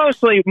 and it's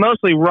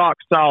mostly rock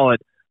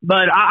solid,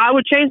 but I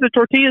would change the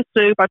tortilla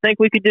soup. I think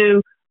we could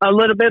do a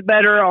little bit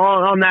better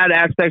on that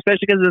aspect,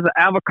 especially because there's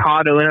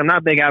avocado, and I'm not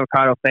a big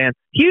avocado fan.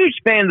 Huge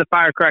fan of the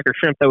firecracker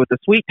shrimp, though, with the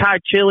sweet Thai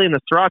chili and the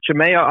sriracha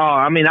mayo. Oh,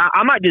 I mean,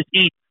 I might just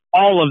eat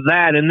all of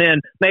that and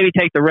then maybe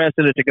take the rest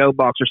of the to-go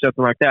box or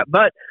something like that.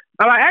 But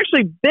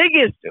actually,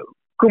 biggest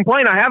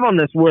complaint I have on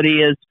this,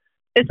 Woody, is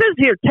it says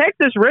here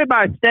Texas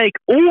ribeye steak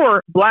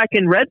or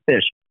blackened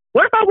redfish.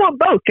 What if I want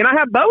both? Can I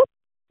have both?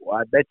 Well,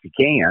 I bet you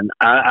can.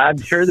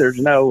 I'm sure there's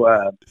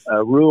no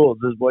rules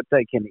as what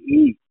they can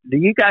eat. Do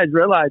you guys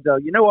realize, though,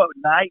 you know what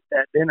night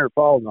that dinner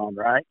falls on,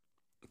 right?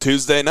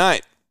 Tuesday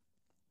night.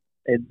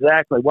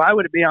 Exactly. Why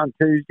would it be on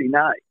Tuesday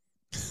night?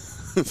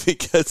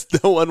 Because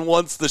no one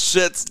wants the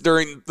shits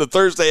during the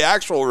Thursday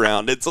actual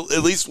round. It's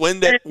at least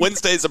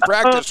Wednesday's a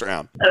practice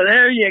round.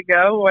 There you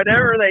go.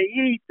 Whatever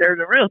they eat, there's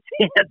a real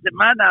chance it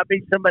might not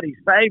be somebody's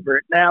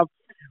favorite. Now,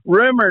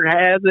 rumor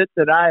has it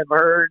that I've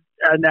heard,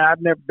 now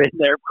I've never been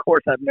there. Of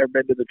course, I've never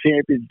been to the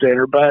Champions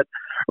Dinner, but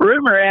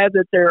rumor has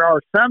it there are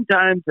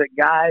sometimes that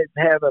guys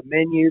have a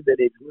menu that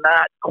is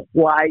not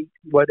quite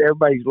what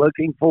everybody's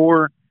looking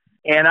for.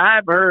 And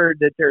I've heard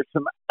that there's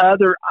some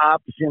other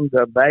options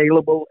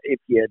available if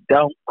you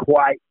don't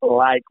quite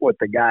like what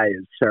the guy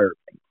is serving.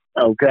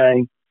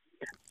 Okay.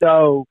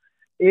 So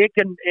it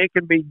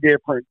can be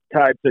different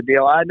types of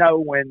deal. I know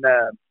when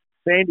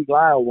Sandy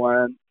Lyle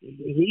won,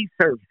 he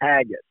served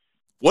haggis.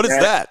 What is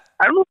that?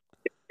 I don't know.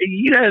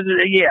 You guys,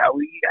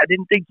 I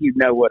didn't think you'd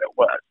know what it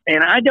was.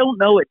 And I don't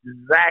know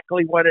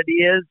exactly what it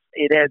is.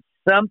 It has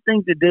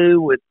something to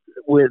do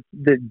with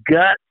the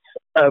guts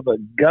of a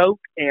goat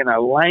and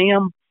a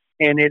lamb.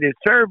 And it is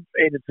served,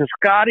 it's a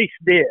Scottish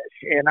dish.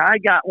 And I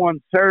got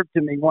one served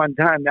to me one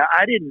time. Now,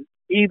 I didn't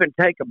even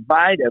take a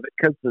bite of it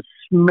because the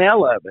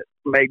smell of it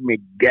made me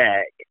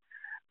gag.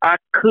 I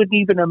couldn't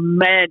even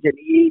imagine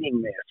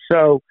eating this.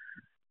 So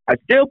I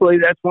still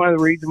believe that's one of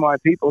the reasons why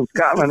people in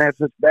Scotland have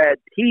such bad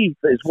teeth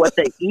is what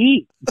they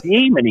eat.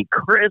 Jiminy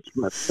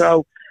Christmas.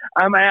 So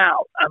I'm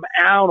out. I'm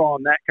out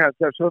on that kind of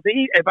stuff. So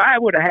if I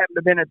would have happened to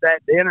have been at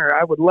that dinner,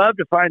 I would love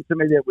to find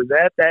somebody that was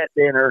at that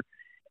dinner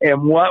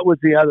and what was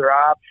the other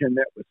option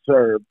that was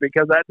served,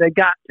 because they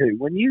got to.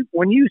 When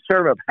you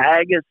serve a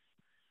haggis,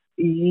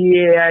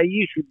 yeah,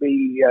 you should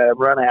be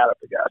run out of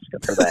Augusta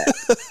for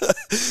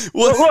that.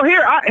 well,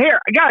 here,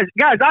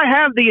 guys, I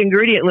have the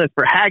ingredient list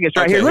for haggis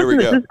right here. Listen to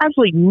this. This is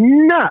absolutely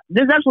nuts.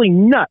 This is absolutely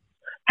nuts.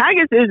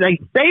 Haggis is a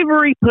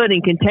savory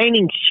pudding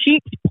containing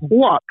sheep's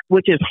pluck,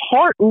 which is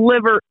heart,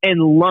 liver,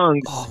 and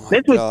lungs.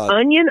 Mixed with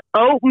onion,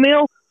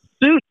 oatmeal,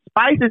 suet,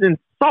 spices, and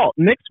salt,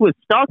 mixed with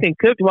stock and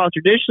cooked while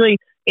traditionally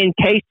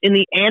encased in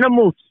the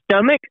animal's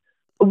stomach.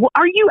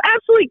 Are you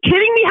absolutely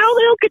kidding me? How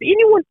the hell could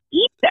anyone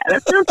eat that?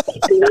 That sounds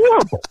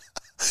horrible.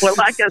 Well,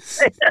 like I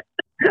said,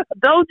 I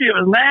told you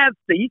it was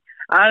nasty.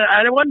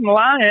 I wasn't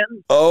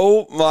lying.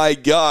 Oh, my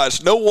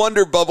gosh. No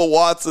wonder Bubba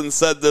Watson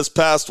said this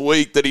past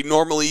week that he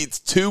normally eats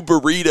 2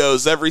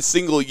 burritos every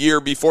single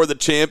year before the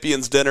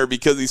Champions Dinner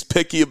because he's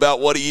picky about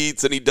what he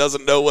eats and he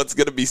doesn't know what's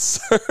going to be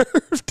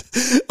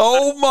served.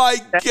 Oh, my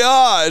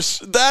gosh.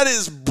 That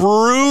is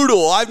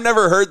brutal. I've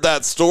never heard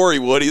that story,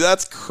 Woody.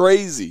 That's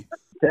crazy.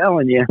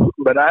 Telling you,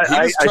 but he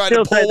was trying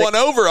to pull one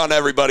over on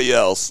everybody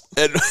else.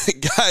 And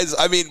guys,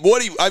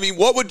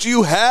 what would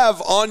you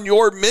have on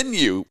your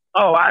menu?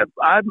 Oh,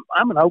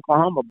 I'm an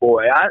Oklahoma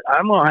boy.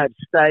 I'm gonna have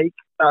steak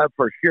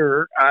for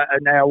sure.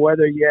 Now,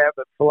 whether you have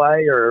a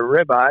fillet or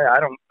a ribeye,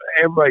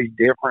 everybody's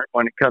different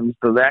when it comes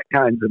to that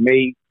kinds of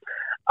meat.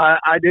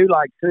 I do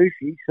like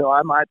sushi, so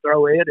I might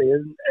throw it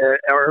in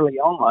early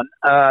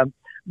on.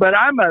 But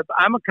I'm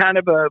a kind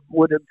of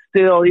would have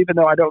still, even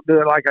though I don't do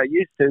it like I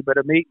used to, but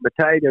a meat and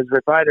potatoes.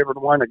 If I'd ever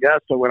won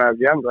Augusta when I was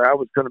younger, I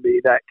was going to be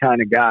that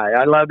kind of guy.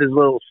 I love his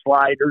little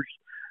sliders.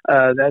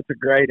 That's a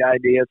great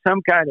idea.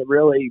 Some kind of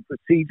really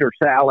Caesar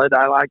salad.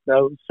 I like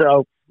those.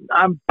 So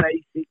I'm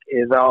basic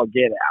as all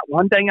get out.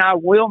 One thing I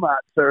will not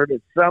serve is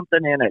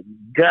something in a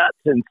guts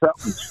and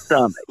something's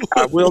stomach.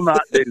 I will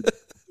not do that.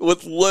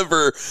 with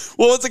liver.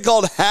 What's it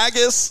called?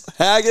 Haggis?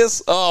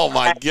 Haggis? Oh,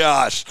 my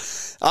gosh.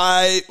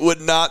 I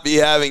would not be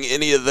having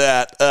any of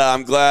that.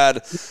 I'm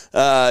glad,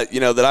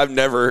 that I've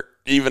never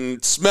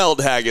even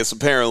smelled haggis,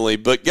 apparently.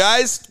 But,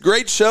 guys,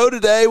 great show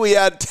today. We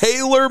had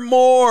Taylor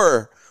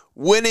Moore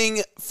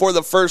winning for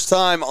the first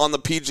time on the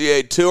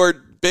PGA Tour.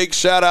 Big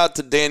shout out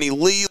to Danny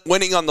Lee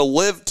winning on the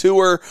Live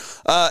Tour.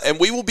 And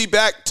we will be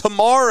back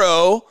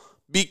tomorrow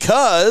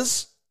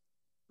because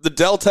the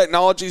Dell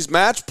Technologies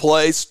match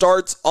play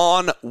starts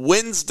on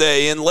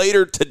Wednesday. And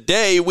later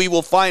today, we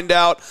will find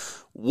out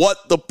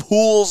what the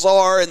pools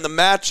are and the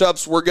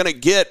matchups we're going to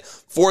get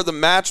for the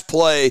match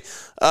play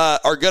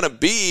are going to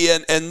be.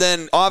 And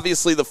then,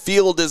 obviously, the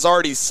field is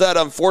already set.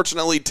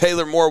 Unfortunately,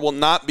 Taylor Moore will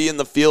not be in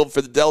the field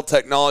for the Dell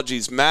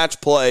Technologies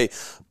match play,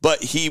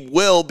 but he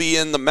will be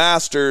in the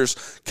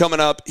Masters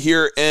coming up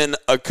here in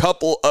a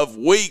couple of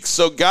weeks.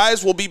 So,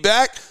 guys, we'll be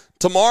back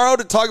tomorrow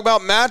to talk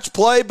about match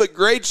play, but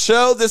great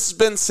show. This has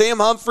been Sam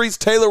Humphreys,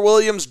 Taylor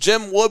Williams,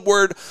 Jim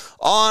Woodward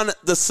on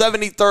the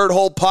 73rd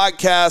Hole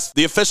Podcast,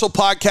 the official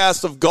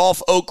podcast of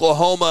Golf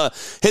Oklahoma.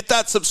 Hit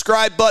that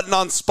subscribe button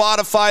on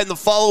Spotify and the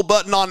follow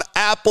button on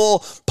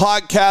Apple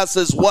Podcasts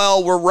as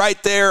well. We're right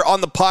there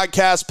on the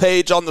podcast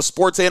page on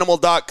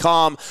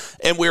thesportsanimal.com,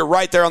 and we're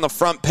right there on the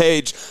front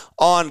page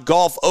on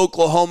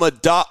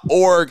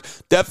golfoklahoma.org.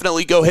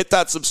 Definitely go hit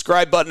that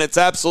subscribe button. It's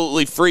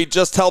absolutely free.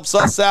 Just helps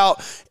us out.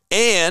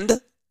 And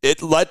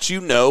it lets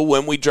you know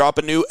when we drop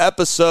a new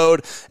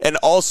episode. And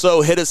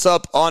also hit us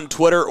up on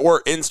Twitter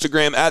or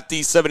Instagram at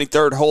the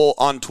 73rd Hole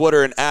on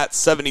Twitter and at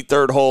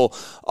 73rd Hole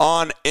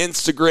on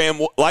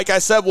Instagram. Like I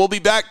said, we'll be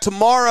back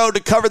tomorrow to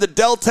cover the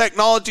Dell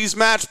Technologies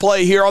match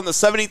play here on the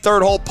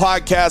 73rd Hole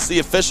Podcast, the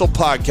official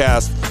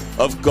podcast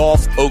of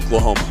Golf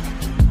Oklahoma.